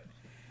 but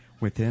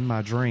within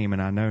my dream,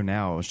 and I know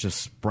now it was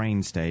just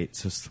brain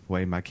states, just the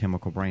way my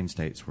chemical brain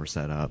states were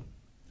set up.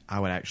 I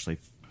would actually,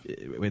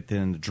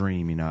 within the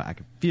dream, I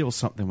could feel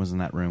something was in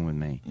that room with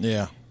me.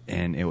 Yeah.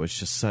 And it was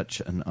just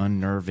such an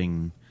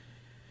unnerving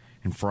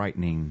and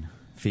frightening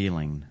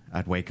feeling.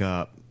 I'd wake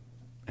up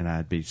and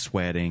I'd be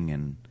sweating,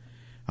 and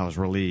I was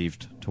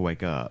relieved to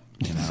wake up.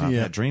 I've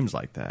had dreams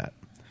like that.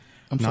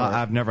 I'm sorry.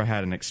 I've never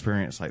had an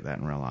experience like that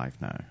in real life,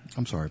 no.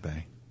 I'm sorry,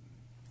 Bae.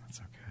 That's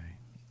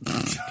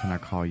okay. Can I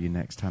call you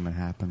next time it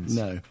happens?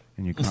 No.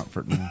 And you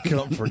comfort me?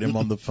 Comfort him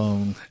on the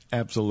phone.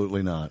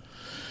 Absolutely not.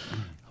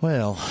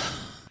 Well,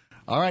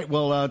 all right.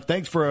 Well,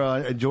 thanks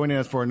for joining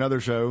us for another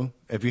show.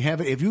 If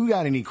you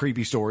got any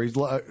creepy stories,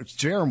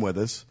 share them with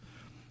us.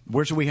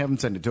 Where should we have them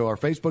send it to? Our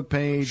Facebook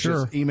page?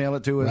 Sure. Just email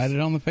it to us. Write it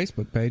on the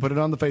Facebook page. Put it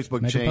on the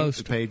Facebook Make a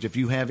post. page. If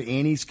you have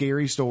any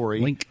scary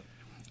story, Link.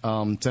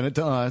 send it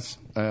to us.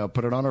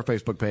 Put it on our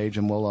Facebook page,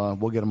 and we'll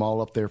get them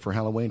all up there for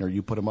Halloween, or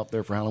you put them up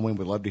there for Halloween.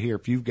 We'd love to hear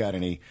if you've got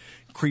any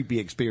creepy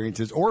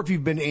experiences, or if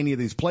you've been to any of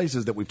these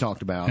places that we've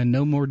talked about. And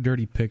no more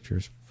dirty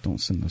pictures. Don't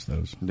send us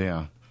those.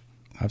 Yeah.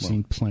 I've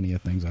seen plenty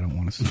of things I don't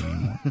want to see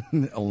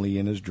anymore. Only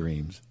in his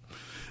dreams.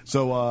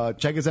 So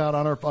check us out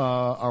on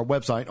our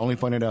website,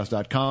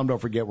 onlyfunnyus.com. Don't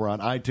forget we're on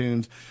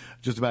iTunes.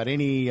 Just about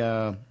any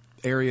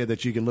area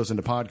that you can listen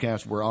to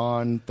podcasts, we're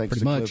on. Thanks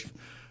to Cliff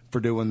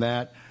for doing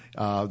that.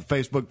 The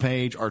Facebook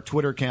page, our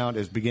Twitter account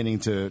is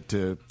beginning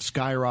to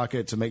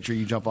skyrocket, so make sure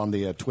you jump on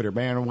the Twitter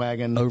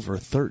bandwagon. Over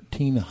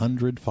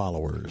 1,300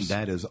 followers.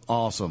 That is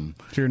awesome.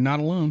 So you're not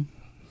alone.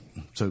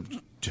 So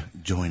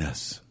join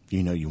us.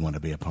 You know you want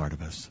to be a part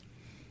of us.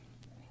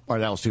 All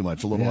right, that was too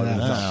much. A little more than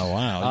that. Oh,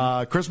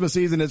 wow. Christmas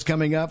season is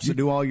coming up, so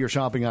do all your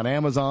shopping on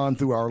Amazon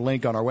through our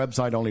link on our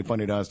website,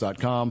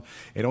 onlyfunnydoes.com.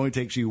 It only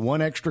takes you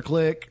one extra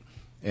click,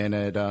 and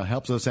it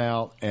helps us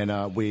out.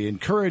 And we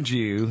encourage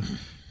you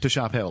to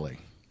shop heavily.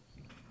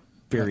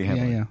 Very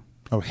heavily. Yeah.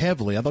 Oh,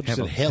 heavily. I thought you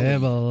said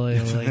heli.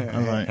 Heavily.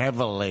 All right.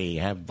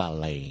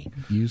 Heavily.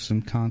 Use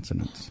some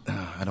consonants.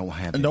 I don't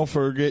have And any. don't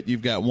forget,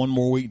 you've got one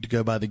more week to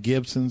go by the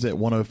Gibsons at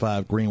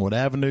 105 Greenwood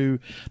Avenue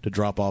to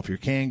drop off your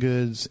canned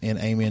goods and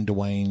Amy and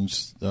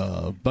Dwayne's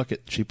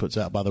bucket she puts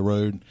out by the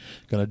road.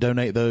 Going to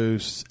donate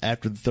those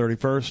after the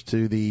 31st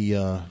to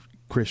the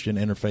Christian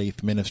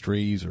Interfaith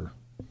Ministries.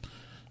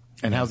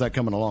 And how's that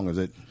coming along? Is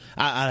it?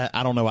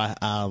 I don't know.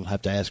 I'll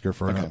have to ask her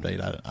for an update.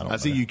 I don't. I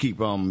see know. you keep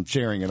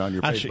sharing it on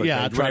your Facebook page.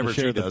 I try to whenever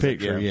share she the does it,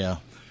 picture. Yeah.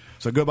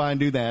 So go by and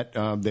do that.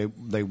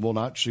 They will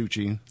not shoot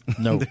you.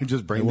 No, they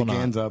just bring they the will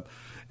cans up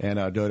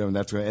and do it.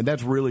 And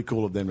that's really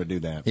cool of them to do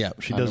that. Yeah,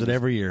 she does it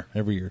every year.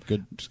 Every year.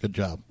 Good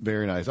job.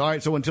 Very nice. All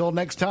right. So until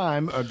next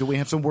time, do we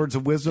have some words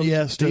of wisdom?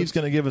 Yeah, Steve's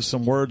going to give us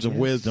some words of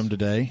wisdom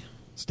today.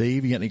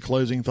 Steve, you got any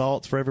closing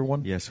thoughts for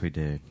everyone? Yes, we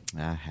do.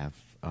 I have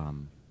a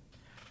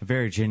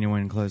very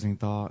genuine closing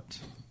thought.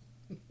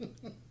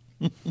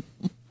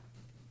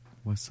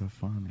 What's so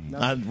funny?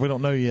 We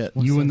don't know yet.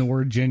 You and the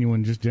word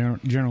genuine just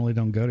generally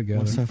don't go together.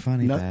 What's so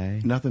funny,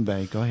 Bae? Nothing,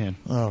 Bae. Go ahead.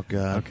 Oh,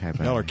 God. Okay,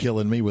 Bae. Y'all are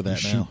killing me with that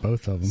Shoot now.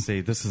 both of them.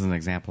 See, this is an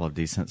example of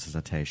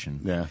desensitization.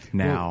 Yeah.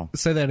 Now,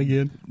 Say that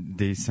again.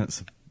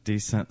 desensitization.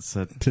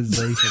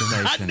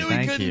 I knew he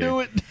Thank couldn't you.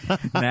 do it.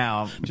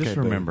 Now, just Okay,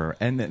 remember,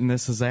 and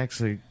this is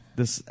actually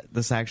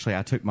this actually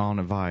I took my own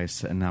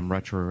advice, and I'm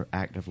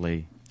retroactively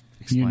You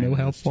explaining know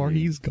how this to far you.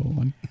 he's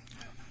gone.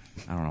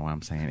 I don't know what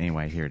I'm saying.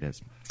 Anyway, here it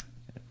is.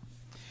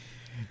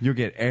 You'll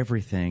get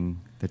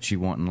everything that you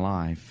want in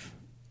life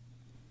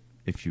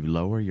if you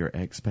lower your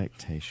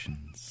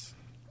expectations.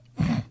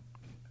 And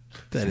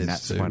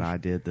that's what I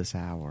did this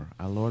hour.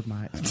 I lowered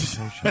my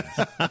expectations.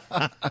 Is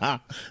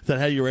that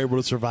how you were able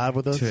to survive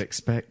with us? To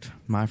expect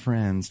my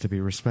friends to be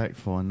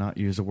respectful and not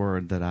use a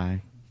word that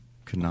I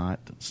could not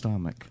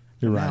stomach.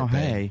 You're Now, right, Bae.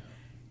 hey,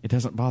 it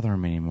doesn't bother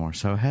me anymore.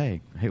 So,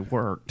 hey, it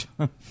worked.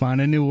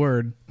 Find a new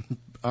word.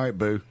 All right,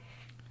 Boo.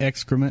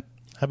 Excrement.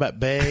 How about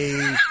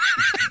Bae?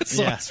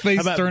 Saw his face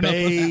How about turn up.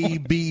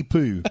 Baby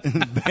Poo?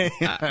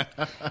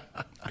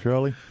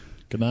 Curly,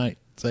 good night.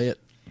 Say it.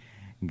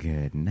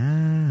 Good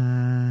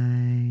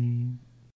night.